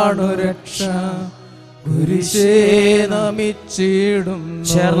 കുരിശിലാണു രക്ഷ, കുരിശേ നമിച്ചിടും.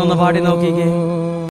 ചേർന്നൊന്ന് പാടി നോക്കിക്കേ.